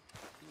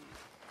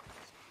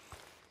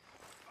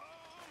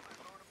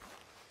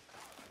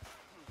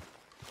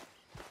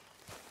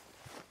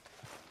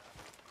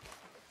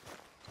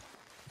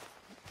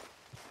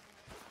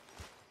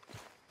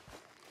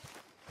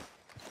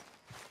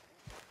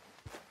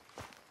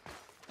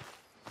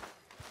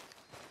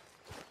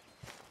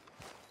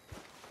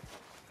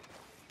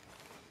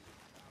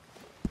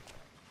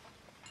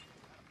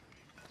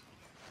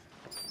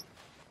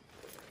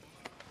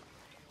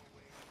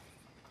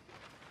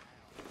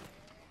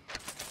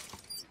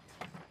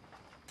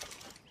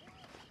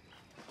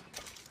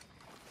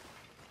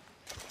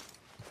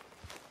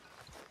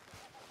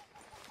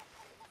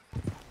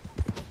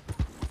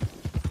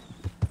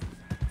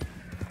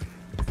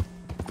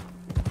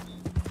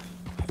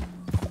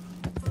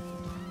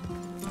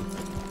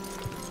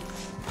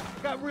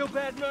 Got real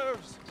bad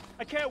nerves.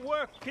 I can't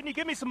work. Can you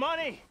give me some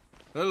money?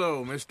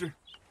 Hello, mister.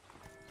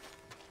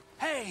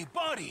 Hey,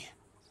 buddy.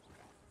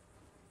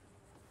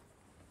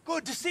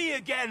 Good to see you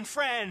again,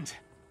 friend.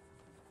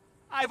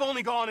 I've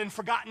only gone and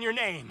forgotten your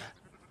name.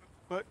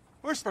 But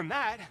worse from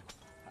that,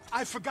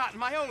 I've forgotten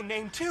my own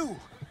name, too.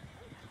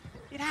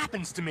 It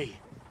happens to me.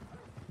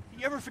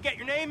 You ever forget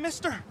your name,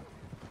 mister?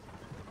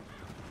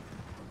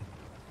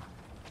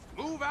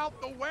 Move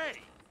out the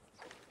way.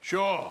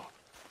 Sure.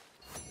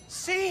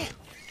 See?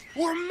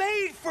 We're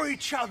made for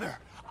each other.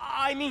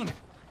 I mean,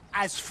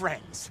 as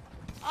friends.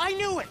 I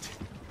knew it.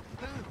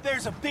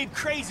 There's a big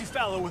crazy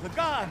fella with a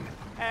gun,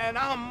 and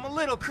I'm a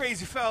little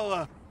crazy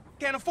fella.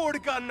 Can't afford a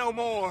gun no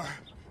more.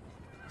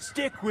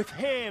 Stick with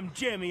him,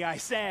 Jimmy, I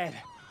said.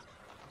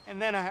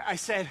 And then I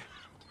said,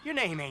 "Your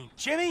name ain't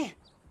Jimmy,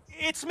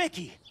 it's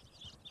Mickey."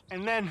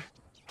 And then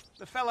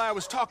the fella I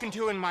was talking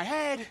to in my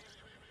head,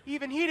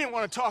 even he didn't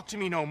want to talk to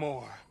me no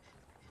more.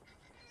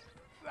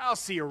 I'll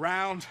see you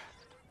around.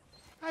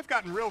 I've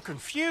gotten real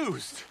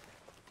confused.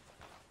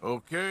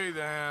 Okay,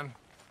 then.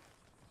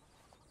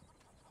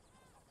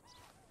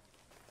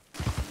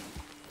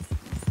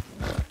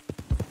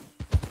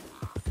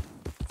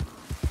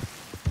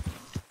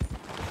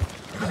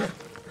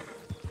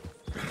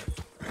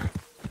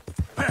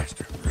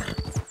 Bastard!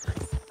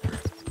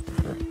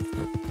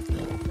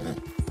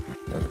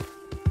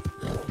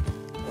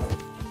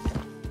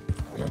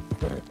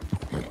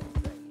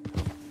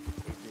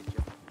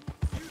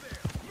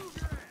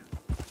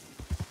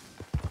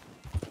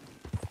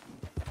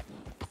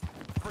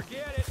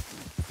 Forget it.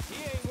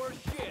 He ain't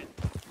worth shit.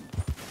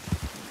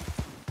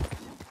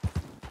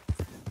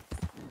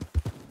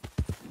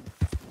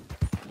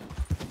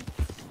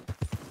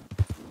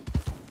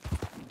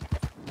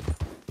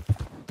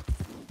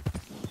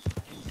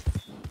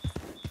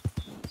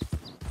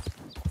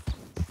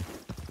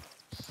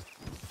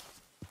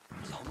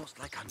 It's almost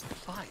like I'm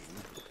flying.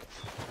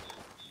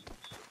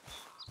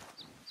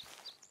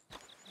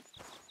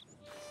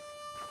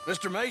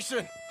 Mr.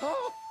 Mason,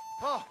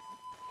 Oh,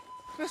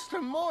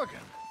 Mr. Morgan.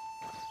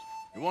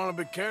 you want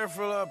to be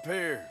careful up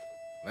here.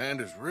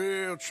 Land is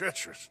real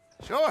treacherous.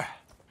 Sure.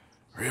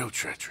 Real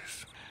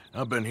treacherous.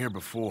 I've been here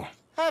before.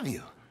 Have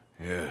you?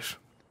 Yes.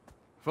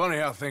 Funny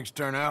how things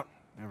turn out.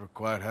 Never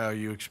quite how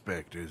you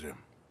expect, is it?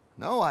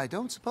 No, I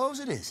don't suppose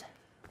it is.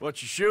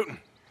 What you shooting?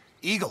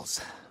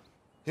 Eagles.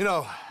 You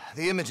know,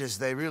 the images,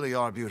 they really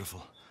are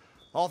beautiful.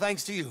 All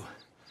thanks to you.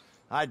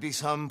 I'd be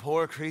some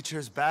poor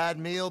creature's bad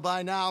meal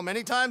by now,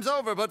 many times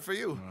over, but for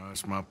you. Oh,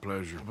 it's my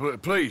pleasure.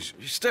 Please,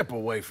 step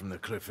away from the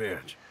cliff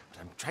edge.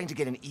 I'm trying to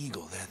get an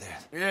eagle. There.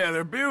 Yeah,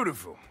 they're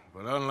beautiful.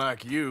 But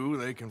unlike you,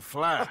 they can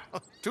fly.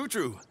 Too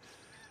true.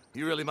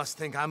 You really must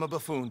think I'm a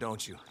buffoon,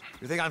 don't you?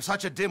 You think I'm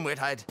such a dimwit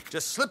I'd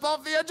just slip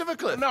off the edge of a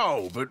cliff?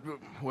 No, but,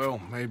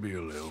 well, maybe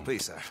a little.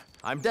 Please, sir.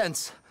 I'm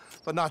dense,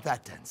 but not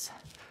that dense.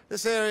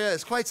 This area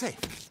is quite safe.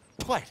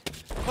 Quite.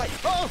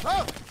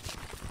 Oh!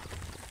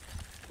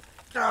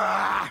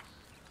 Ah!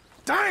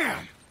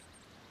 Damn!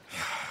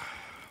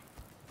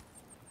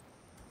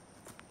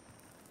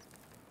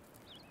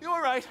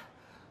 You're right.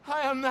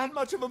 I am that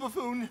much of a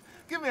buffoon.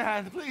 Give me a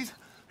hand, please.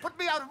 Put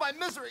me out of my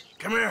misery.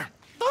 Come here.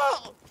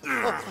 Oh,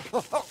 dear.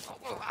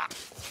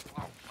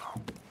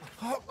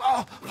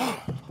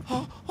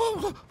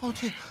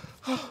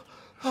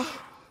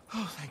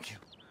 Oh, thank you.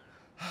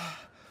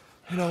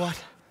 You know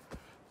what?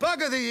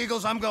 Bugger the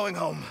eagles, I'm going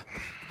home.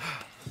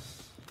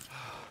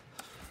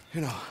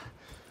 You know,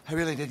 I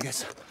really did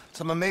get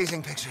some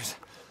amazing pictures,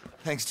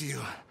 thanks to you.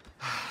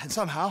 And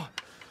somehow,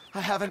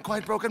 I haven't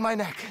quite broken my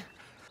neck.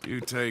 You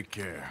take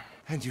care.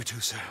 And you too,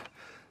 sir.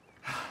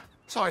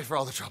 Sorry for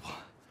all the trouble.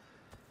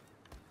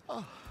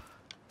 Oh.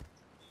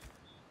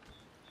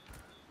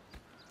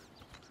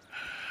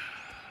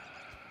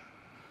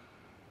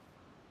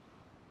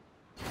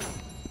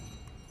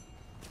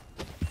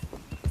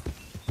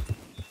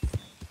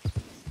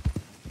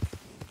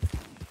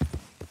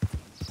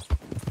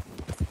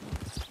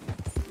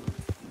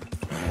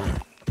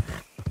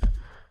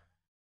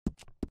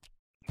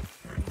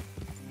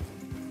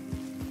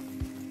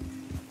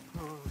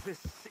 This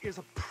is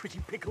a pretty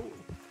pickle.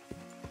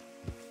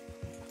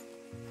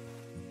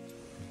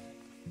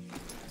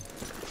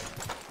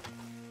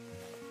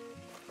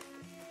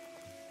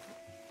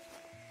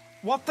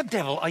 What the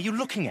devil are you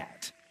looking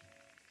at?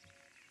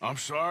 I'm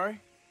sorry?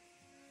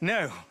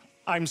 No,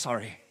 I'm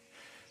sorry.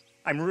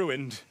 I'm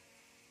ruined.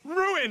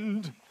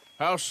 Ruined!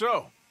 How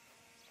so?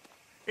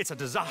 It's a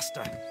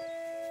disaster.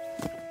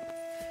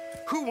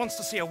 Who wants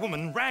to see a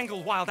woman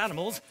wrangle wild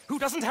animals who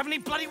doesn't have any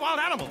bloody wild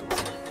animals?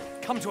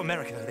 Come to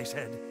America, they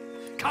said.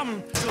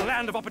 Come to the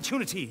land of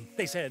opportunity,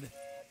 they said.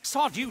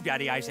 Sod you,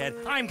 Daddy, I said.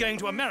 I'm going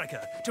to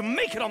America to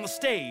make it on the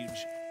stage.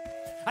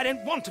 I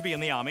didn't want to be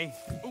in the army.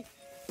 Ooh.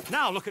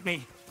 Now look at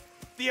me.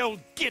 The old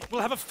git will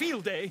have a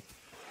field day.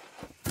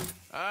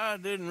 I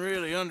didn't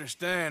really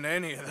understand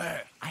any of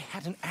that. I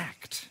had an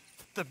act.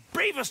 The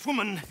bravest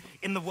woman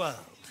in the world.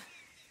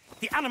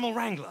 The animal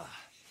wrangler.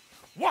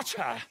 Watch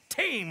her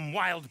tame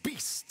wild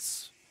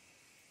beasts.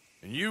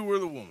 And you were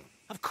the woman?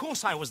 Of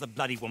course I was the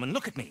bloody woman.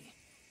 Look at me.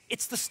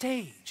 It's the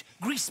stage.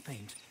 Grease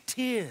paint.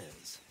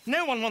 Tears.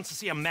 No one wants to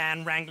see a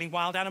man wrangling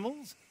wild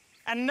animals.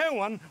 And no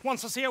one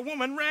wants to see a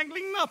woman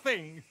wrangling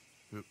nothing.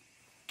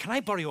 Can I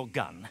borrow your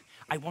gun?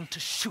 I want to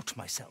shoot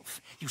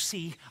myself. You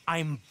see,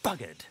 I'm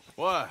buggered.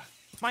 Why?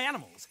 My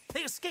animals.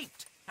 They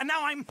escaped. And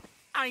now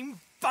I'm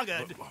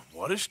buggered.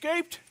 What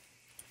escaped?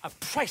 A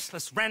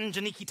priceless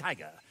Ranjaniki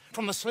tiger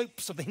from the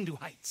slopes of the Hindu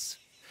Heights.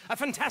 A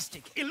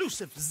fantastic,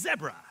 elusive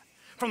zebra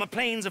from the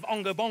plains of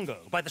Ongo Bongo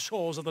by the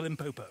shores of the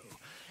Limpopo.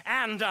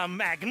 And a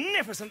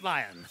magnificent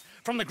lion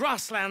from the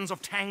grasslands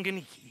of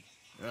Tanganyika.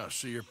 Yeah, I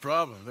see your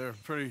problem. They're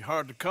pretty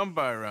hard to come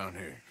by around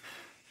here.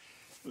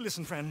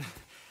 Listen, friend.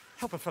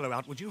 Help a fellow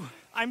out, would you?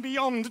 I'm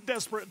beyond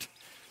desperate.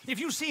 If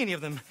you see any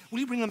of them, will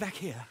you bring them back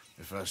here?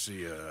 If I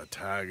see a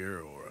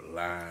tiger or a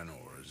lion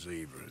or a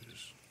zebra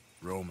just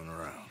roaming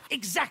around.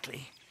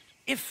 Exactly.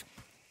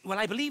 Well,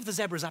 I believe the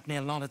zebra's up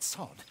near Larned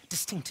Sod.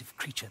 Distinctive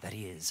creature that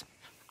he is.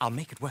 I'll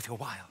make it worth your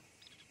while.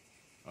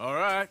 All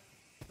right,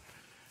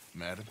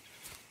 madam.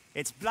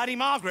 It's Bloody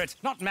Margaret,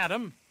 not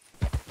madam.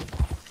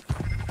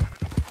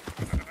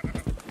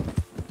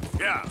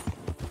 Yeah.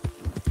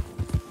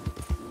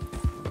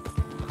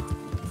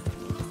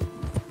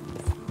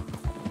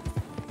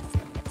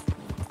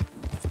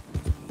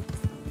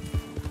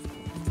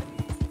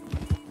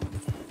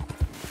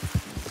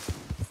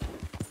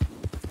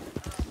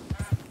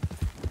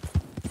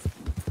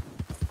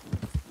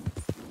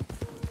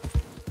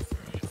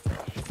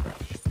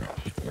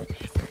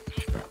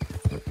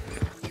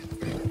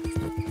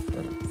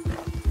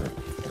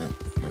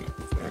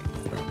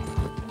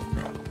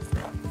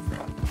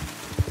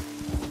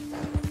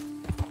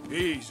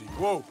 Easy.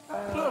 Whoa.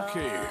 Look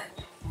here.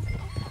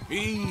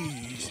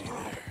 Easy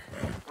there.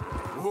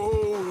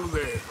 Whoa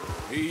there.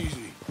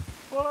 Easy.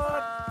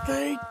 What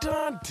they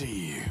done to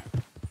you?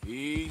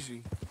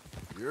 Easy.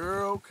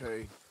 You're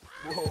okay.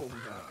 Whoa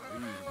now.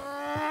 Easy.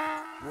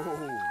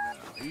 Whoa now.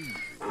 Easy.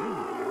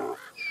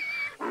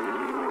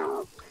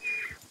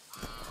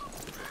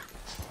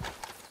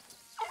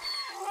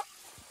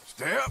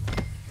 Step.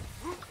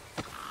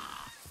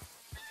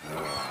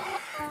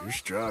 Your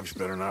stripes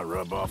better not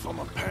rub off on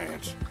my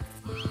pants.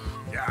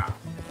 Yeah.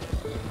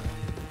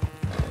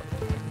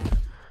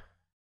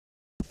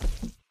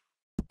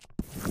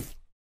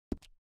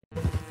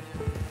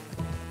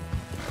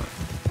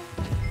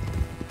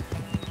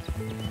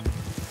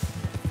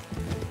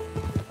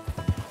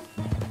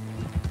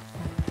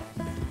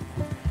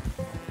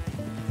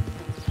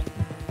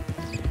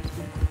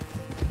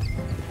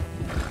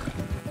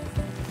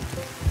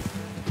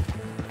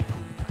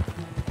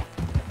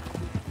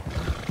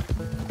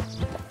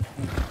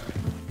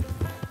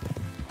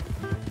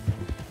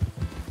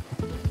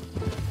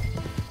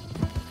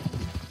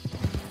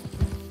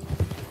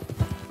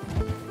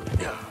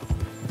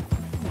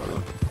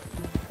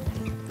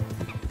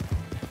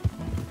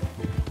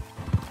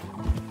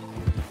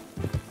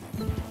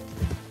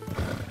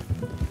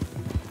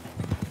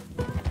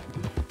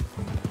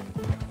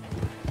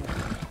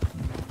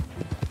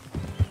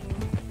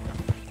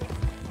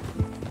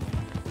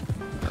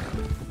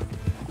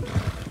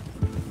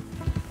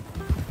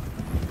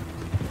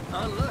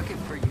 Unlucky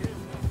for you.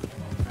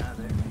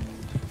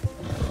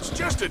 It's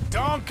just a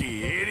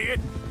donkey, idiot.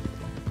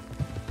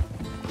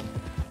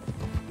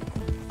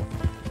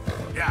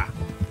 Yeah.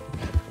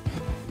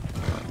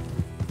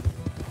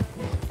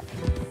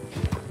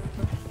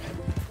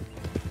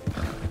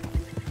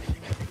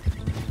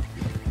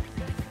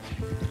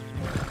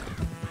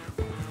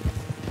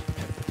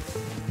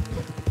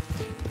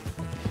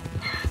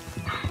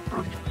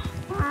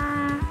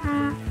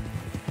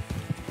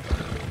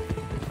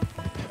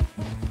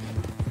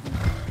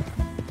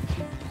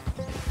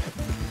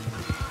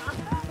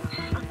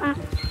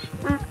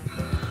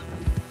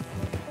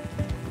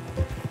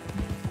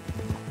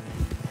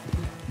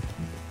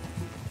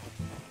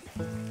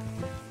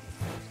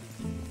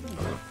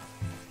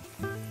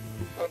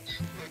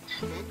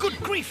 Good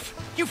grief!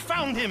 You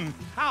found him!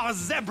 Our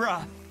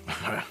zebra!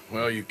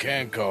 Well, you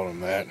can call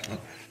him that.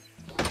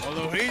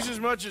 Although he's as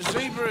much a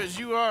zebra as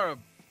you are a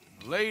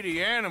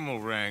lady animal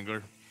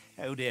wrangler.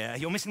 Oh dear,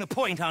 you're missing the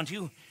point, aren't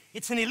you?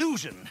 It's an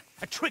illusion.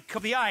 A trick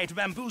of the eye to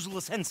bamboozle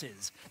the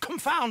senses.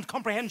 Confound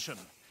comprehension.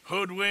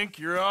 Hoodwink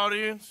your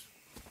audience?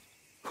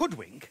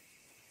 Hoodwink?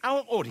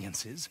 Our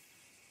audiences?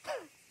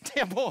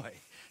 Dear boy,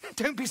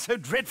 don't be so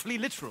dreadfully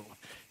literal.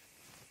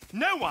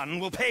 No one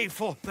will pay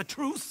for the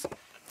truth.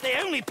 They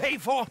only pay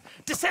for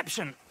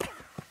deception.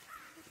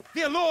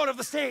 The allure of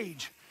the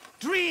stage,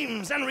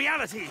 dreams and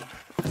reality.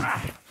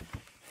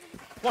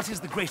 What is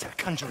the greater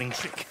conjuring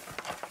trick?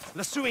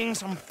 Lassoing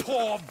some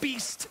poor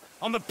beast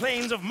on the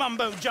plains of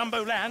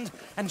mumbo-jumbo land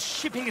and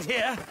shipping it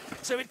here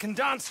so it can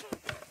dance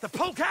the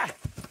polka?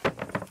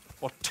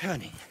 Or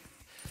turning,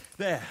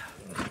 there,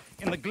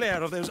 in the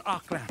glare of those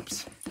arc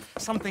lamps,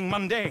 something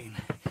mundane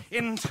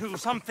into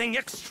something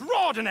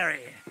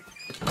extraordinary?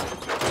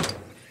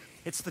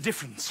 It's the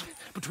difference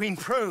between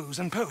prose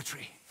and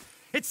poetry.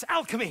 It's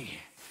alchemy.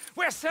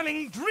 We're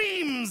selling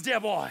dreams, dear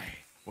boy.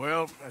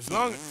 Well, as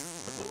long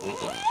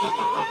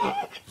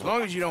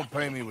as you don't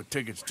pay me with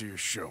tickets to your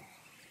show.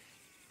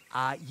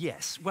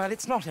 Yes. Well,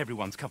 it's not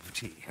everyone's cup of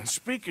tea. And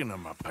speaking of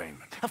my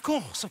payment... Of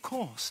course, of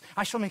course.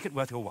 I shall make it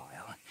worth your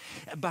while.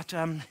 But,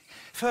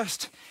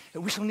 first,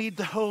 we shall need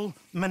the whole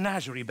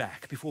menagerie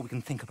back before we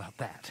can think about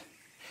that.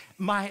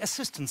 My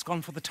assistant's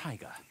gone for the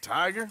tiger.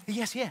 Tiger?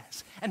 Yes,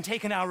 yes. And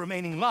taken our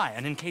remaining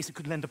lion in case it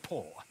could lend a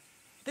paw.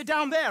 They're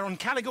down there on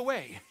Caliga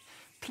Way.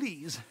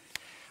 Please,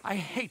 I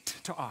hate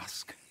to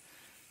ask.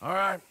 All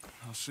right,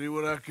 I'll see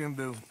what I can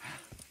do.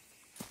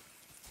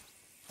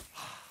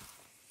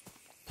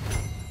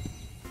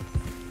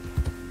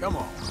 Come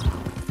on.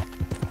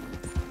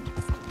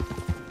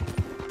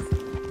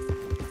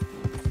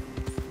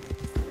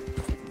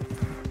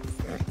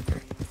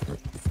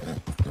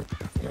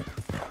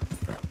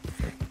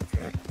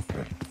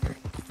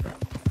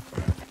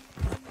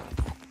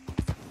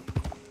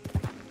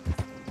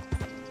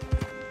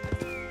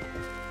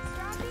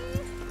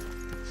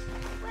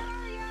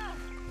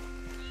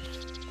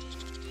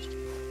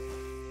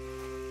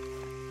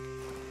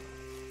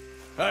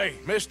 Hey,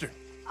 mister.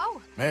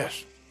 Oh.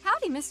 Miss.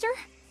 Howdy, mister.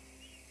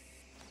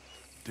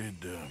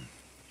 Did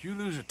you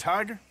lose a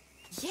tiger?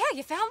 Yeah,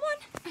 you found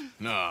one?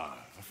 Nah,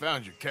 I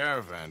found your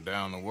caravan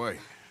down the way.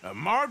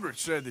 Margaret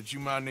said that you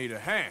might need a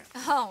hand.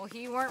 Oh,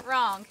 you weren't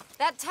wrong.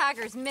 That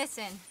tiger's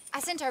missing. I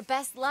sent our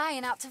best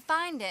lion out to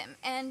find him,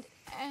 and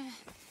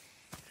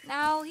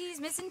now he's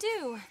missing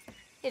too.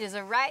 It is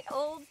a right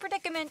old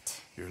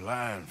predicament. Your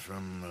lion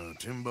from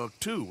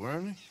Timbuktu,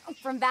 weren't he?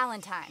 From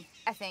Valentine,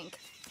 I think.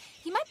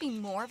 He might be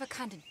more of a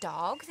kind of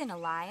dog than a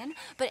lion,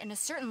 but in a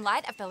certain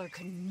light, a feller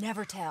could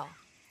never tell.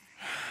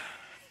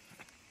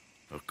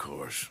 Of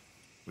course.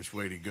 Which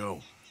way to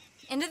go?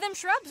 Into them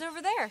shrubs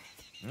over there.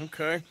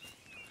 Okay.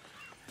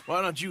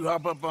 Why don't you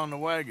hop up on the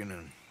wagon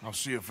and I'll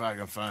see if I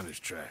can find his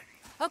track.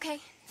 Okay.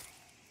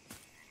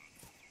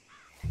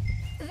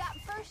 That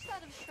first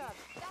set of shrubs,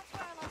 that's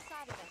where I lost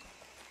sight of it.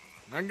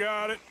 I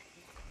got it.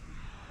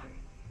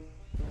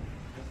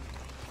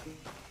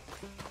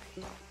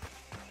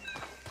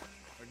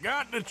 I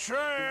got the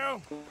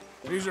trail.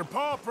 These are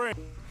paw prints.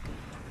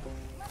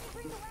 Let me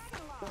bring the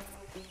wagon along.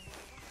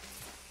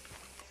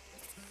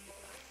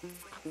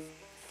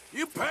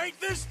 You paint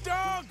this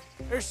dog?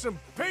 There's some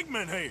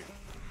pigment here.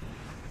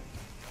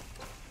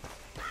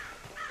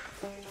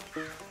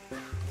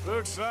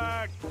 Looks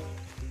like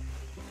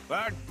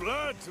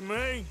blood to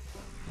me.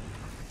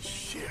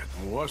 Shit,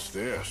 what's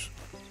this?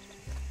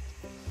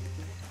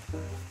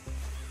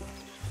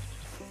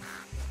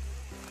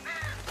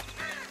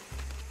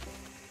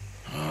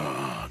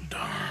 Oh,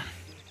 darn.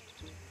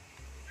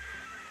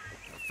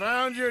 I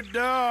found your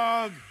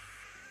dog.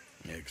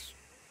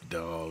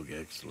 Ex-dog,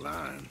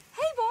 ex-lion.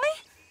 Hey,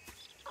 boy!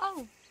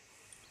 Oh,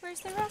 where's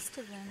the rest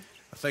of them?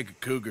 I think a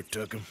cougar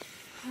took him.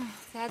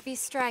 That'd be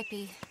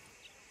Stripey.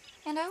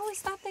 And I always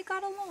thought they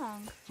got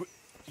along.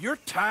 Your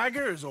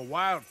tiger is a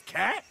wild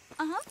cat?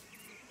 Uh-huh.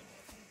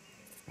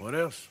 What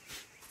else?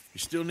 You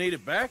still need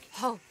it back?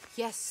 Oh,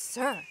 yes,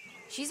 sir.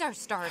 She's our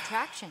star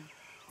attraction.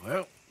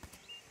 Well,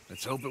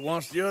 let's hope it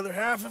wants the other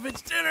half of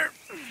its dinner.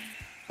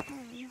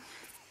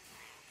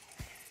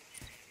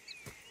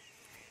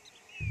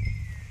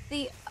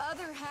 The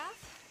other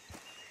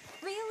half?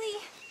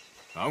 Really?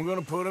 I'm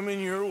gonna put him in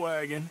your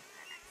wagon.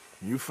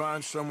 You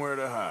find somewhere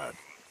to hide.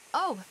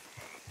 Oh.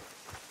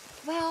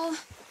 Well,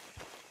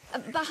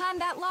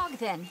 behind that log,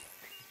 then.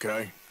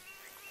 Okay.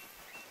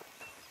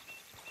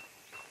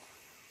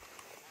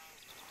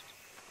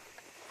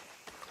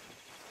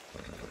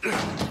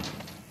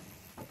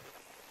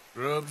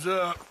 Rubs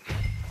up.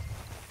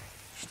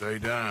 Stay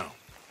down.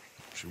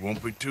 She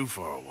won't be too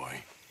far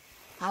away.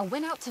 I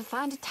went out to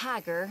find a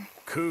tiger.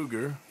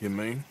 Cougar, you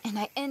mean? And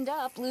I end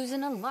up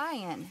losing a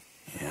lion.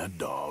 Yeah,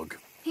 dog.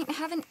 Ain't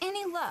having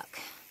any luck.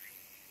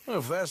 Well,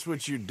 if that's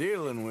what you're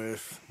dealing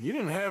with, you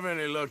didn't have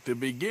any luck to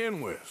begin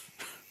with.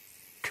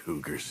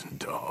 Cougars and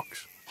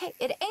dogs. Hey,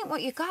 it ain't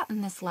what you got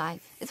in this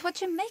life. It's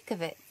what you make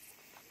of it.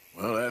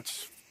 Well,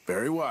 that's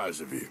very wise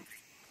of you.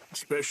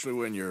 Especially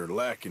when you're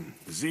lacking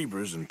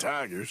zebras and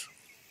tigers.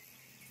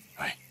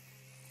 Hey,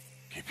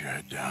 keep your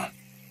head down.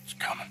 It's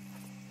coming.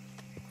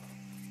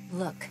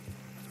 Look,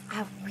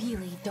 I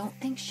really don't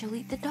think she'll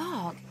eat the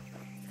dog.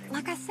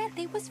 Like I said,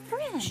 they was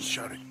friends.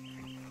 Shut it.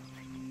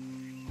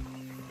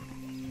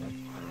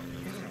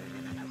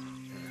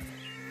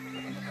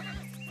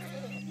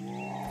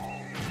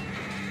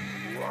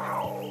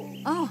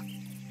 Oh,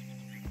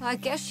 well, I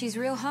guess she's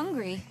real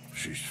hungry.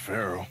 She's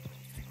feral.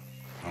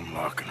 I'm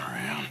locking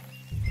her in.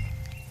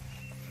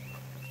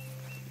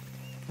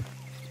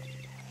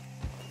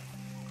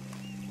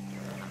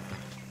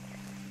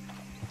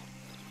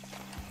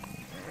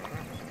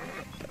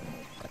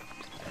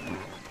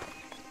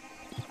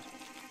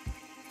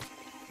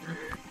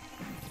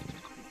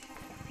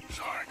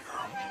 Sorry,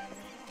 girl.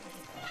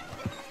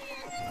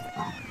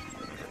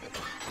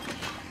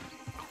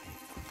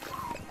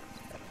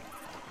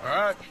 All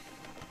right.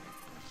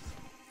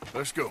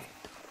 Let's go.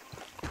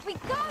 We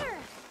got her!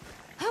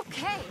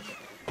 Okay.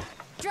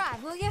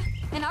 Drive, will you?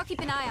 And I'll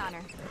keep an eye on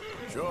her.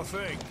 Sure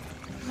thing.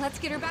 Let's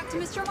get her back to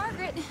Mr.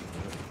 Margaret.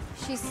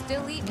 She's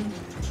still eating.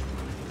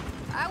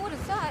 I would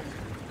have thought,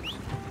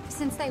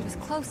 since they was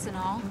close and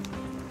all.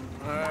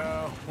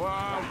 Well,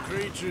 wild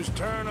creatures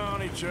turn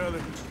on each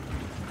other.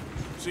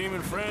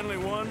 Seeming friendly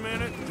one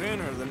minute,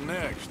 thinner the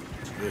next.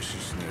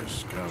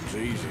 Viciousness comes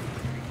easy.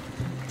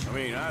 I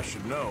mean, I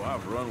should know.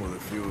 I've run with a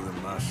few of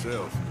them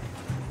myself.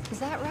 Is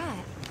that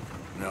right?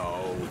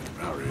 No,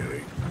 not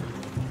really.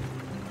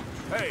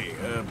 Hey,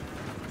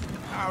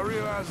 I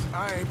realize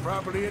I ain't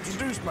properly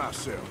introduced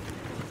myself.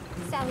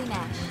 Sally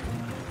Nash.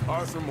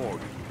 Arthur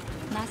Morgan.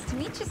 Nice to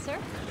meet you, sir.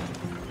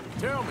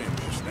 Tell me,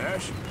 Miss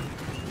Nash,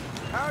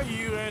 how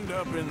you end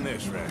up in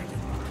this racket?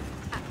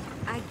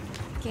 I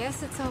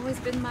guess it's always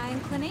been my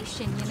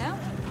inclination, you know?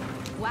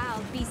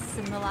 Wild beasts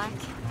and the like.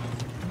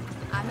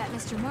 I met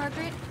Mr.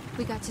 Margaret,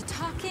 we got to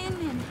talking,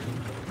 and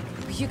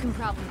you can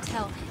probably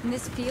tell, in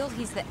this field,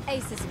 he's the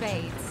ace of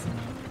spades.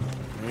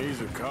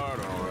 He's a card,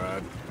 all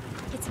right.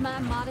 It's my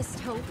modest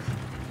hope,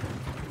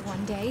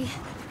 one day,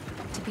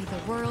 to be the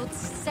world's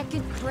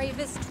second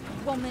bravest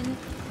woman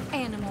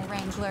animal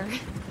wrangler.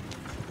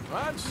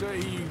 I'd say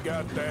you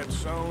got that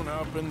sewn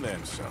up and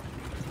then some.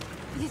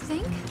 You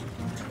think?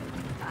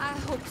 I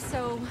hope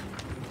so.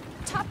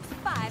 Top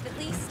 5, at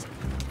least.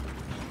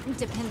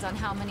 Depends on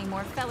how many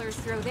more fellers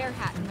throw their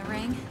hat in the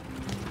ring.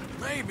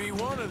 Maybe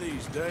one of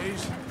these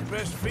days, the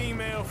best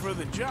female for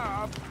the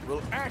job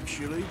will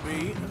actually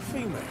be a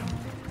female.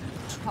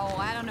 Oh,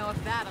 I don't know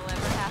if that'll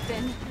ever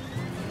happen.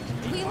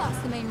 We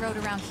lost the main road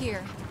around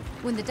here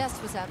when the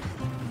dust was up.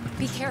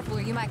 Be careful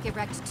or you might get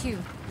wrecked too.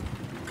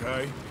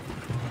 Okay.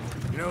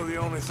 You know the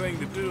only thing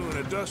to do in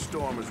a dust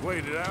storm is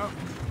wait it out?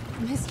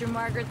 Mr.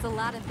 Margaret's a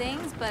lot of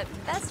things, but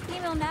best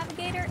female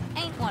navigator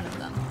ain't one of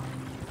them.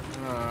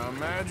 I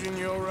imagine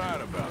you're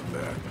right about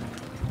that.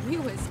 We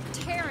was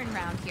tearing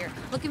around here,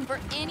 looking for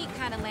any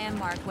kind of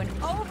landmark when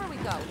over we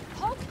go.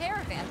 Whole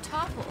caravan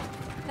toppled.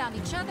 Found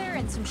each other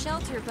and some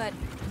shelter, but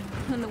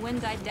when the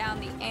wind died down,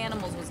 the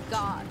animals was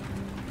gone.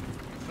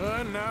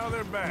 And now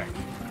they're back.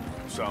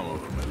 Some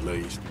of them, at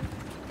least.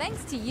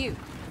 Thanks to you.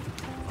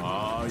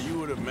 Oh, you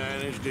would have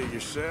managed it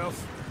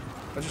yourself.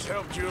 I just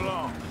helped you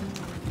along.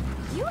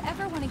 If you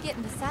ever want to get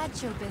in the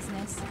sideshow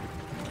business,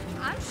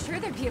 I'm sure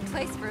there'd be a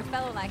place for a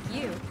fellow like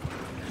you.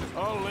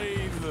 I'll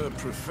leave the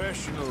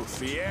professional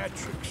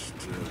theatrics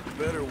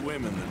to better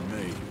women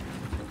than me.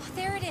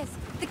 There it is,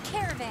 the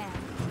caravan.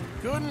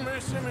 Couldn't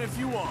miss him if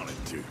you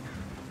wanted to.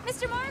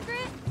 Mr.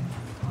 Margaret!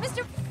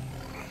 Mr.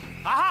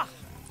 Aha!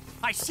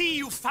 I see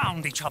you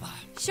found each other.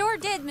 Sure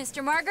did,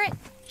 Mr. Margaret.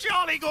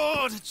 Jolly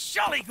good,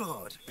 jolly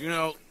good. You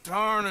know,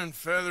 tarring and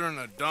feathering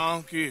a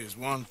donkey is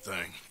one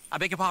thing. I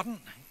beg your pardon?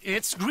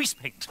 It's grease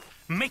paint,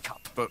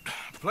 makeup. But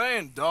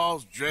playing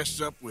dolls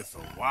dressed up with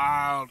a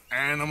wild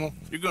animal,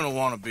 you're gonna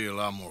want to be a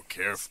lot more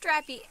careful.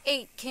 Strappy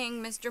ain't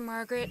king, Mr.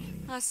 Margaret.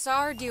 I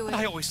saw her do it.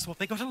 I always thought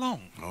they got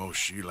along. Oh,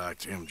 she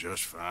liked him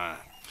just fine.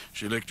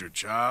 She licked her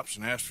chops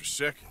and asked for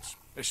seconds.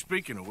 Hey,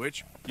 speaking of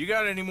which, you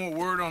got any more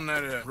word on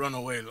that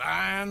runaway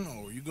lion,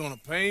 or are you gonna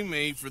pay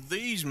me for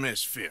these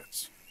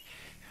misfits?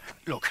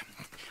 Look,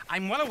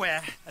 I'm well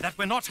aware that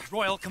we're not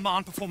Royal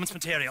Command performance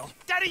material.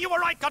 Daddy, you were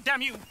right,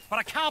 goddamn you! But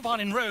a cow barn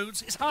in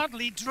Rhodes is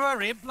hardly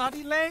Drury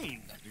Bloody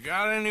Lane. You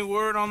got any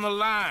word on the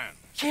lion?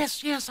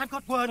 Yes, I've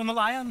got word on the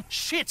lion.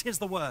 Shit is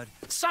the word.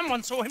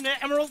 Someone saw him near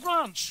Emerald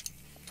Ranch.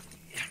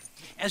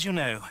 As you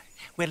know,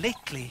 we're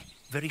lately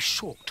very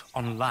short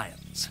on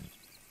lions.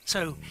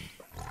 So,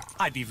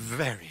 I'd be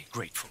very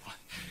grateful.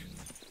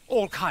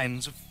 All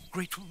kinds of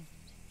grateful.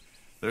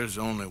 There's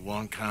only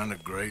one kind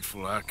of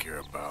grateful I care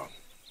about.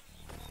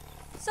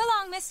 So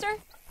long, mister.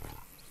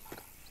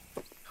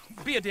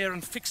 Be a dear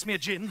and fix me a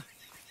gin.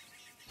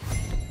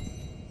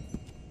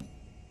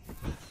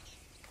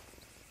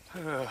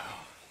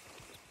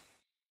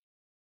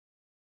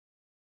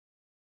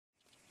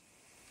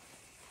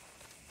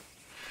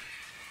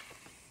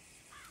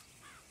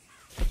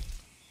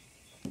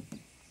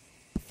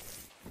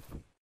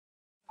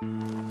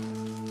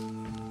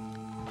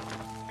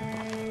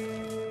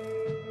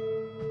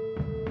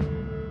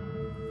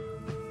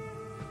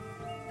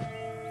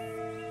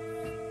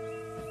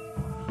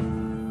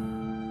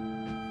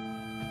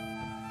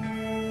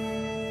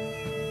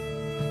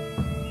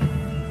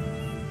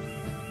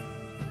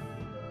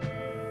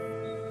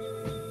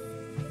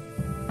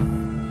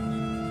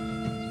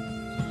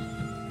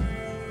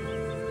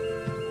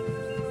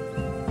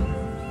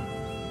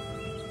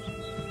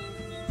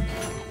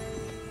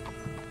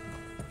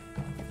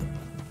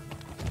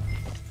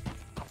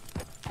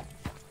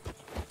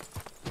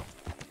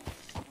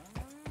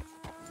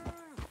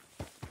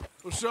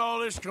 What's all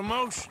this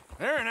commotion?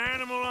 There an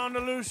animal on the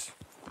loose?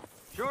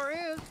 Sure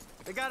is.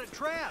 They got it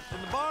trapped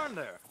in the barn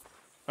there.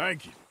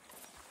 Thank you.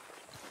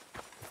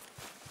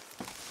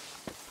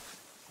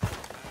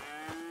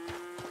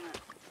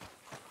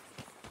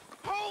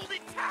 Hold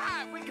it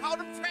tight! We got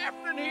him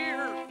trapped in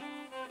here!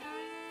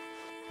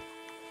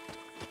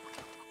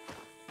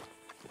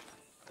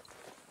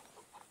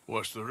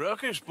 What's the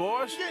ruckus,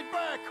 boys? Get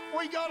back!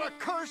 We got a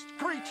cursed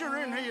creature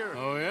in here!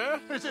 Oh, yeah?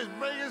 It's as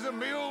big as a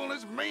mule and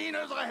as mean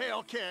as a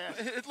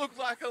hellcat. It looked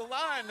like a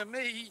lion to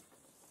me.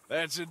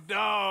 That's a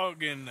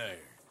dog in there.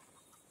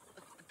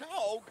 A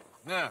dog?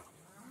 Now,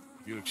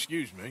 if you'll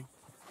excuse me.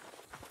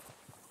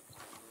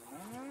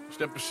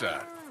 Step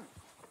aside.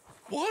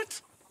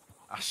 What?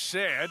 I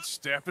said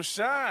step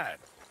aside.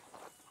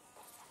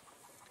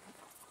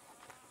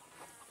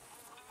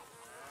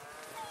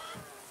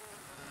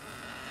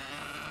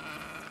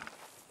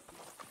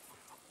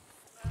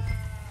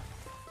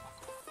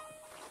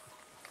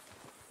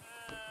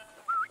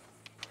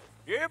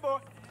 Yeah, boy.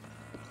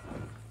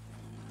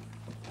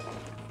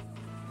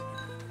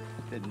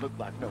 Didn't look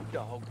like no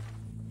dog.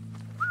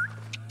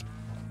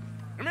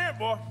 Come here,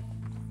 boy.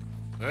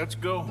 Let's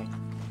go.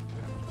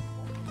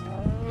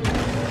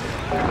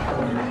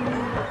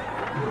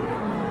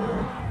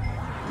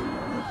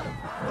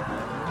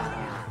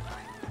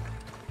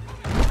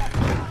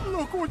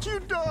 Look what you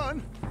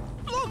done!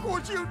 Look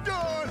what you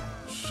done!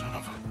 Son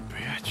of a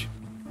bitch.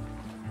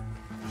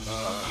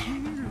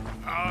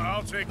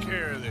 I'll take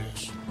care of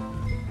this.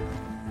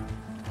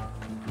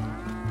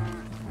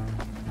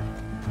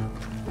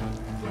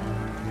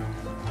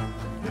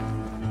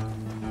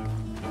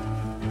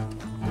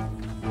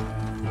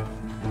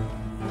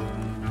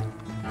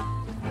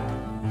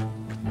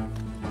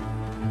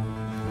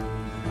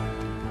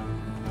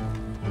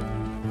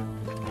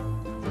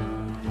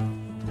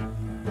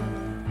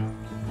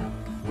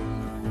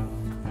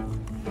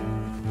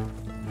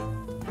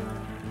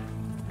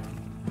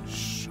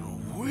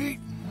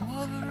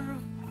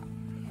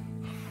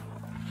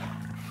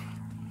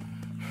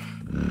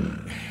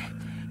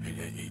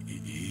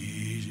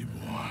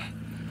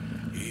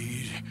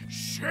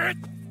 Shit!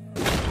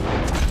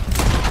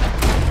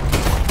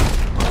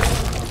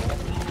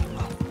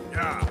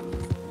 Yeah.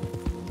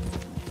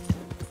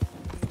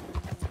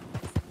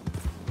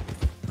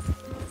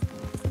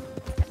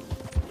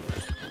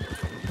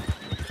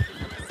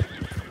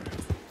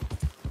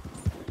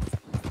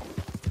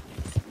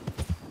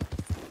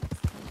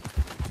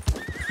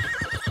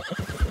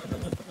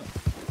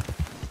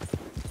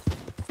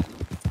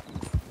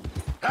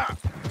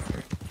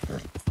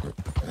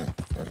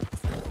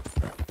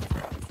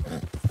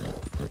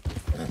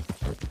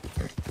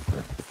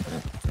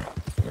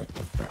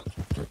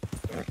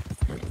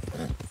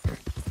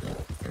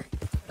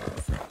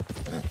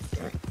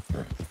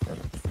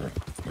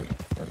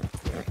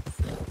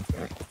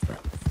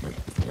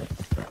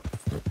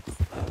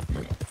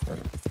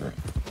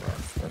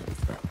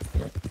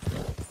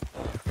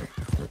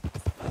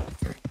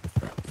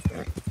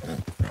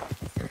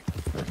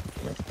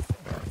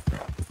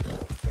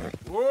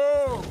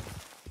 Whoa!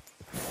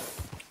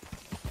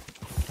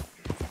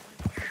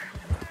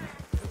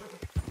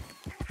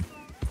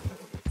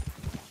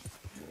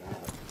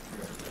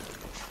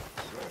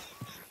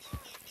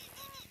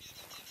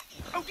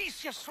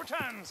 Odysseus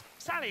returns!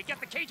 Sally, get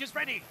the cages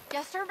ready!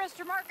 Yes, sir,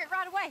 Mr. Margaret,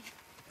 right away.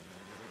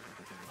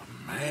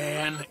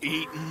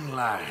 Man-eating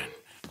lion.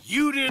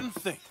 You didn't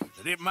think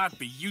that it might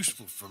be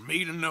useful for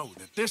me to know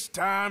that this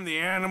time the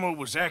animal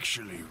was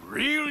actually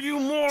real, you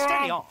moron?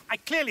 Steady on. I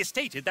clearly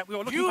stated that we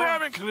were looking for... You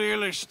haven't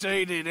clearly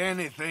stated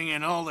anything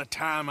in all the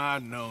time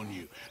I've known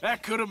you.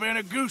 That could have been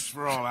a goose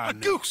for all I know.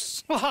 A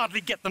goose will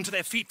hardly get them to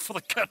their feet for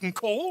the curtain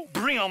call.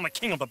 Bring on the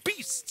king of the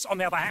beasts, on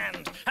the other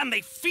hand, and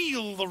they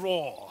feel the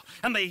roar.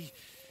 And they,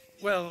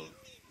 well,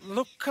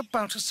 look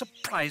about as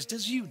surprised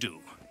as you do.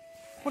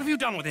 What have you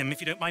done with him,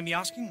 if you don't mind me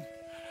asking?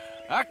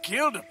 I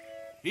killed him.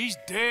 He's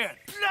dead.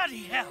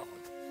 Bloody hell!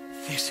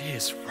 This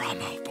is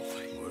Rommel,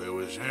 boy. Well, it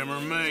was him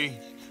or me.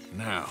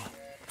 Now,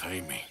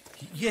 pay me.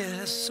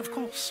 Yes, of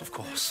course, of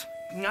course.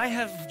 I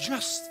have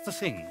just the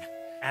thing.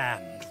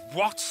 And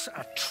what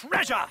a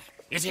treasure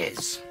it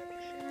is!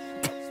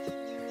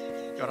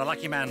 You're a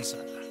lucky man,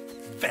 sir.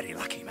 Very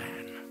lucky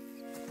man.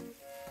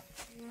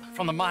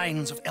 From the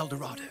mines of El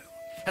Dorado,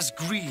 as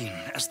green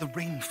as the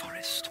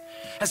rainforest,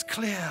 as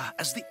clear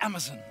as the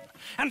Amazon,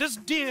 and as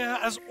dear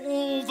as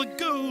all the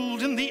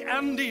gold in the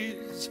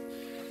Andes.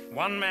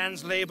 One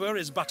man's labor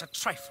is but a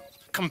trifle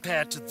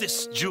compared to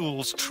this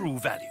jewel's true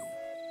value.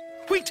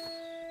 Wait!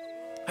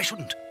 I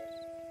shouldn't.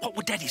 What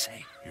would Daddy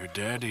say? Your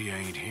daddy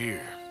ain't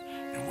here,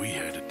 and we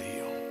had a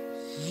deal.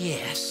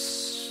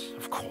 Yes,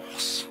 of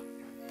course.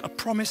 A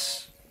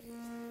promise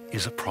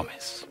is a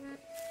promise.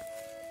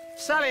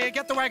 Sally,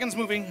 get the wagons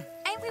moving.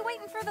 Ain't we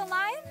waiting for the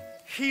lion?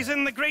 He's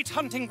in the great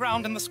hunting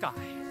ground in the sky.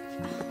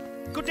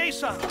 Good day,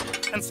 sir,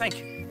 and thank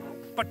you.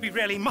 But we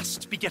really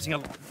must be getting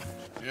along.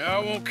 Yeah, I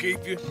won't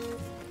keep you.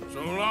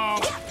 So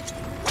long.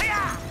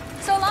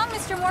 So long,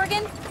 Mr.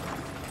 Morgan.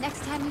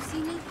 Next time you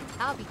see me,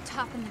 I'll be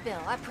topping the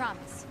bill, I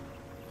promise.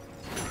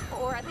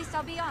 Or at least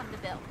I'll be on the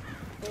bill.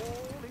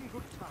 All in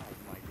good time,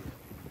 my dear.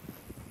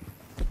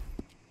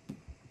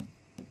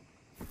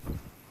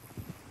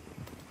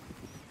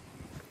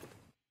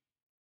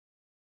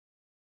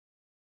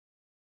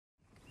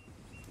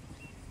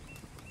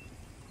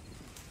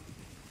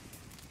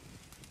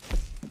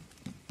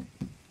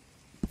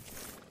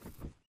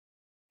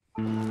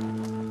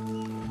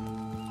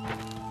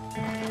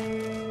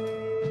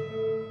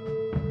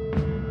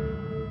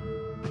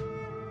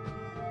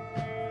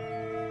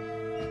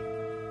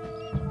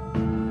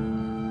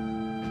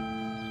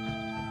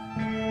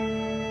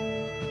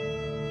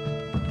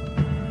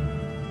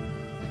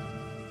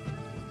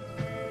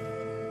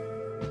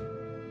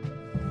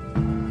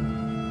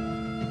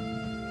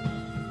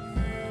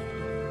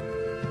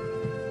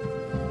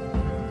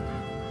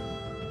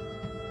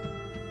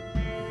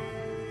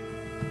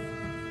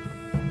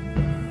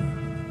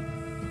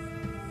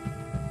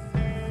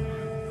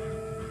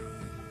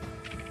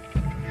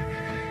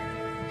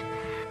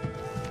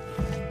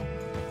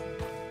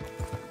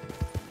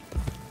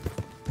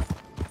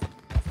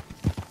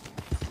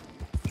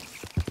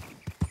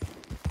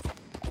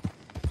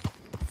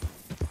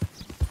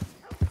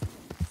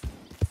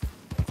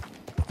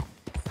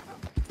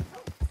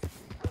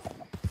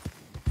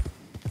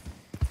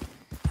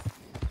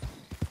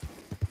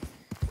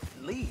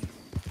 Leave?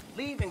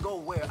 Leave and go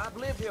where? I've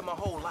lived here my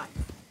whole life.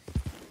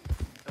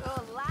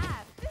 Oh,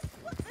 life. This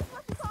what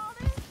you call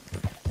this?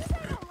 This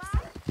ain't no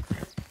life.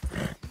 You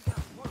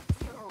got work.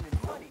 You're earning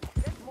money.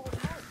 That's more than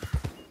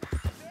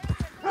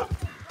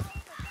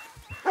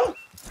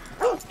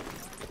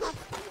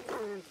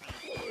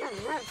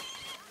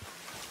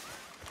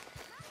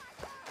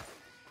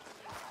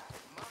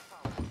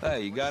Hey,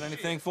 you got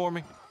anything for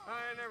me?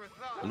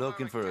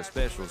 Looking for a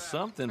special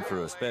something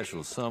for a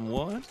special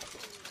someone?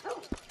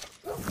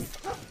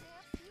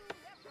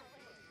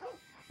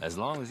 As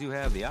long as you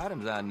have the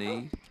items I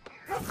need.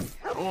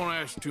 I won't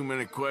ask too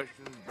many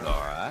questions.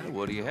 All right,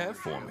 what do you have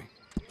for me?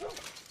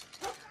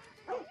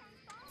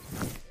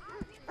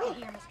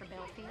 Here, Mr.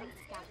 Belfield.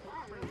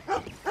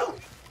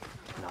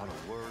 Not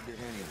a word to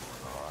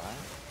anyone, all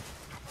right?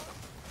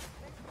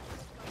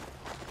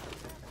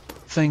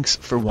 Thanks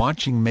for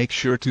watching. Make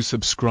sure to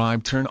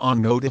subscribe, turn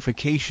on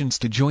notifications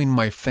to join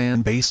my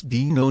fan base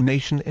Dino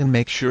Nation, and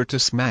make sure to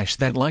smash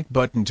that like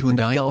button too, and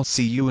I'll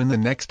see you in the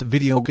next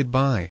video.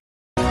 Goodbye.